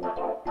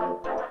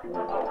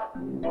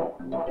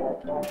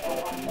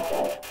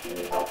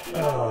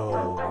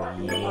 Oh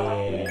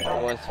yeah.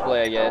 It wants to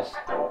play, I guess.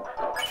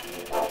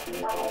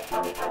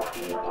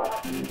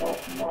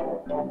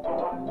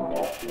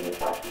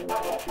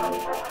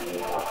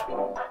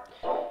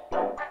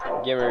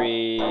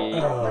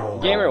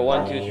 Gamer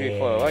 1 2 3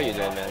 4. What are you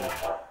doing, man?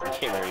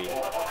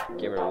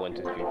 Gamer 1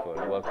 2 3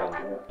 4. Welcome.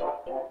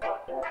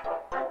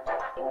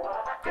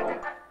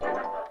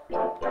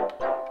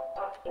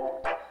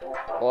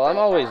 Well, I'm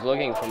always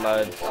looking for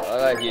mods.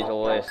 I'll add you to the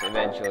list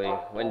eventually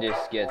when this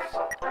gets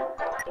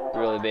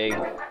really big.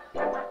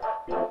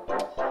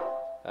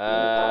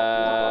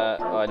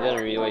 Oh, I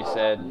didn't read what he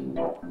said.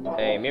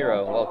 Hey,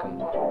 Miro, welcome.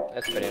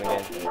 Let's put him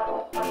again.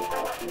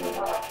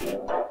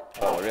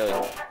 Oh, really?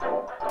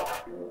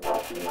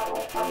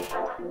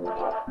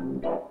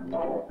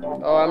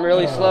 Oh, I'm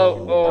really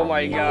slow. Oh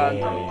my god.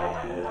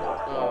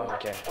 Oh,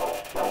 okay.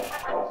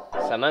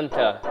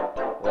 Samantha,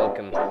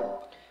 welcome.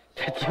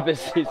 Pet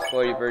capacity is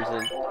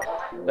 40%.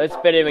 Let's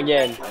pet him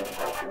again.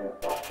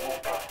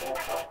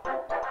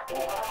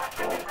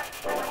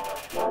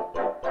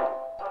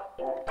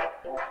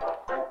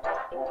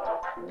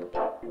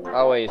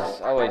 Always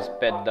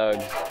pet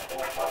dogs.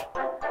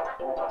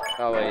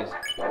 Always.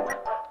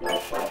 There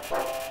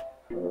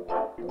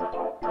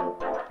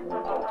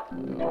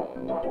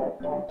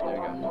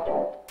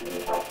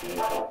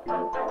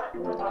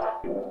we go.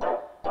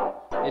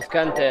 It's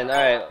content.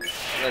 Alright,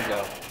 let's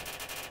go.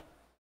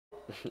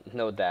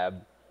 No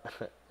dab.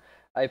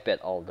 I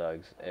pet all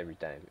dogs every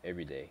time,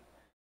 every day.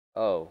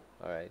 Oh,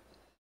 alright.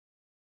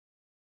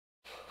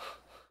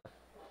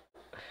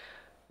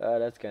 Oh,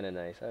 that's kinda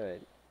nice.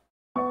 Alright.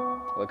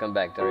 Welcome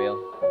back, Tariel.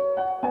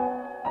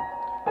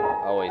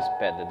 Always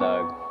pet the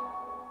dog.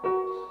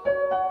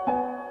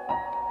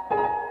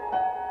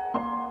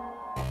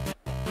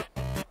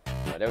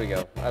 Oh, there we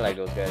go. I like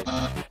those guys.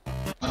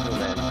 Oh,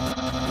 man.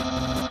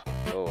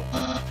 Oh.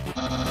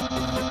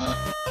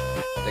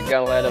 The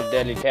Goliathus of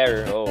Deadly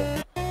Terror. Oh.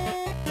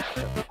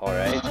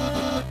 Alright.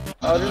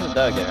 Oh, there's a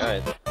dog there.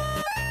 Alright.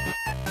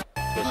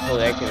 It's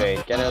fully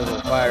activated. Cannons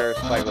will fire,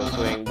 spike will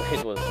swing,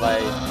 blade will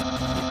slide.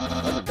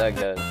 What the dog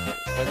does?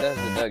 What does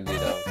the dog do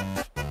though?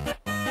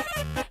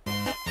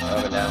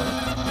 Up and down.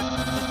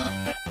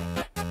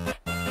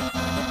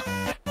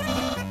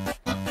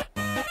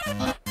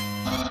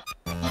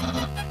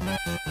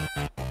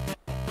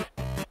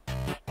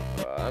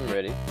 I'm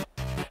ready.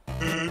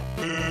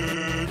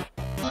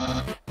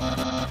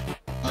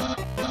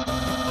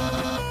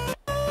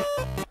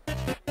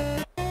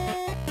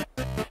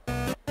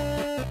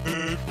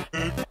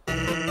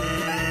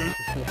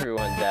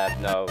 Everyone dab,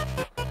 no.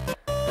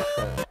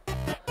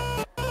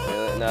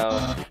 No.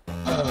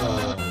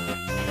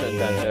 Oh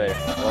yeah.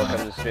 Welcome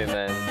to the stream,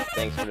 man.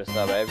 Thanks for the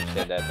sub. I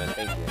appreciate that, man.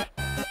 Thank you.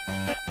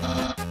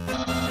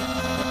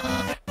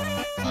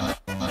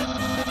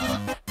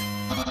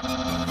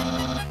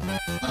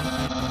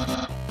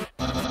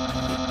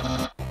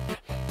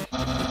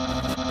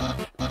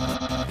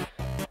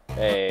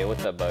 Hey,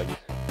 what's up, Bugs?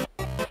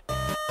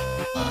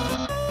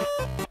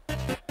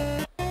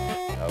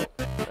 Oh,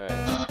 alright.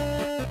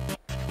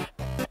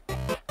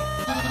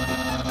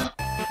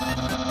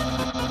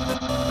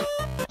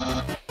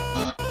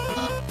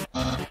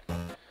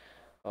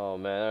 Oh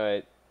man,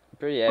 alright.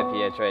 Pretty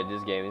happy I tried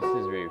this game. This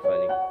is really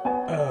funny.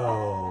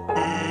 Oh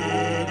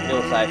yeah.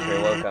 Bill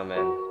Cypher, welcome,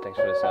 man. Thanks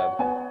for the sub.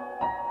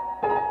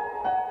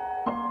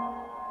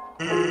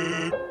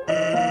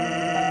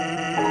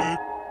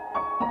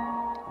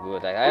 Blue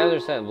attack. I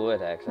understand blue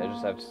attacks. I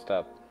just have to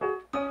stop.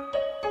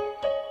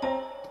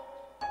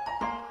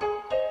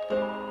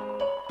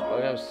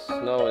 Welcome,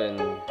 Snowden.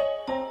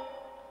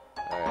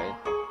 Alright,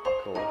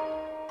 cool.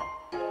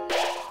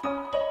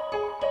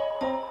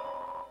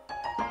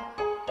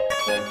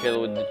 I'm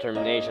filled with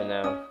determination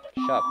now.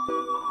 Shop.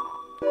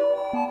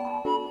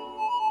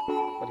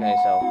 What can I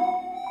sell?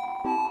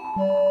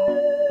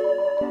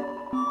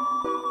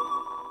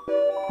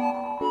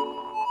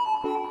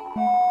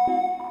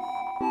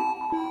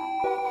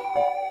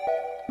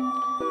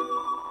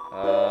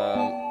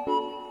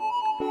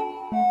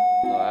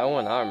 No, I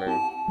want armor.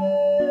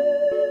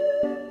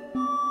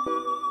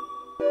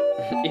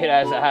 It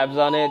has abs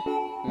on it.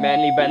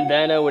 Manly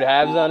bandana with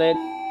abs on it.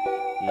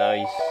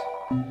 Nice.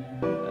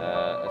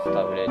 Let's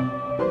stop with it.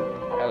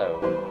 Hello.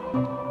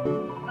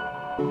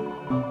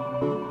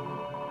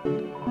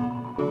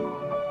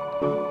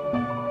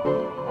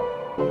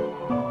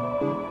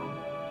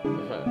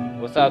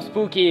 What's up,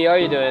 Spooky? How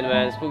you doing,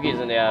 man? Spooky's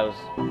in the house.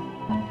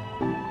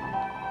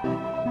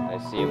 I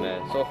see you,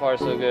 man. So far,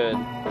 so good.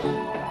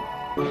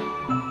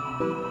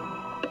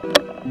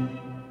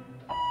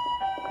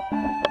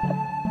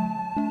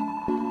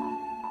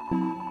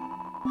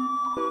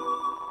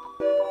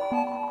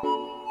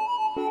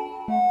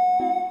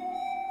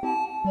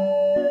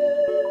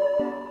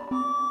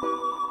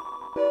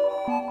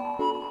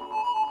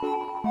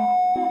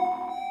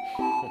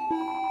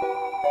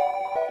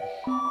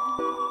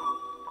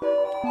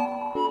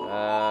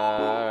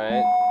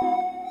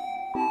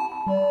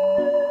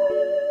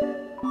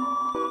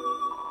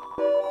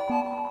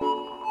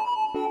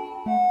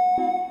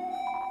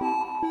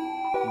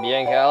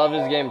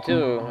 love this game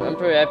too. I'm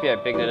pretty happy I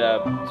picked it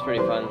up. It's pretty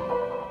fun.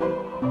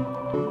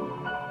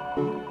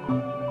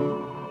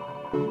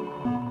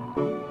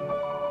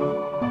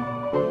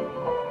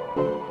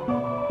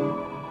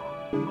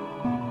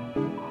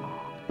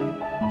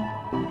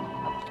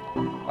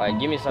 Alright,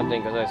 give me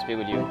something because I speak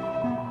with you.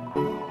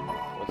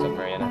 What's up,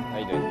 Mariana? How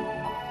you doing?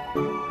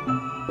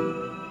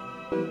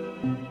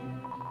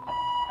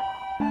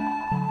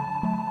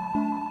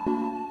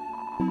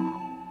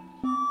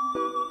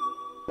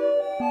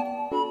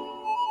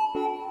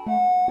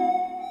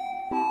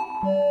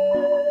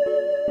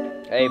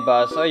 Hey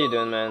boss, how you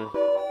doing, man?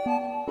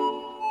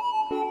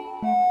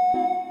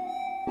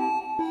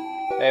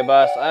 Hey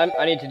boss,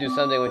 I need to do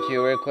something with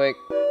you real quick.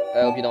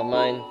 I hope you don't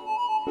mind.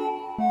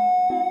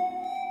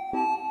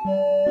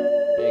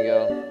 Here you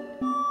go.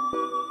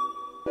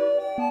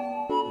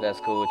 That's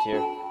cool with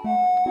you.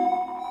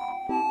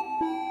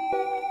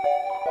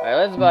 Alright,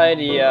 let's buy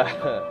the I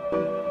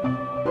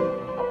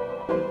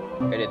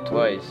did it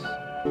twice.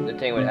 The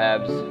thing with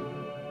abs.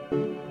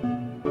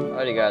 I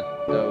already got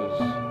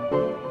those.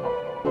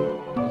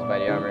 By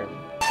the armor.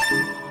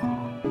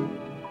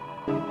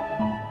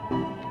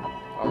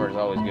 Armor is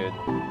always good.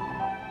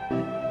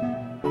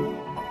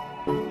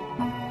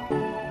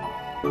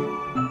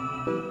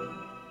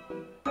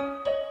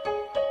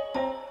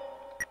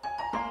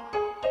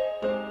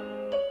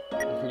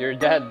 Your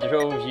dad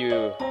drove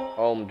you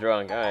home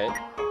drunk, alright.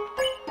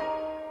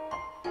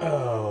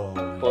 Oh.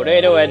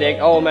 Potato addict.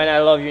 Oh man, I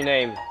love your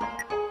name.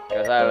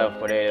 Because I love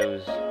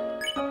potatoes.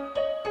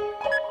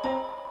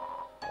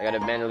 I got a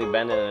manually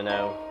bandana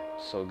now.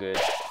 So good.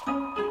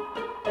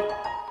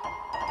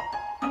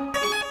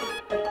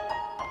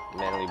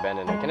 Manually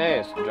bandana. Can I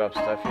just drop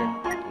stuff here?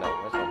 No,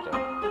 let's not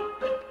drop.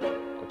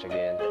 Go check the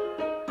end.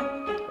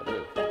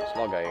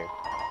 Small guy here.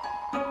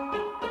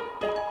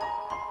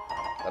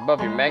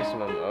 Above your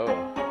maximum. Oh.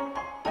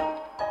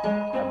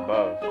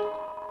 Above.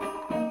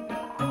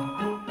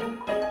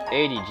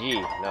 80G.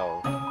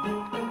 No.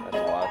 That's a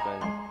lot,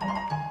 man.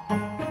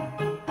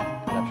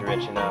 Not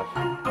rich enough.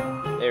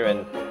 Hey,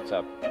 Ren. What's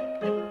up?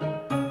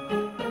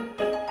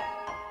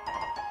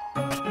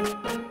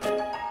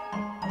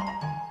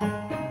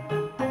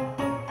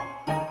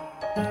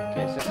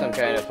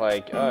 Kind of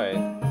like, alright,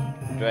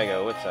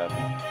 Drago, what's up?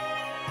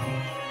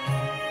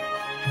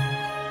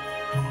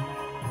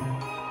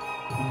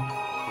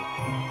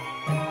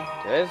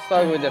 Okay, let's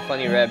start with the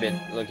funny rabbit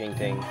looking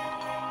thing.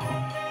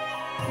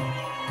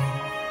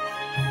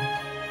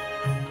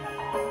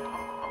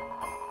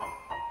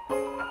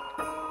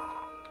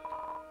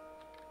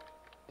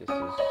 This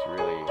is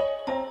really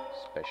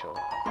special.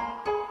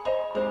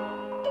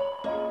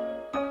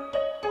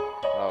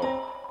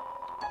 Oh.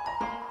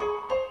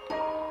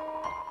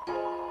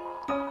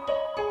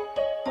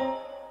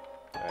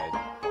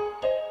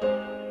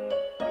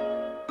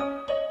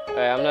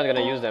 I'm not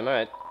gonna use them,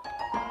 alright.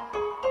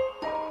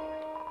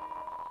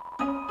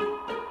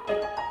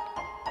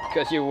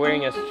 Because you're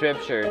wearing a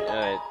strip shirt,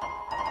 alright.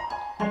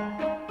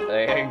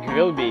 It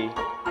will be.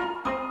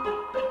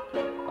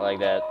 I like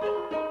that.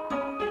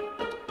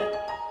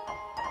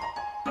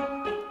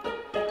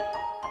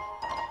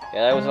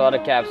 Yeah, that was a lot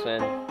of caps,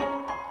 man.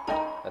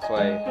 That's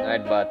why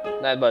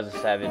Nightbot is a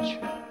savage.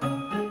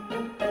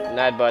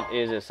 Nightbot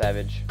is a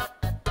savage.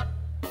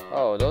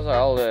 Oh, those are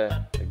all the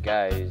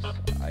guys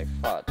I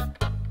fought.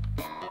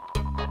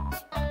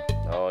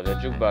 Oh, the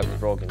jukebox is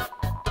broken.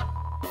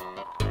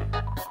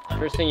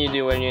 First thing you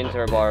do when you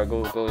enter a bar,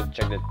 go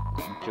check the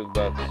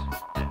jukebox.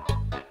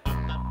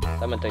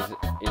 Someone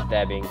is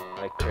dabbing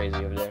like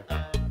crazy over there.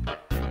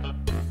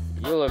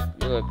 You look.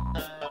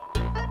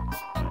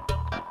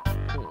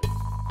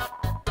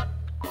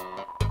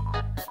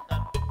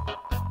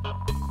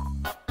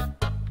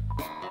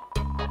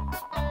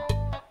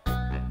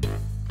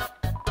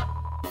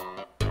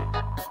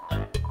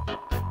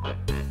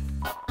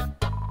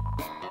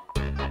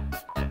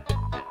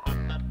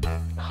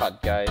 Hot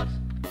guys.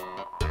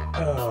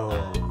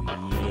 Oh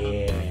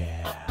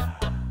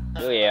yeah.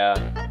 Oh yeah.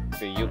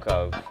 To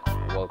Yukov,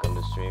 welcome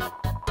to stream.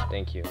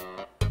 Thank you.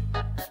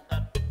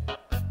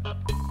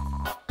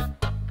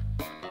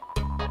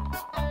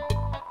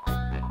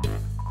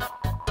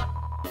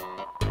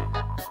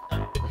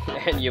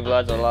 And you've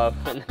lots of love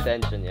and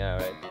attention, yeah,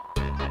 right.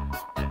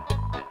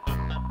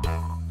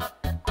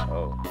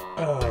 Oh.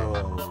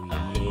 Oh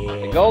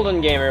yeah. The Golden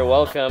Gamer,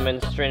 welcome,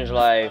 and Strange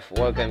Life,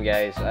 welcome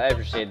guys. I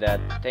appreciate that.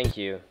 Thank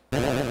you.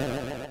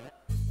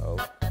 Oh.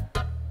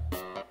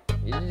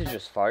 Did you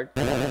just fart?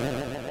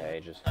 Yeah,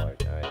 you just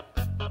fart, alright.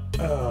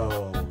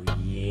 Oh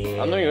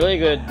yeah. I'm doing really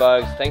good,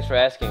 Bugs. Thanks for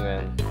asking,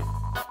 man.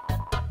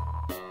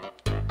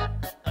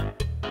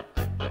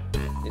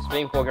 It's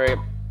playing poker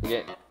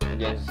against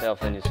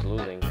himself and he's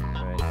losing,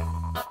 right?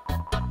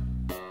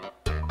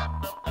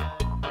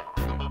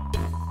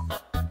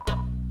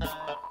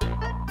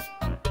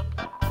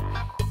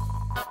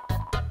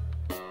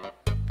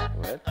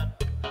 What?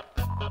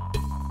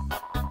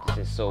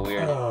 This is so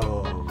weird.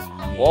 Oh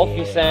yeah.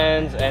 Wolfie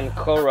Sands and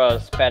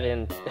Korra's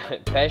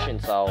Passion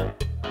Soul.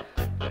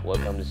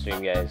 Welcome to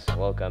stream, guys.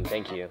 Welcome.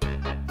 Thank you.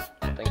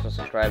 Thanks for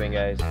subscribing,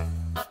 guys.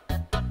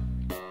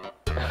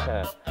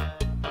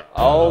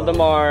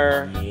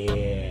 Aldemar,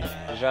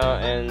 Yeah.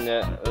 Jean, and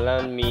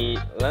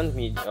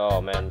Landme.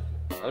 Oh man,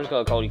 I'm just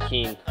gonna call you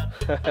Keen.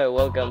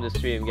 Welcome to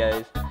stream,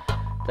 guys.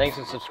 Thanks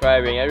for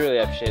subscribing. I really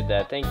appreciate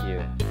that. Thank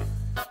you.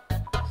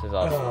 This is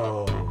awesome.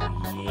 Oh,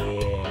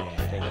 yeah.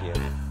 Thank you.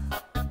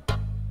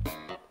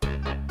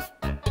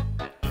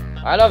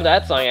 I love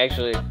that song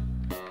actually.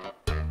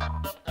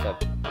 What's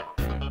up?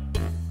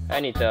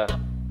 Anita,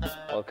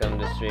 welcome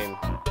to stream.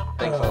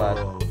 Thanks a lot.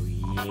 Oh,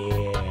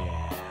 yeah.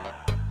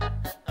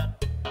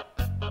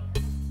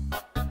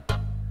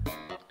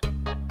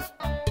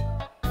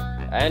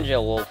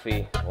 Angel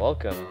Wolfie,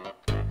 welcome.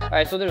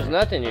 Alright, so there's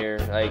nothing here.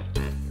 Like,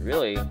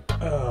 really?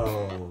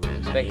 Oh,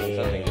 Expecting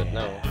something, but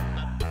no.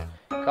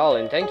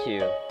 Colin, thank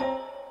you.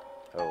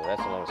 Oh,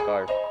 that's a long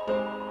scarf.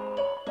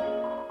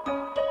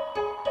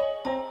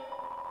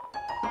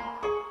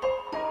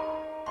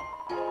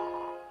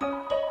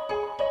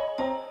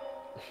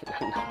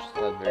 It's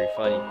not very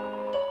funny.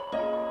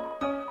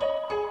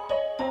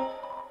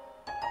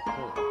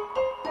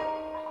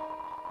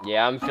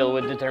 Yeah, I'm filled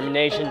with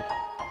determination.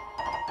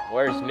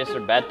 Where's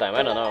Mr. Bad Time?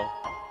 I don't know.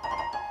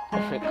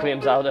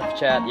 Clem's out of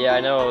chat. Yeah, I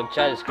know.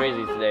 Chat is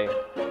crazy today.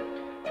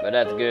 But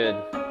that's good.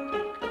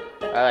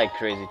 I like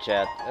crazy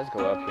chat. Let's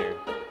go up here.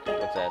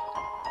 What's that?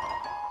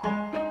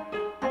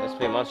 Let's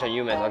play Monster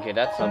Humans. Okay,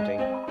 that's something.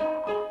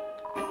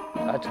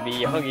 To be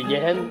young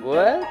again?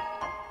 What?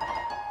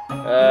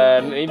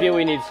 Maybe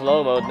we need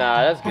slow mode.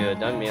 Nah, that's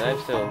good. I mean, I'm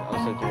still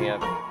keeping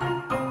up.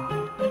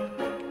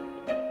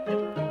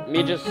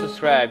 Me just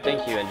subscribe.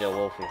 Thank you, Angel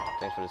Wolfie.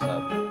 Thanks for the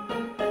sub.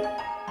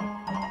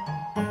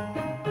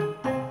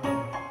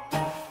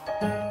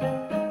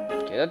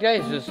 Okay, that guy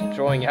is just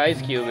throwing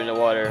ice cube in the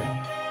water.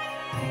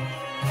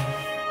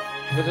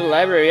 Go to the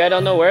library. I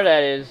don't know where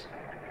that is.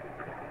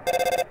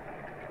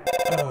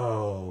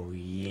 Oh,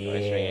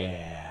 yeah.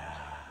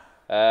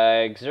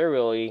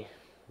 Xerily.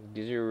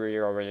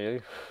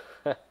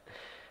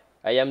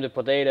 I am the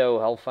potato.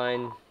 I'll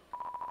find.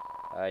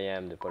 I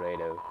am the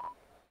potato.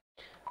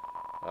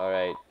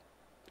 Alright.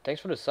 Thanks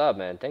for the sub,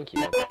 man. Thank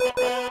you.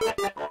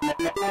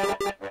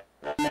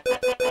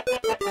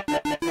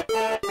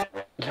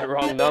 The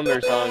wrong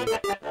number song.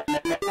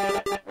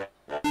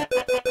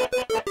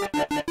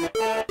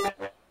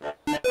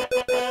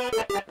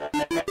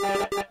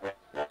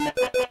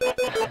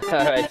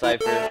 Alright,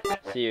 Cypher.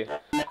 See you.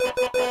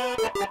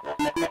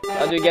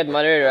 How do you get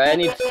monitored? I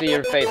need to see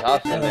your face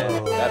often,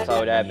 man. That's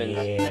how it happens.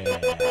 Yeah.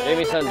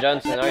 Jamie Son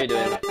Johnson, how are you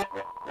doing?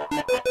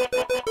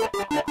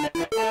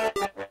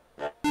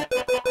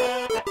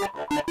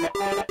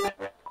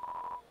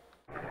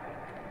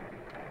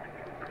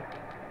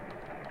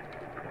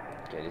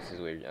 Okay, this is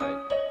weird.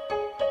 Alright.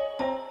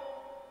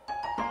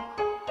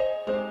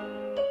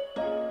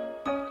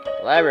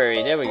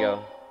 Library, there we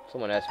go.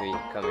 Someone asked me to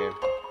come here.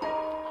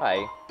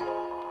 Hi.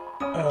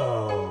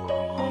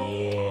 Oh,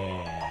 yeah.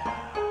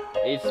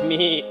 It's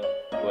me.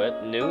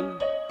 What? Noon?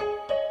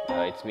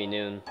 It's me,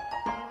 Noon.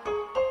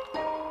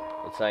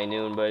 It's high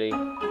noon, buddy.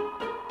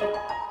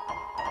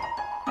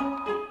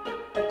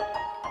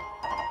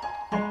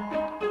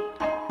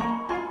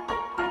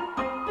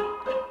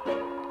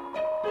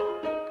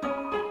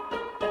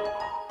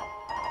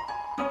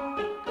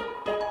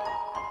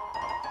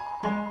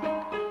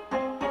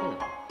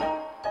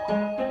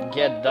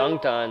 Get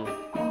dunked on.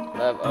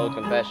 Love, oath,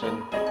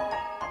 compassion.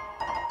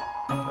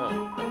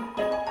 Oh.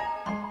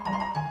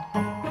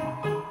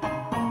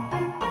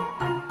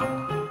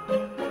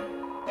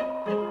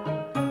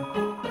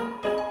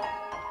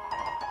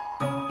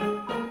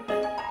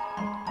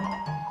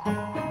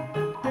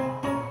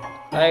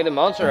 Like the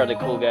monster are the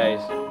cool guys.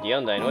 The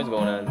Undyne, what's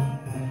going on?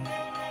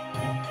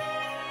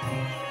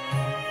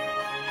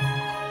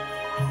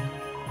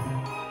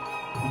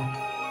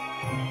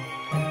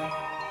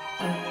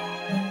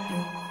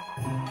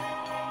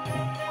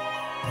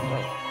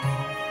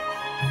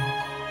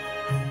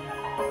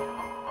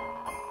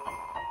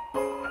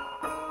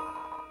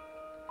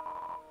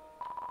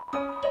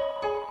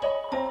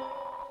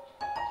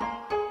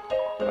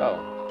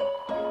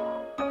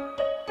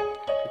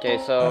 Okay,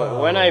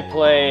 so when I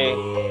play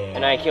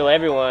and I kill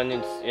everyone,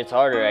 it's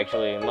harder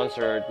actually.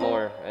 Monster hurt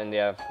more and they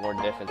have more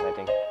defense, I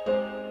think.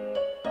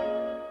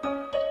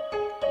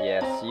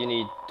 Yes, you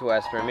need to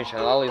ask permission.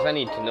 Always, I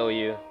need to know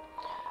you.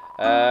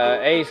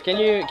 Ace, can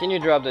you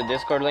drop the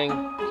Discord link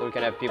so we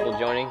can have people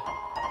joining?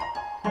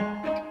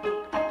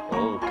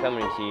 Oh,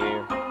 coming to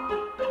you.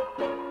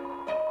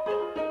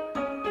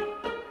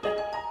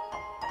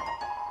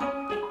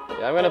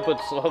 Yeah, I'm gonna put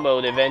slow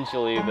mode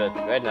eventually, but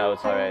right now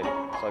it's alright.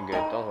 It's all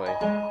good, don't worry.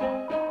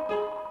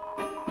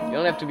 You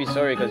don't have to be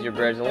sorry because you're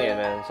Brazilian,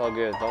 man. It's all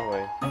good, don't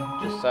worry.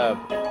 Just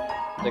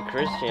the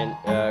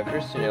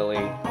Christianly,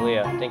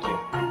 Leah, thank you.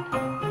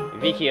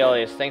 Vicky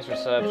Elias, thanks for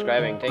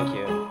subscribing, thank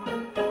you.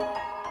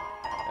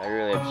 I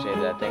really appreciate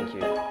that, thank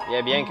you.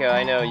 Yeah, Bianca,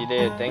 I know you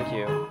did, thank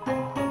you.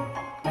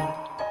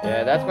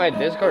 Yeah, that's my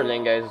Discord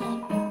link, guys.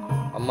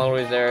 I'm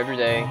always there every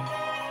day.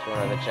 If you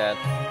wanna have a chat.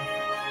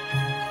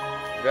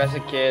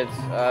 Jurassic Kids,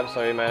 I'm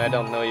sorry, man, I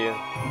don't know you.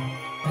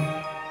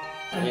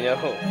 You know,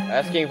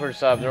 asking for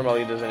subs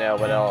normally doesn't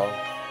help at all.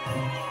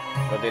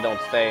 But they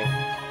don't stay.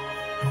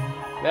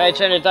 May I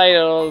change the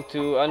title to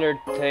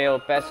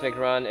Undertale Pacific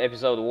Run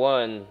Episode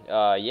 1?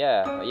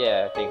 Yeah,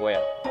 I think,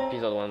 well,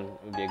 Episode 1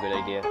 would be a good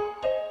idea.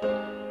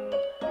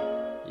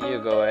 You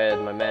go ahead,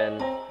 my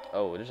man.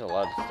 Oh, there's a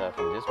lot of stuff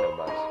in this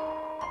mailbox.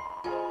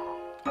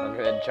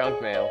 100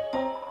 junk mail.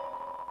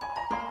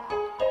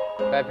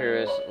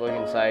 Papyrus, look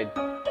inside.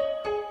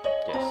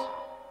 Yes.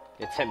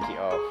 It's empty.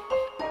 Oh.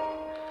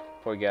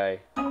 Poor guy.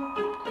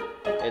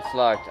 It's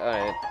locked.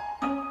 Alright.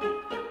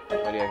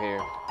 What do you have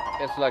here?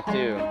 It's locked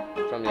too.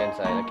 From the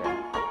inside. Okay.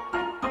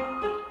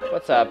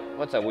 What's up?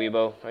 What's up,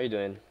 Weebo? How you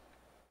doing?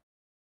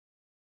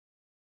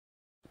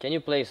 Can you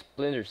play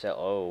Splinter Cell?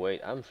 Oh,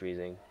 wait. I'm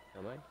freezing.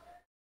 Am I?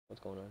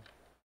 What's going on?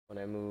 When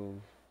I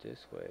move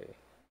this way.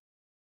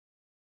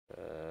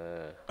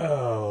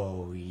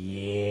 Oh,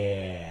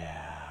 yeah.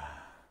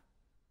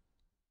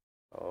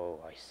 Oh,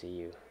 I see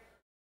you.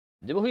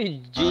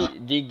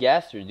 WG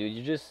Gaster, dude,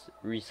 you just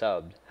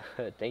resubbed.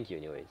 Thank you,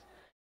 anyways.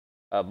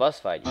 Bus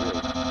fight,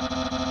 really.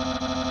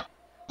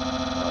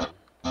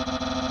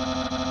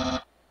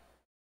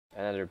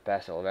 Another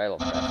passive, I love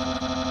passive.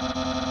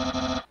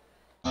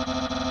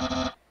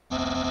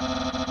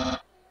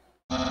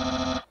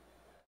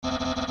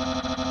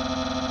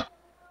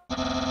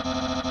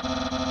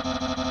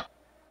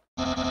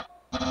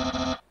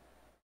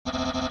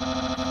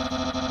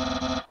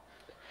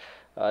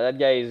 That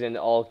guy is in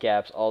all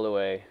caps all the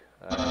way.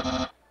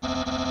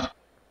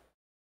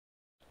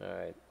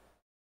 Alright.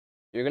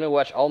 You're gonna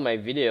watch all my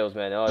videos,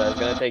 man. Oh, that's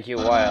gonna take you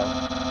a while.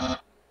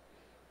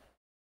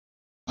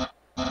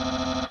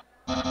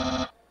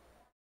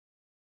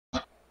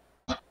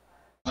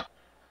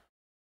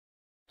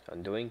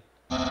 Undoing?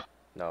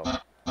 No.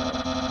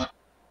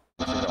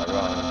 This is all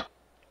wrong.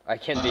 I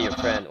can't be your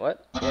friend.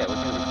 What? Yeah, we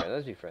can be friends.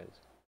 Let's be friends.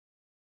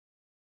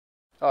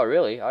 Oh,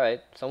 really?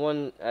 Alright.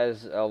 Someone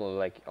has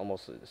like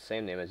almost the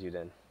same name as you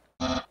then.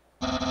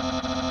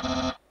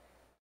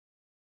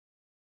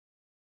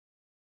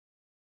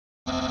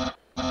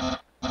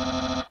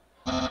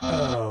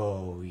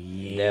 Oh,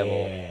 yeah.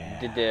 Devil.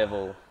 The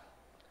devil.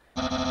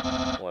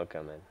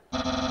 Welcome, man.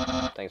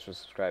 Thanks for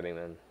subscribing,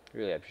 man.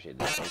 Really appreciate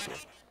this. Thank you.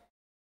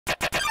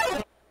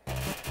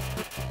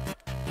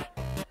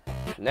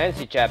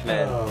 Nancy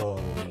Chapman. Oh,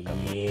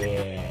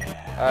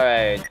 yeah.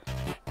 Alright.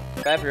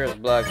 Papyrus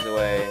blocks the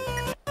way.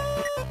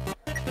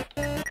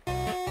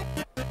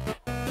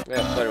 I'm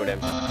gonna flirt with him.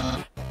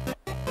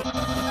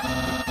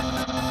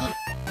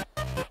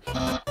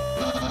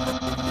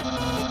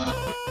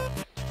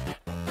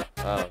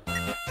 Oh.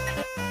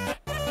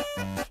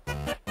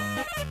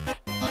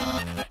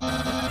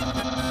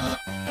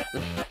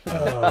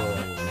 Oh,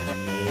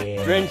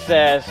 yeah.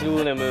 Princess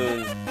Luna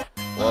Moon.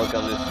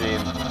 Welcome to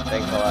stream.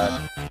 Thanks a lot.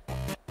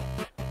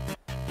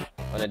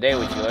 On a date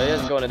with you.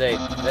 Let's go on a date.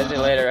 Let's do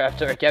later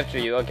after I capture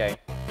you. Okay.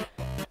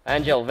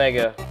 Angel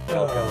Vega.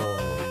 Welcome.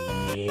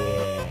 Oh,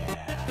 yeah.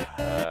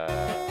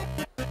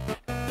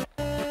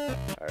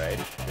 Alright.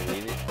 Pretty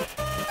easy.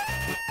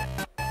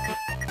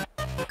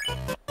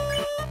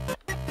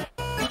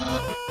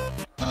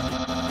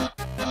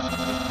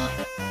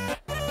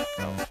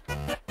 Oh.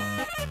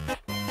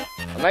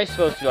 Am I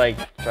supposed to like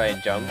try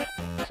and jump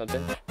or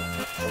something?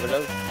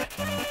 Overdose?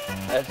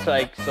 That's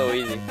like so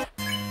easy.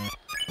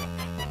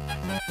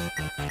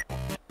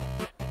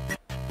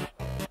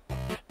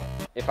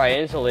 If I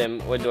insult him,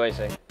 what do I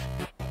say?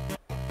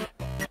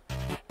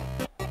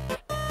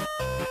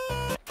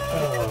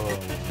 Oh,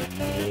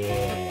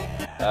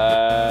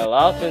 yeah.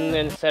 Lawton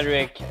and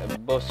Cedric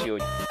Bosio.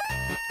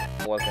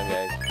 Welcome,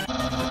 guys.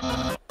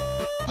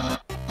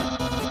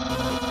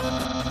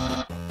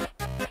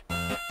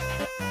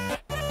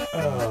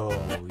 Oh,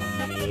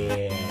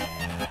 yeah.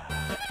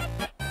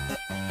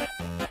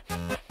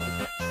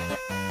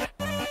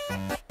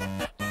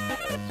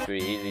 It's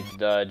pretty easy to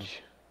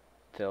dodge.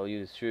 Tell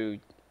you the truth.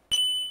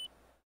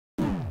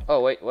 Oh,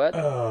 wait, what?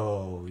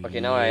 Oh, okay,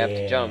 now I have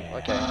to jump.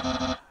 Okay.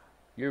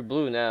 You're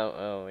blue now.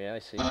 Oh, yeah, I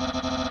see.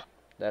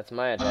 That's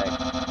my attack.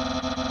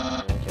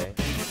 Okay.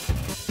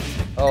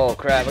 Oh,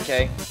 crap,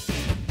 okay.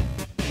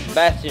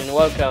 Bastion,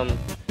 welcome.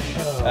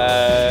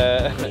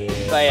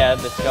 Saya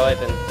the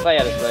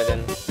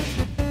Skeleton.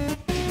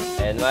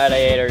 And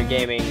Gladiator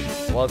Gaming.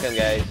 Welcome,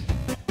 guys.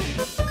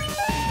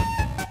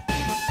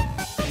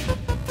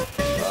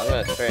 Well, I'm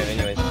gonna spare him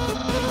anyways.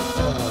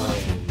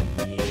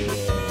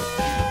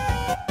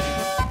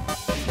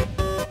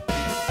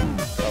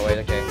 Oh, wait,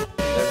 okay.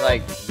 There's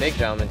like big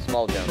jump and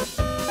small jump.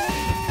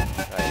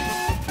 Alright.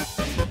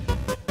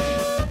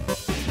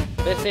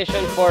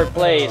 PlayStation 4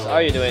 plays. How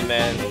you doing,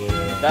 man?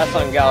 That's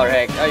on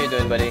Galarheck. How you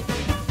doing, buddy?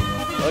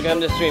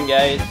 Welcome to the stream,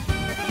 guys.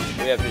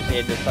 We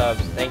appreciate the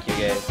subs. Thank you,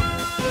 guys.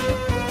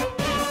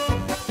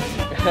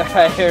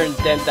 I earned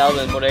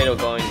 10,000 potato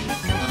coins.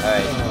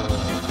 Alright.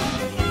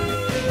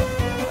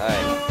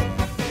 Alright.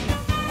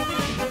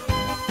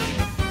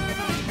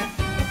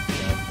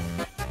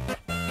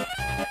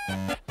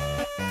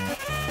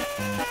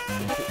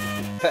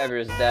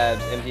 Fabulous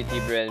dabs, MTT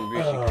bread, and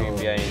Brucey cream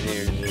behind his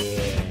ears.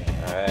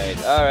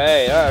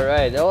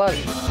 Alright. A lot,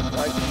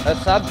 like, a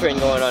sub train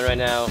going on right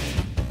now.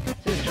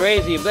 This is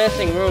crazy.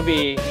 Blessing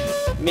Ruby,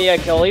 Mia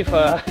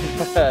Khalifa,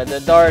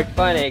 the Dark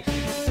Phoenix.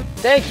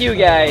 Thank you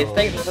guys.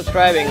 Thanks for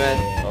subscribing,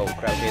 man. Oh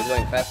crap, okay, it's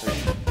going faster.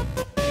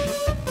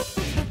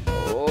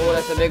 Oh,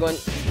 that's a big one.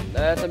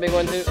 That's a big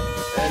one too.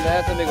 And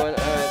that's a big one.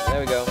 Alright, there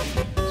we go.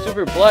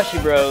 Super Plushy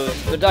Bros,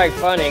 the Dark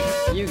Phoenix,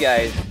 you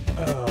guys.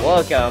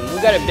 Welcome.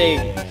 We got a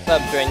big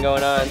sub train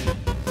going on.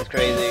 This is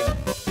crazy.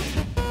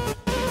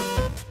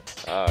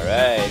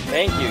 Alright,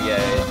 thank you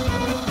guys.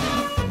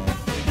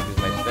 Use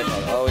my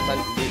special. Oh, it's on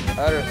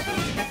the other.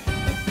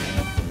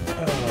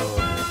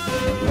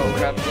 Oh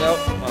crap, no.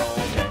 Oh,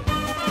 okay.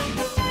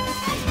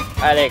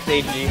 Alex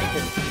HG.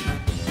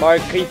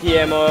 Mark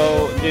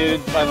KTMO,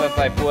 dude,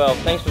 55512.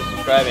 Thanks for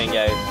subscribing,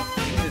 guys.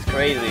 This is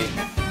crazy.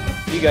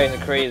 You guys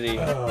are crazy.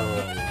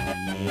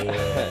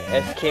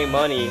 SK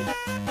Money.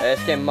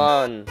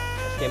 SK-Mon.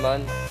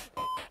 SK-Mon?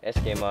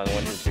 SK-Mon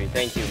 123.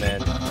 Thank you,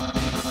 man.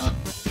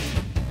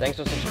 Thanks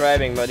for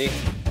subscribing, buddy.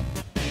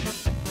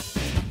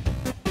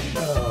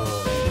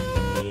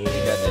 You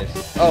got this.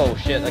 Oh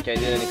shit, okay,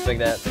 didn't expect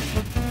that.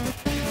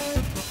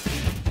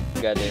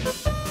 You got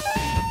this.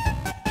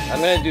 I'm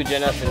gonna do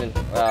Genesis when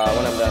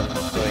I'm done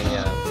doing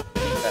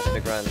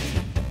Pacific run.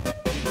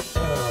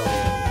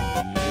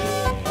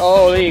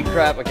 Holy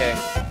crap, okay.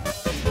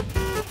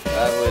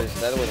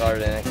 That was harder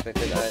than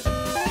expected.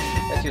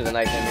 Let's use an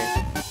item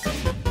here.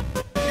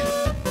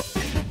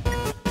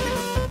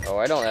 Oh,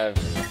 I don't have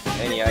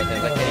any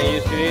items. I can't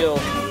use to heal.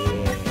 I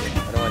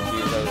don't want to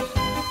use those.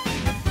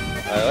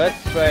 Alright, let's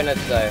try not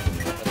to die.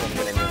 That's what I'm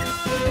gonna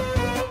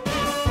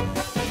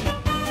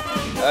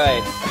do.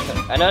 Alright,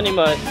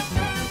 Anonymous,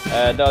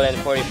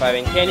 Dolan45,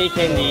 and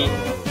Candy,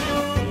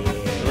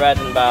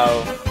 Rattenbow,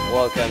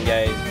 welcome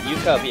guys. You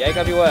copy, I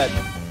copy what?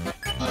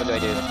 What do I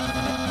do?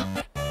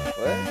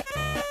 What?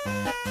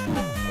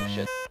 Oh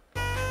shit.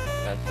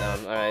 That's down,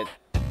 alright.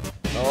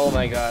 Oh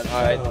my god,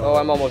 alright. Oh,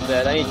 I'm almost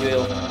dead. I need to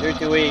heal. You're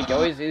too weak. I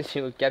always use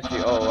you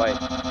capture. Oh, right.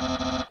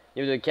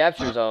 You're the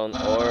capture zone,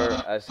 or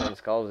as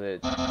Sense calls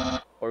it,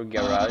 or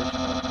garage.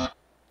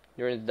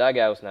 You're in the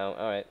doghouse now.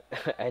 Alright.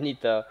 I need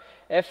the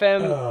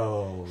FM,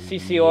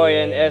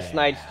 CCOI, and S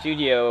Night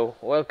Studio.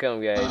 Welcome,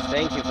 guys.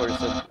 Thank you for the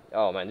sub.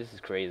 Oh man, this is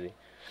crazy.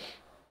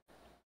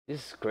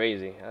 This is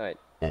crazy. Alright.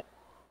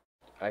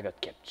 I got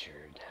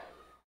captured.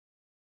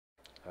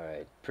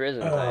 Alright.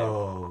 Prison time.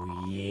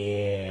 Oh,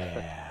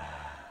 yeah.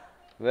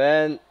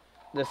 Man,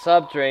 the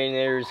sub train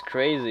here is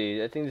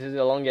crazy. I think this is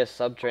the longest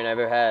sub train I've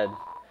ever had.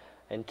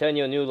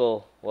 Antonio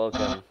Noodle,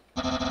 welcome.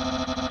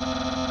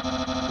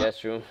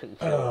 Guest room.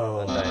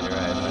 Undying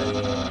right.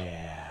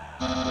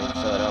 Maybe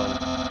slow down.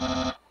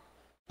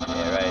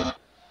 Yeah, right.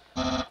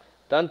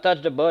 Don't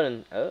touch the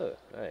button. Oh,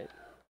 alright.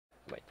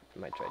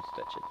 Might try to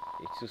touch it.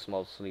 It's too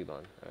small to sleep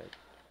on. Alright.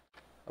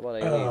 How about I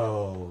leave?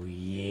 Oh,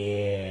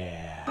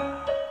 yeah.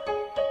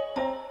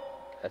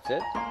 That's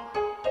it?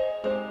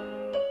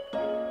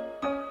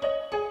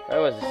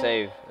 Where was the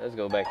save? Let's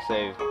go back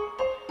save.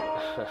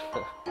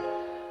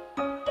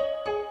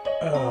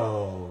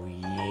 Oh,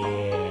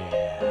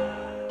 yeah.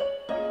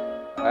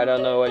 I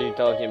don't know what you're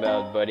talking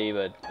about, buddy,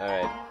 but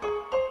alright.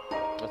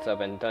 What's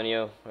up,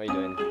 Antonio? How are you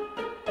doing?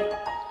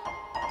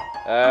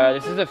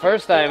 This is the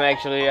first time,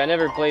 actually. I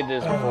never played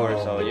this before,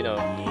 so, you know.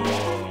 Yeah.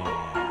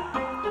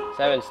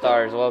 7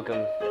 stars,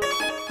 welcome.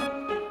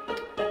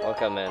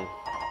 Welcome, man.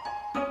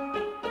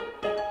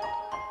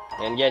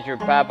 And get your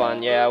pap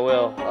on. Yeah, I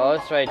will. Oh,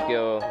 let's try to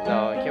go.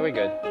 No, okay, we're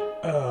good.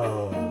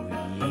 Oh,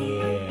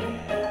 yeah.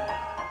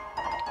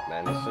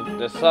 Man,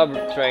 the sub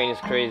train is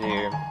crazy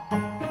here.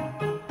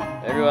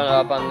 Everyone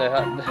up on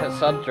the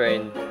sub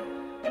train.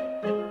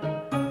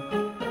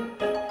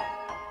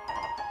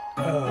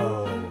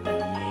 Oh,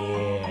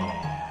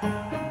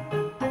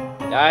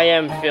 yeah. I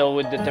am filled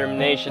with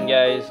determination,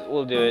 guys.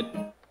 We'll do it.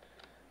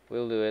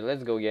 We'll do it.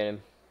 Let's go get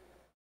him.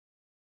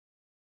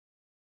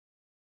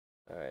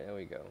 Alright, there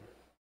we go.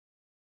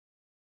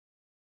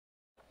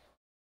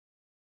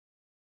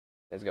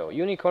 Let's go.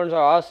 Unicorns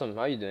are awesome.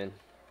 How you doing?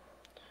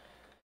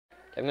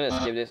 I'm gonna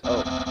skip this.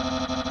 Oh.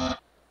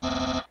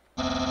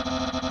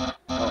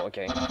 Oh,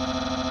 okay.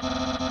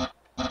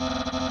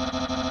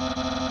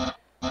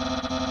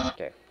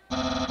 Okay.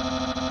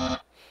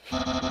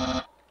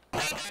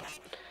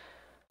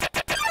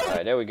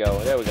 Alright, there we go.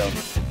 There we go.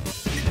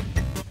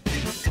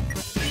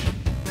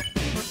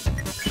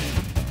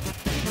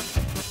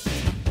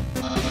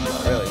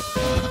 Oh, really?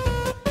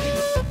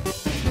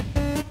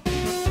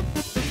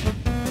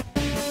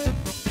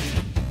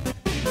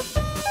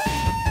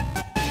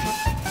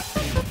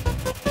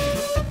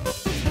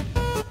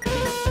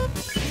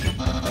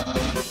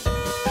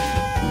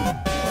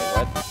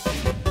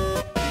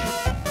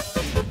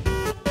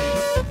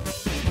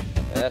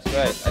 That's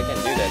right, I can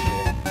do that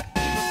here.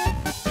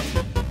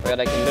 What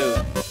I can do.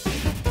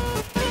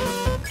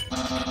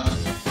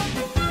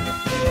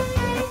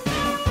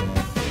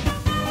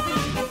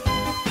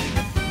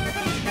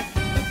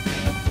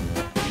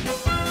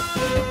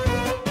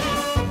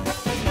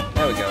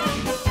 There we go.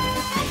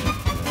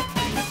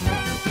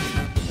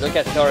 Look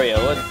at Torio,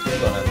 what's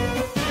going on?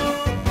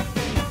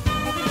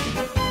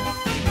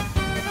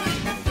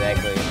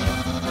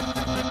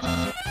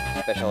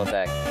 special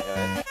attack.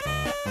 Alright.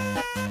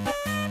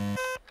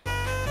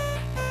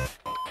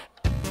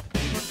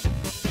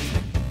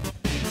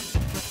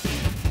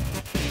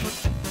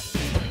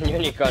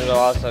 Unicorns are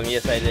awesome.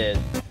 Yes, I did.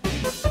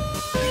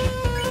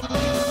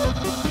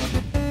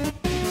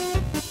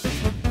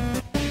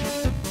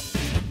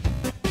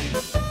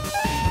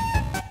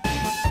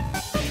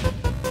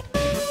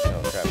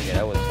 Oh crap! Okay,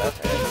 that was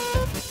fast.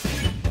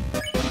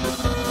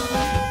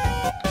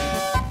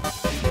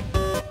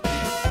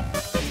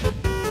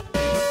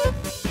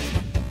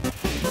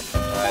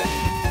 Alright.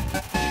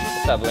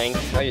 What's up, Link?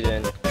 How you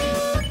doing?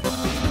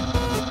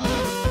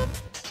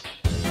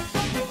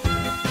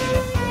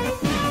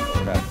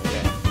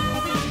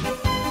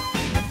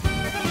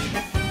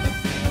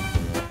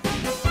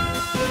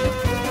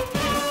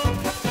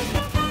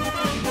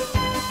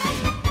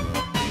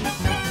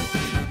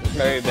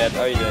 Very bad.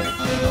 How are you doing?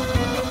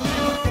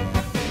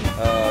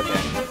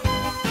 Okay.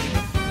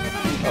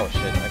 Oh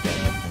shit. Okay.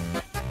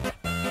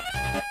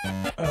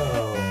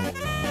 Oh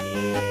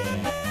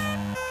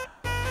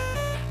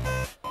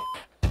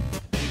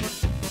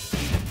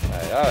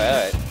yeah.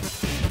 Alright.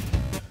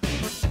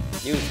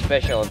 Use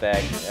special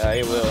attack.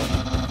 You will.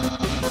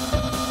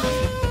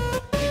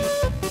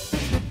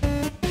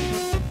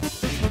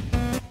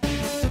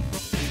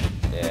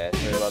 Yeah,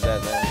 sorry about that,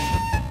 man.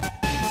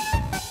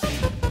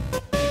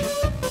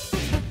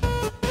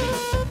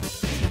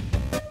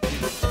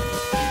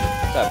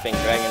 What's up, Pink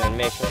Dragon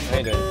animation? How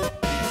you doing?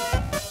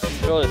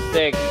 Control the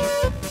stick.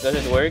 Does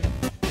it work?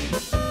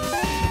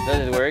 Does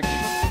it work?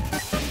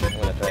 I'm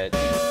gonna try it.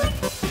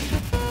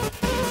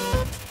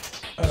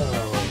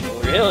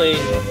 Oh. Really?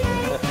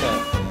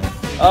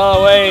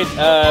 Oh wait,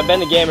 Ben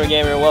the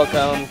Gamer,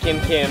 welcome. Kim,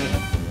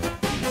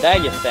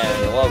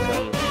 Dagestan,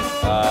 welcome.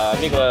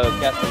 Miguel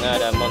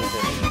Castaneda,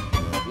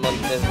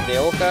 Montes-Thurs-Frid,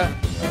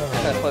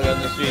 welcome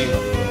to the stream.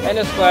 And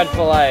the squad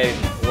for life,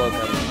 welcome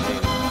to the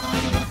stream.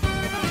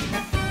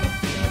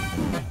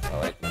 Oh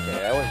wait,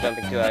 okay, I was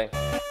jumping too high.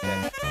 Okay.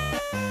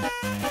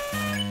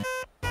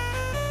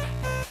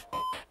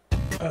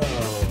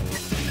 Oh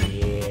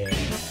yeah.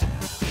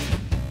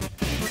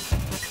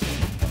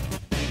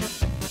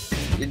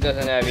 It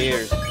doesn't have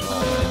ears. Oh.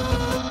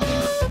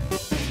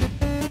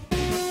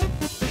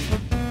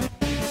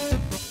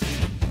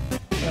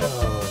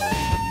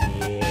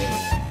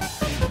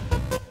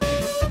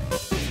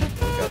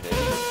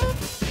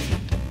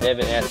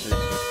 Devin ASUS,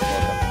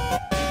 welcome.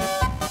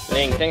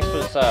 Link, thanks for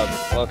the sub.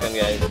 Welcome,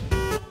 guys.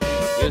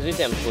 Use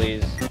item,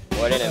 please.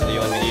 What item do you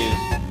want me to use?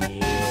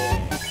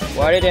 Yeah.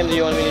 What item do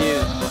you want me to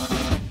use?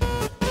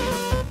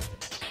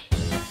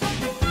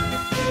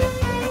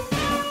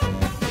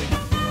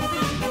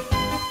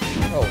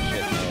 Oh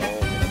shit, no.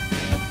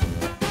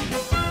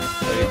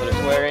 Sorry for the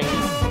swearing.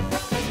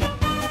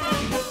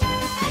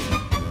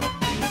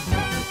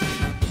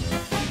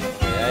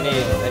 Okay, I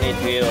need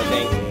to heal, I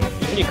think.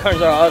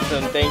 Unicorns are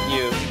awesome, thank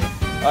you.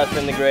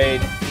 Austin the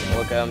Great,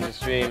 welcome to the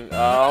stream.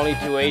 Only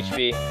 2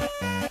 HP.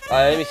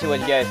 Let me see what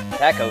you guys...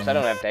 Tacos? I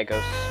don't have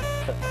tacos.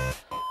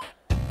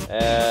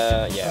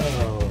 Yeah.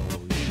 Oh,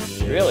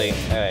 yeah. Really?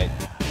 Alright.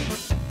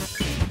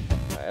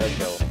 Alright, let's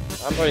go.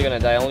 I'm probably gonna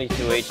die, only 2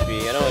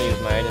 HP. I don't wanna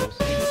use my items.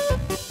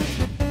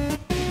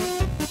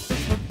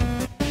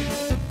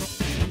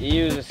 You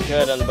use a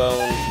skeleton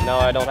bone. No,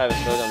 I don't have a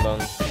skeleton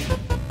bone.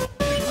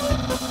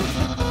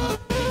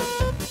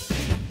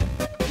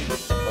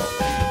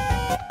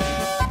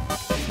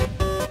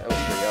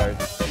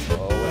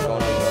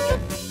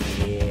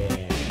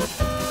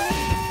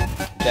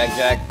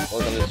 Jack,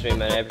 welcome to the stream,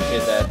 man. I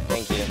appreciate that.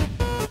 Thank you.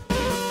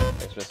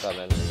 Thanks for the sub,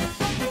 man.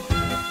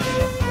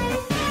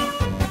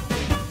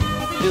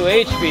 2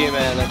 HP,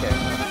 man. Okay.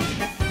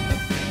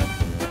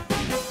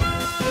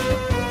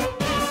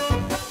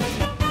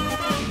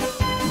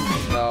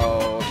 No,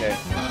 okay.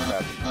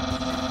 Crap.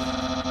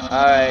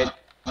 Alright.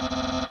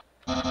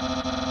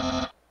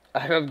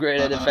 I've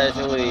upgraded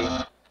defensively.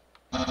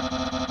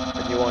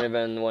 But you won't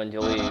even want to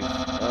leave.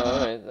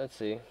 Alright, let's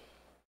see.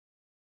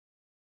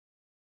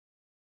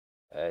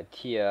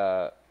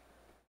 Tia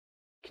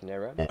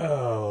Knera.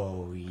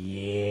 Oh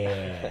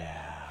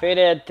yeah.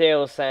 Faded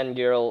Tail Sand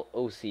Girl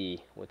OC.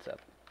 What's up?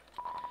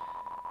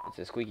 It's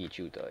a squeaky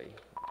chew toy.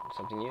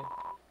 Something new?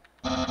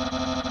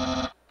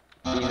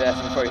 He's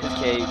asking for his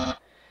cape.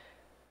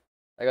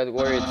 I got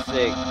worried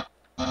sick.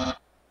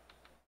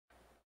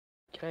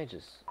 Can I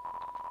just...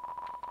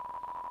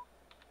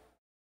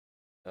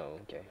 Oh,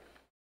 okay.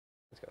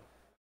 Let's go.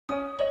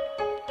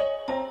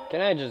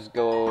 Can I just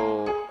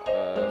go...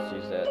 let's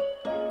use that.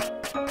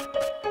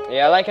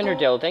 Yeah, I like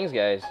Undertale. Thanks,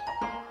 guys.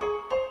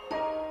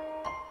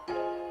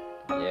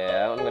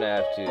 Yeah, I'm gonna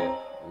have to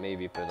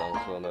maybe put on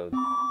slow mode.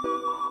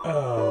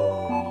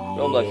 Oh,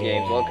 Roblox yeah.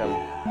 games, welcome.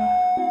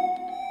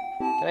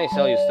 Can I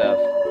sell you stuff?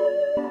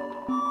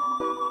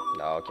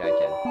 No, okay, I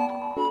can.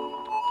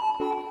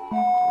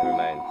 Never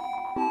mind.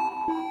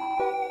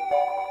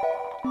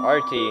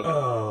 RT,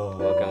 Oh,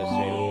 welcome to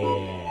stream.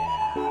 yeah.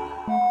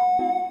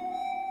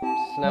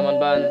 Cinnamon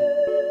Bun,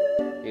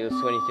 Heals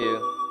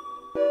 22.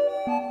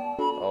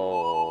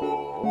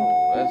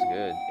 Oh, that's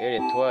good. Ate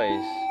it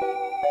twice.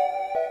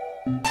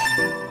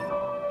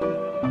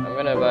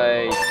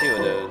 buy 2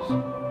 of those.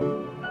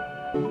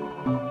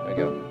 There we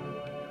go.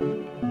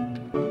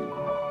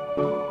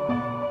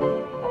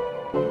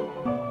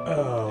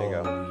 There you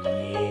go.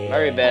 Yeah.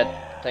 Very bad.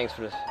 Thanks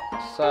for the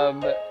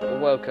sub.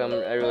 Welcome.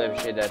 I really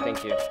appreciate that.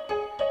 Thank you.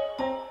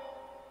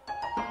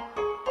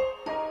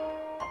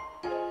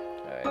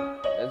 Alright.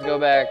 Let's go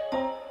back.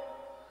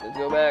 Let's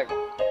go back.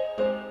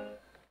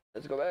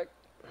 Let's go back.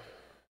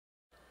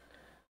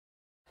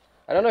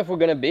 I don't know if we're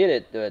gonna beat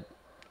it, but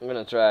I'm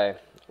gonna try.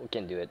 We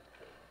can do it.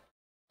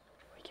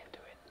 We can do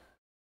it.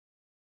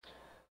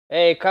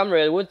 Hey,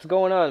 comrade, what's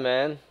going on,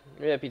 man?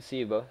 Really happy to see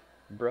you,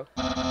 bro.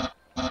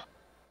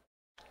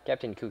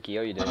 Captain Cookie,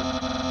 how you doing?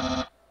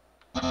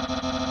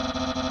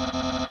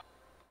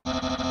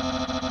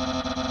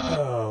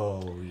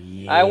 Oh,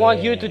 yeah. I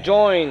want you to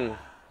join.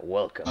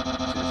 Welcome to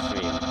the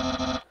stream.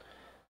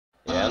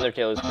 Yeah,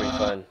 Undertale is pretty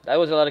fun. That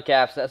was a lot of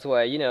caps, that's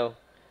why, you know,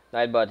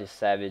 Nightbot is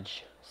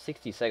savage.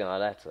 60 seconds, oh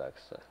that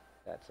sucks.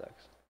 That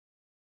sucks.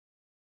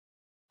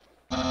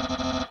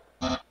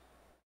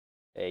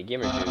 Hey,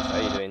 Gamer Juice, how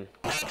you doing?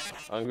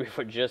 Hungry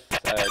for justice,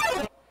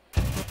 alright.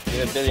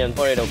 Give a billion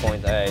potato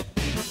coins, alright.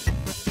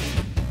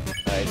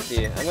 Alright,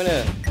 see, I'm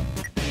gonna...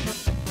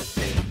 Let's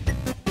see.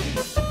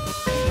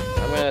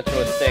 I'm gonna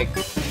throw a stick.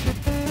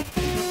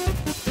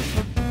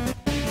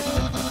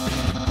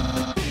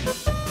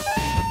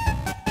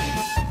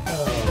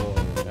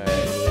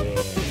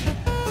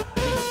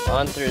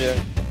 On through the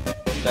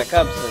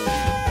Jacobs and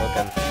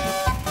welcome.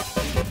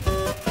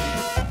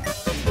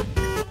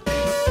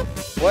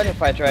 What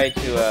if I try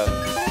to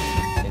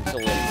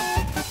insult him?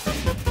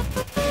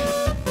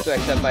 To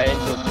accept my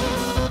insult?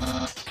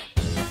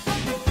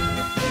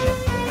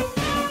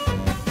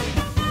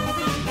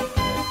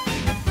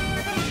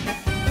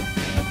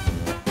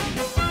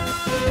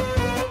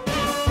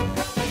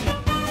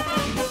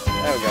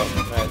 There we go.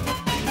 Right.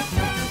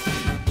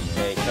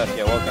 Hey,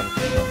 Saskia, welcome.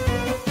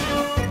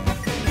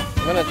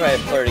 I'm gonna try a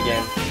flirt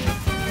again.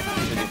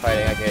 Busy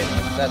fighting, okay.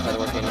 That's not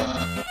working yet.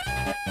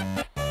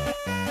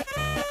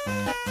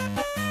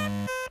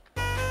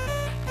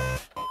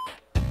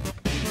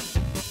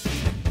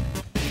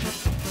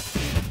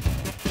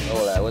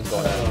 Oh, what's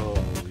going on?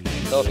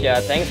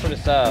 Sophia, thanks for the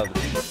sub.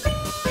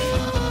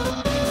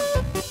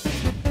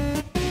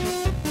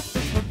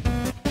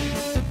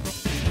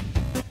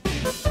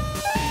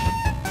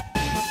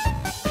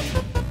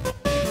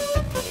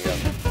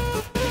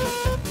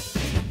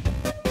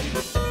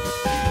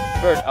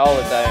 Spurt all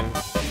the time.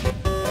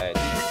 Right.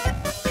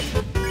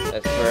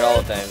 That's spurt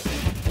all the time.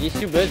 He's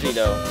too busy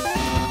though.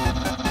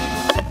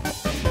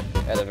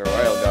 Out of the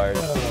Royal Guard.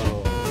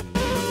 Oh,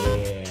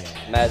 yeah.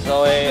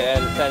 Mazoe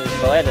and Sanis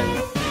Baledin.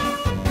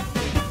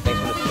 Thanks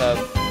for the sub.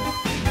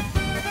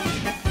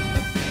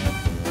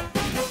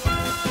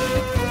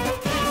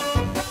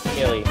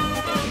 Kelly,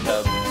 thanks for the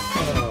sub.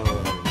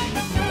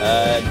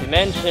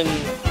 Dimension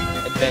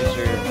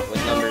Adventure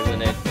with numbers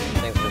in it.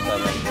 Thanks for the sub,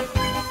 man.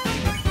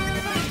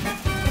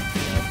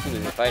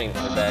 Fighting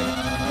for the bag.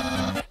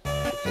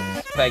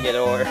 Spaghetti.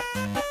 Oh, yeah.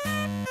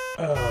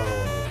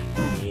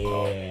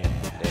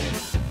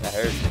 Damn, that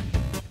hurts.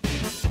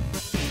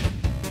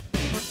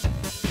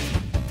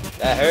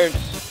 That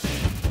hurts.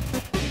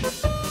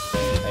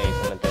 Hey,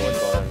 Samantha, what's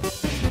going on?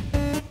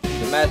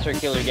 The Master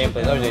Killer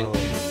gameplay. How are you doing?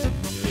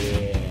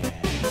 Yeah.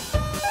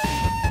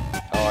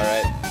 Oh,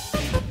 alright.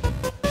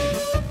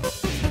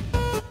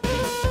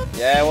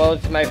 Yeah, well,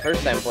 it's my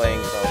first time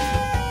playing, so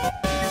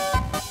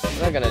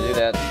I'm not gonna do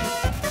that.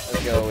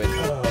 Let's go with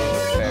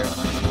fair.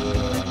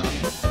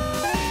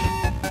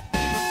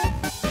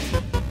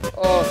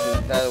 Oh,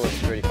 that was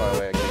pretty far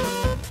away again.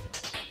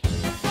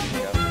 There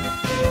you go.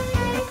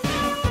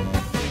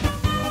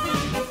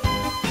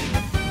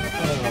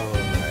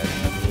 Alright.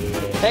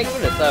 Thanks for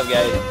the sub,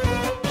 guys.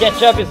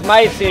 Catch up is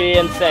my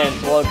Syrian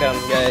sense. Welcome,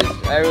 guys.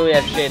 I really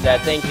appreciate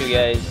that. Thank you,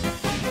 guys.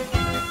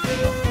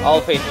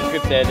 All Face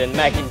Encrypted and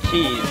Mac and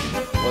Cheese.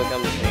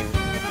 Welcome to stream.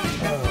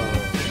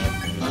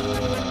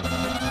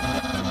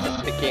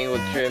 King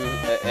with trim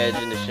edge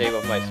in the shape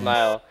of my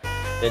smile.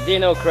 The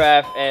Dino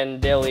Craft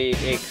and Deli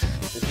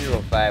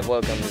X05.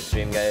 Welcome to the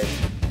stream, guys.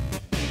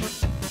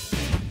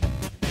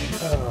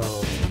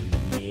 Oh,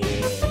 yeah.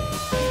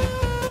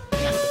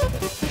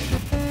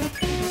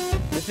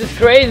 This is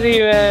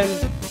crazy, man.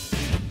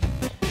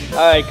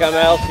 Alright, come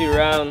I'll see you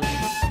around.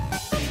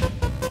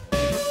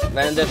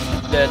 Man, the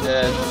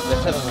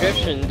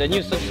subscription, the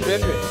new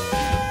subscription.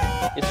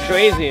 It's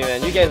crazy,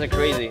 man. You guys are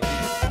crazy.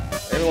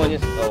 Everyone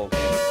is... Oh.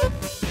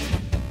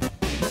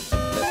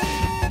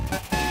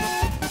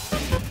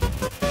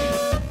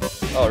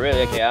 Oh,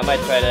 really? Okay, I might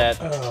try that.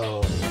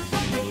 Oh,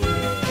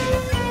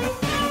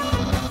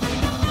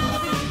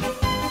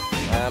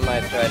 I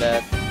might try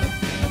that.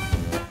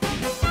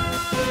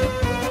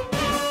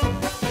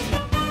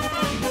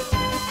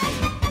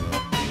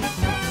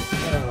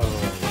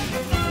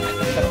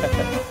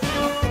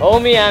 oh.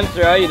 Homie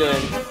Hamster, how you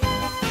doing?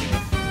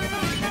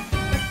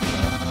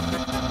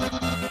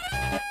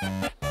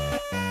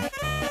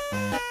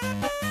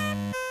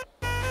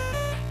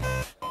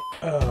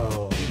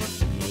 Oh,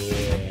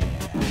 yeah.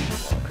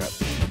 Oh, crap.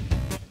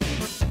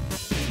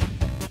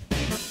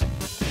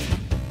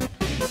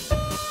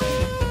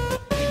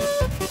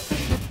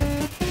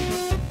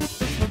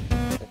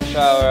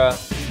 Shower,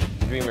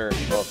 Dreamer,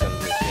 welcome to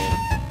the stream.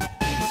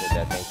 Did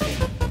that, thank you.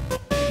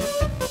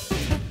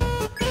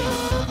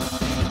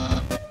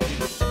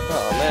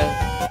 Oh man.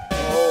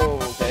 Oh,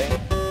 okay.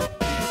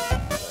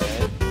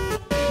 Alright.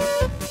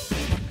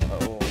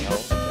 Oh no.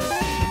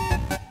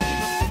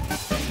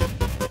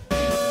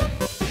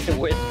 Okay.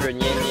 Whisper,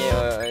 yeah,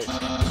 alright.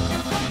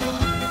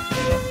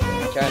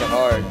 Kinda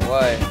hard.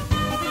 Why?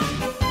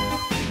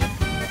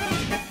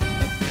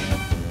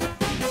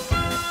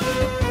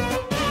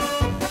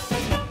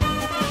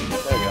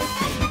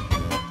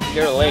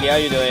 You're a lady, how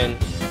you doing?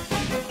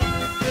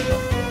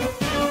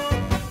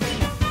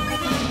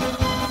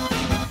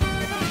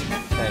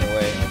 Kind of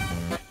way.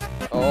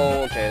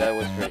 Oh, okay, that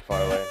was pretty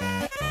far away.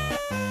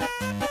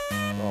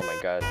 Oh my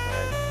god,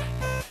 alright.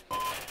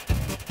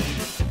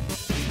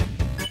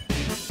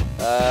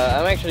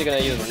 I'm actually gonna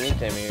use an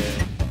item here.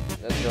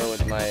 Let's go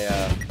with my,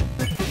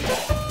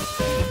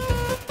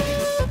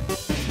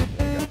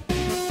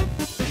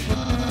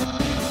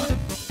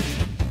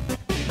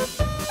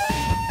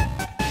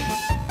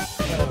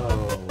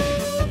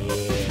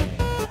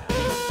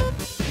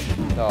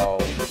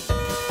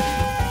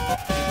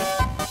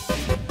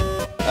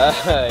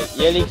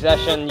 Yelix,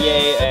 Ashen,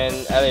 Ye,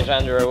 and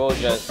Alejandro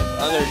Rojas,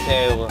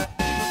 Undertale,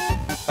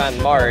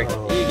 Fan Mark,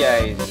 you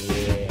guys,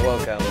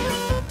 welcome.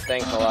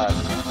 Thanks a lot.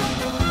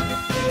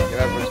 You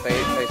have to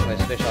face my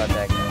special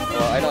attack.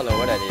 Well, I don't know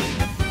what that is.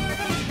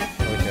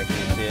 I wish I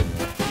could see it.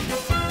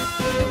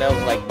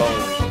 Smells like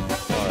bones.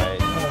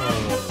 Alright.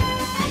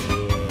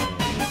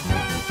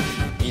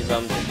 Ease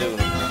them to doom.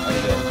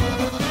 Okay.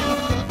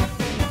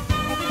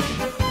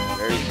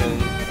 Very soon.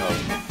 Oh.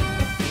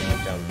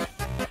 Jump.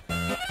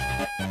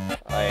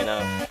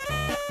 Enough.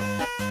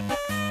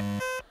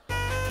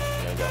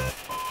 There we go.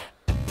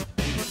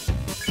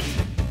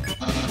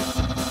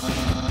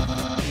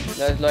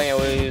 As long as I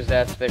will use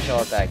that special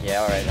attack.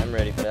 Yeah, alright, I'm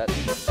ready for that.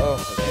 Oh,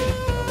 okay.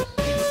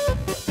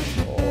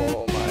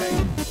 Oh my.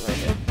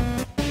 Okay.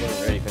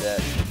 Wasn't ready for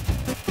that.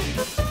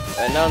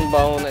 A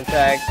non-bone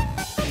attack,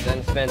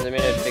 then spends a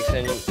minute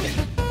fixing.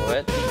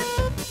 What?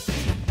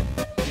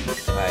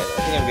 Alright,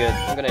 I think I'm good.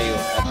 I'm gonna heal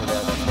after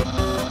that.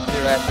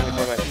 Zero action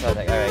before my special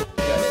attack. Alright,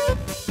 got it.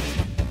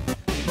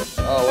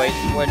 Oh wait,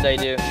 what did I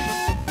do?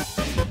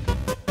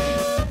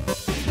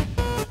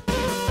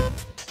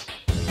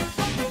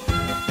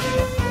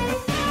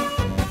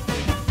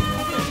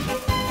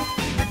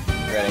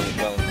 Regretting his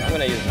bones. I'm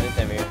gonna use this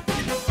time here.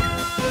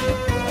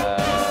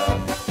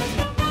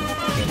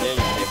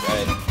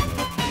 Right.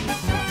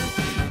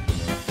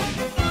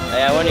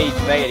 Hey, I wanna eat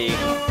spaghetti.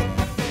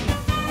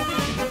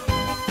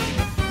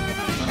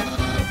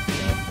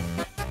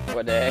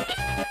 What the heck?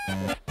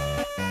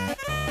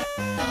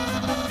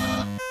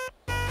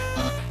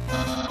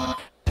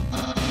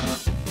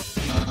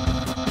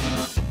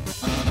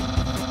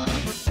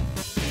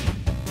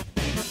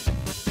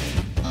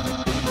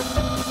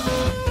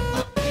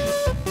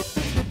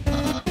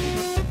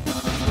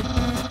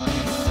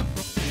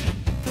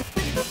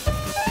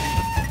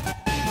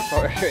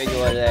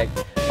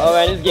 Oh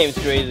man, this game's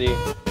crazy.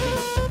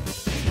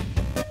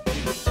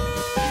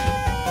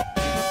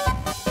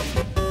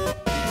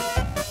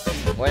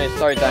 When it's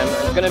start time,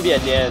 it's gonna be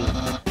at the end.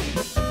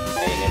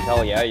 Hey,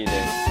 Natalia, how you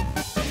doing?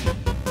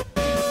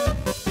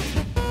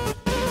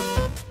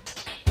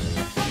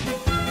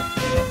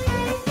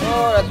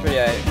 Oh, that's pretty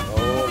high.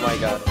 Oh my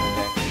god,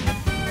 okay.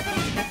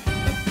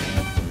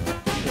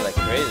 This is like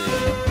crazy.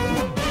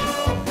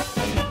 Oh,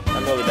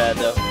 I'm really bad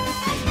though.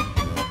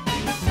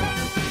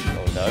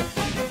 Oh, Doug.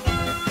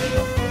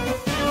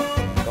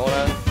 Going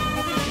on?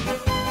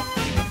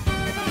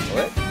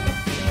 What?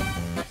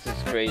 This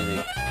is crazy.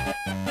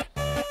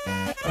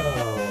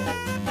 Oh,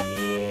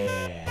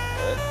 yeah.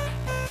 What?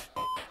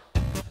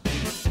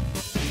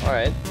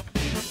 Alright.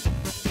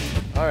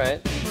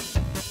 Alright.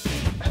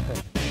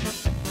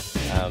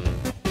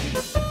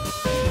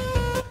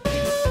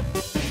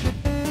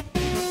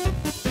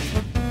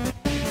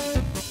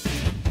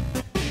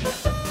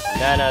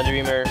 Nana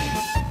Dreamer.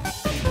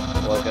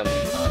 Welcome.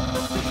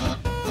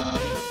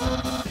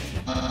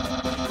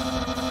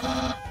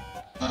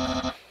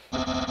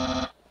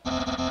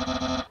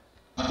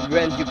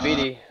 Grant you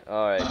pity.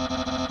 Alright.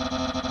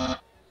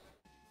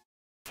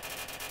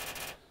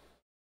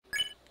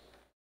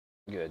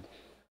 Good.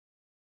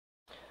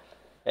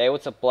 Hey,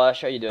 what's up,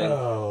 Plush? How you doing?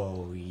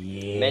 Oh,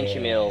 yeah.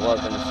 Menchimil,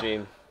 welcome to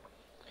stream.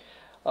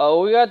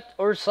 Oh, we got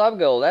our sub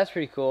goal. That's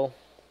pretty cool.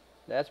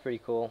 That's pretty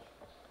cool.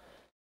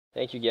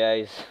 Thank you,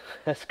 guys.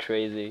 That's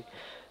crazy.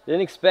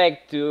 Didn't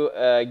expect to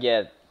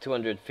get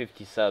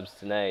 250 subs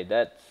tonight.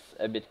 That's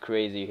a bit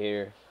crazy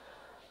here.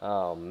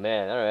 Oh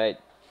man. All right.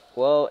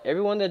 Well,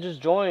 everyone that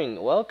just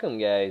joined, welcome,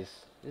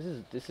 guys.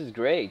 This is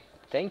great.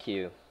 Thank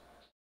you.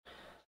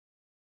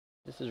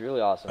 This is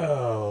really awesome.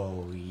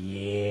 Oh,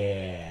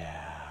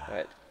 yeah. All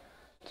right.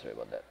 Sorry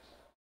about that.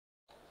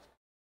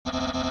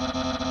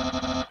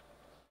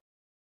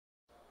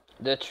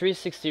 The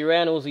 360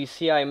 Rano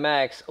ZCI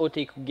Max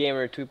Otaku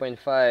Gamer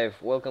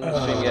 2.5. Welcome to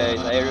the stream, guys.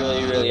 I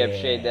really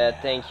appreciate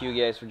that. Thank you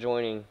guys for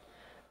joining.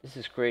 This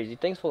is crazy.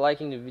 Thanks for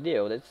liking the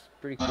video. That's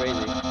pretty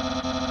crazy.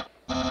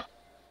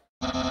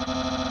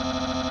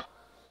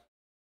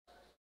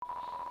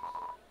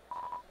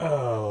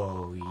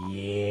 Oh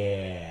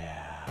yeah.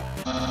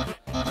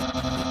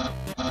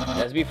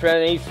 Let's be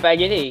friends and eat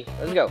spaghetti.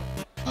 Let's go.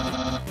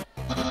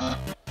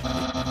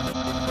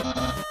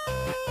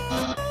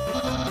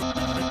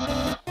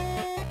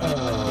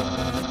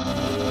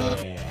 Oh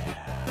yeah.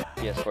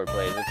 PS4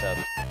 plays, what's up?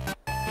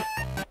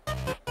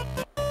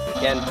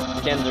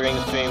 Can't during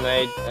the stream,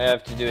 I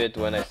have to do it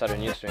when I start a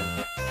new stream.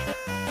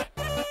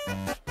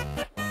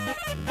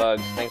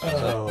 Bugs, thanks for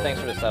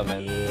the sub,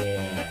 man.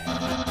 Yeah.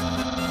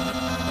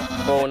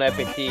 Bon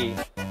appetit.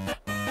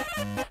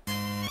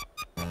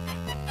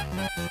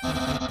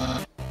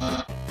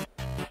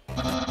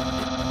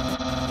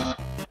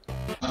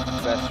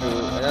 Pass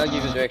through, and I'll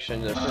give you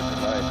direction to the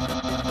perfect ride.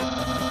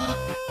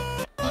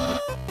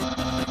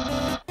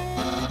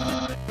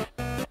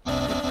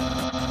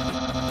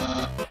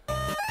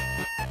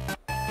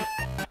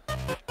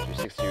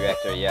 360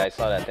 reactor, yeah, I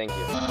saw that, thank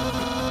you.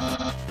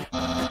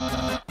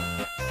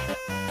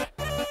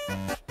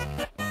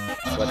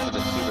 What's with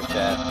the super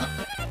chat?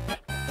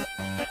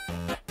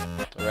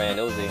 Ryan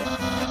Nosy.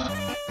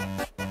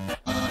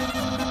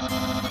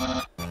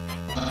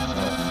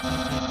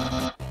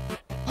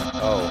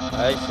 Oh,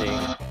 I see.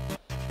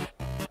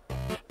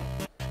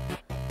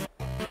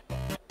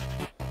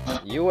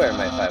 You were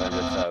my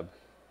 500 sub.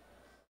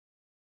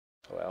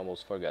 Oh, I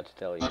almost forgot to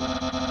tell you.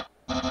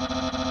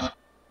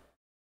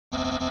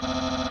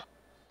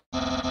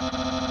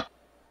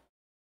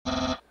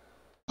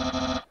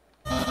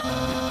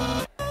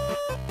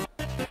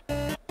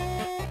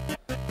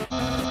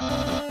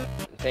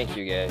 Thank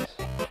you guys.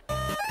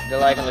 The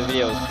like on the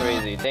video is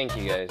crazy. Thank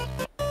you guys.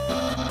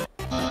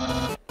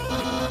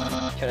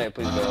 Can I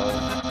please go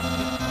home?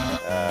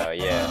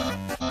 Yeah.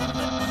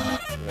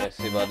 Let's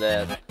see about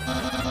that.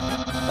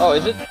 Oh,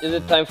 is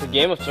it time for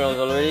Game of Thrones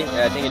already?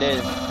 Yeah, I think it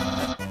is.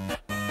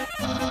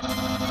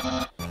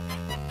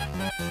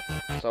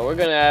 So we're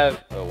gonna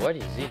have. Oh, what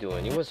is he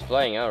doing? He was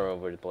flying out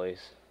over the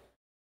place.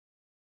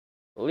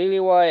 Lily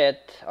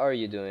Wyatt, how are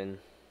you doing?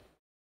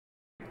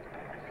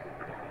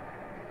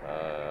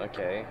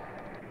 Okay.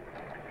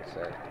 What's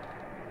that?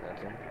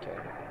 Nothing. Okay.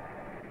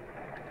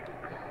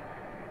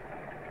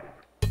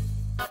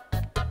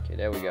 Okay,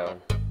 there we go.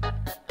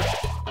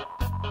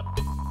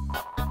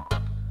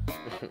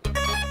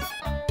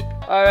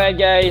 Alright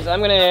guys, I'm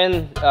gonna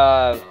end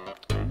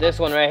this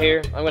one right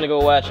here. I'm gonna go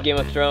watch Game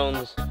of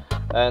Thrones,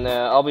 and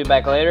I'll be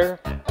back later.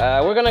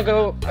 We're gonna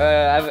go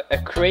have a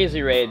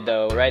crazy raid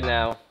though, right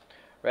now.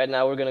 Right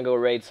now we're gonna go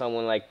raid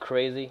someone like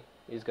crazy.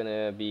 He's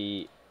gonna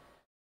be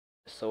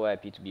so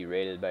happy to be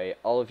raided by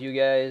all of you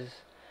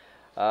guys.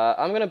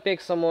 I'm gonna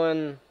pick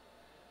someone.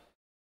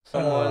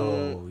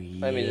 Oh,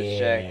 Let me just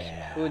check.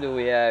 Who do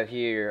we have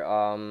here?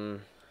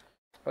 I'm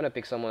gonna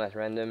pick someone at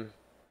random.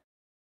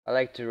 I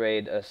like to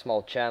raid a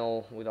small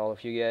channel with all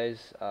of you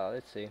guys.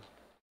 Let's see.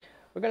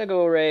 We're gonna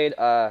go raid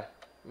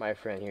my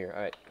friend here.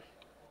 Alright.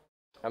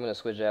 I'm gonna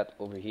switch that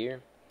over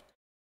here.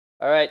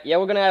 Alright, yeah,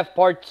 we're gonna have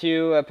part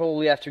 2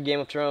 probably after Game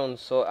of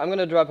Thrones. So I'm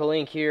gonna drop a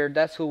link here.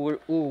 That's who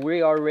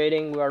we are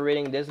raiding. We are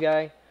raiding this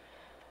guy.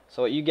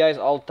 So you guys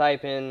all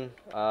type in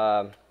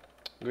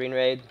green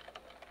raid.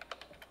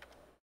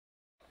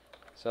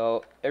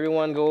 So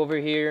everyone go over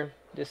here.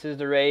 This is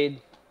the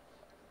raid.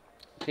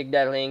 Click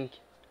that link.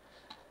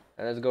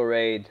 And let's go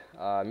raid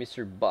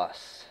Mr.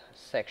 Bus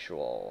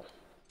Sexual.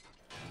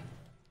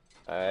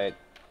 Alright.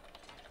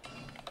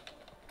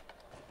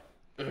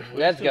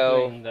 Let's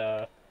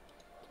go.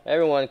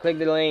 Everyone, click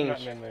the link.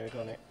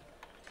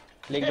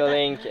 Click the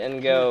link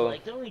and go.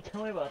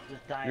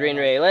 Green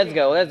Ray, let's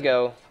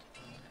go.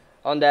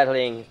 On that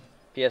link,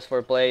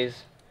 PS4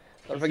 plays.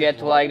 Don't forget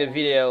to like the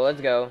video. Let's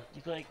go.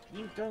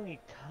 You don't need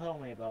to tell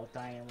me about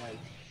Dynamite.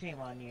 Shame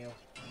on you.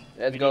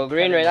 Let's go,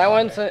 Green Ray. I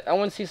want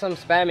to see some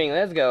spamming.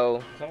 Let's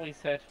go. That's what we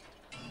said.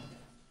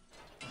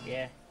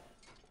 Yeah.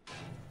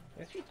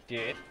 Yes, we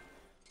did.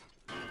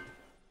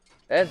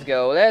 Let's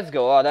go.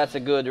 Oh, that's a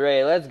good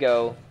Ray. Let's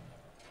go.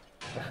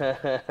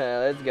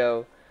 Let's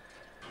go.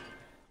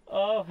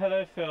 Oh,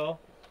 hello, Phil.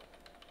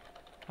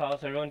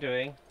 How's everyone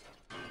doing?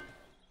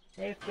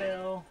 Hey,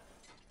 Phil.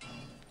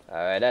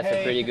 Alright, that's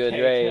a pretty good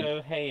raid.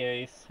 Hello, hey,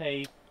 Ace.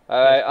 Hey.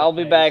 Alright, I'll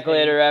be back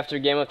later after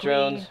Game of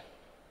Thrones.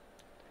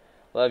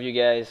 Love you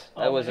guys.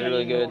 That was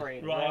really good.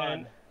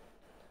 Ryan.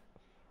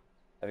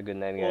 Have a good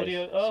night, guys.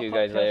 Audio. See you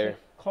guys later.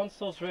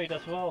 Consoles raid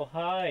as well.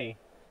 Hi.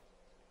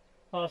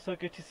 Oh, so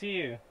good to see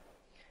you.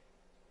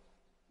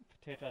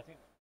 Potato, I think.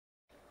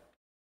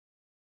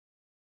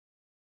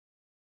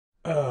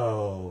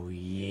 Oh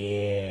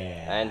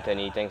yeah.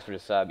 Anthony, thanks for the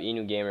sub.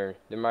 Inu Gamer,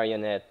 the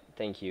Marionette,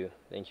 thank you.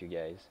 Thank you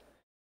guys.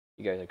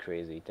 You guys are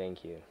crazy,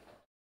 thank you.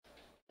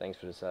 Thanks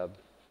for the sub.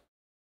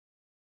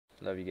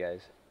 Love you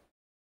guys.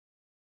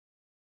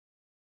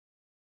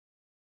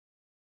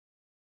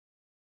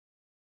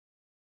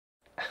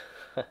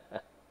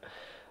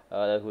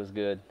 Oh, that was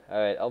good.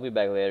 Alright, I'll be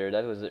back later.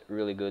 That was a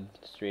really good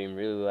stream.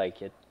 Really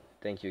like it.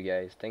 Thank you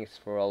guys. Thanks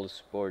for all the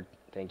support.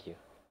 Thank you.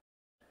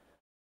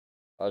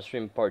 I'll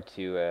stream part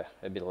 2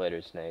 a bit later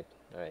tonight.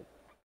 Alright.